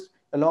oncologists,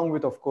 along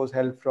with, of course,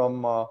 help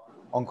from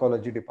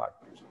oncology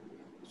departments.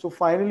 So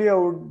finally, I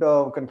would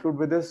conclude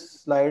with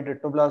this slide.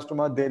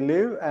 Retinoblastoma, they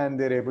live and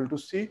they're able to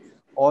see,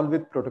 all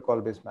with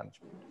protocol-based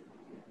management.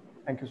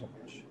 Thank you so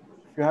much.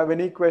 If you have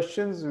any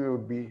questions, we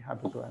would be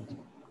happy to answer.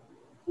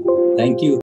 Thank you.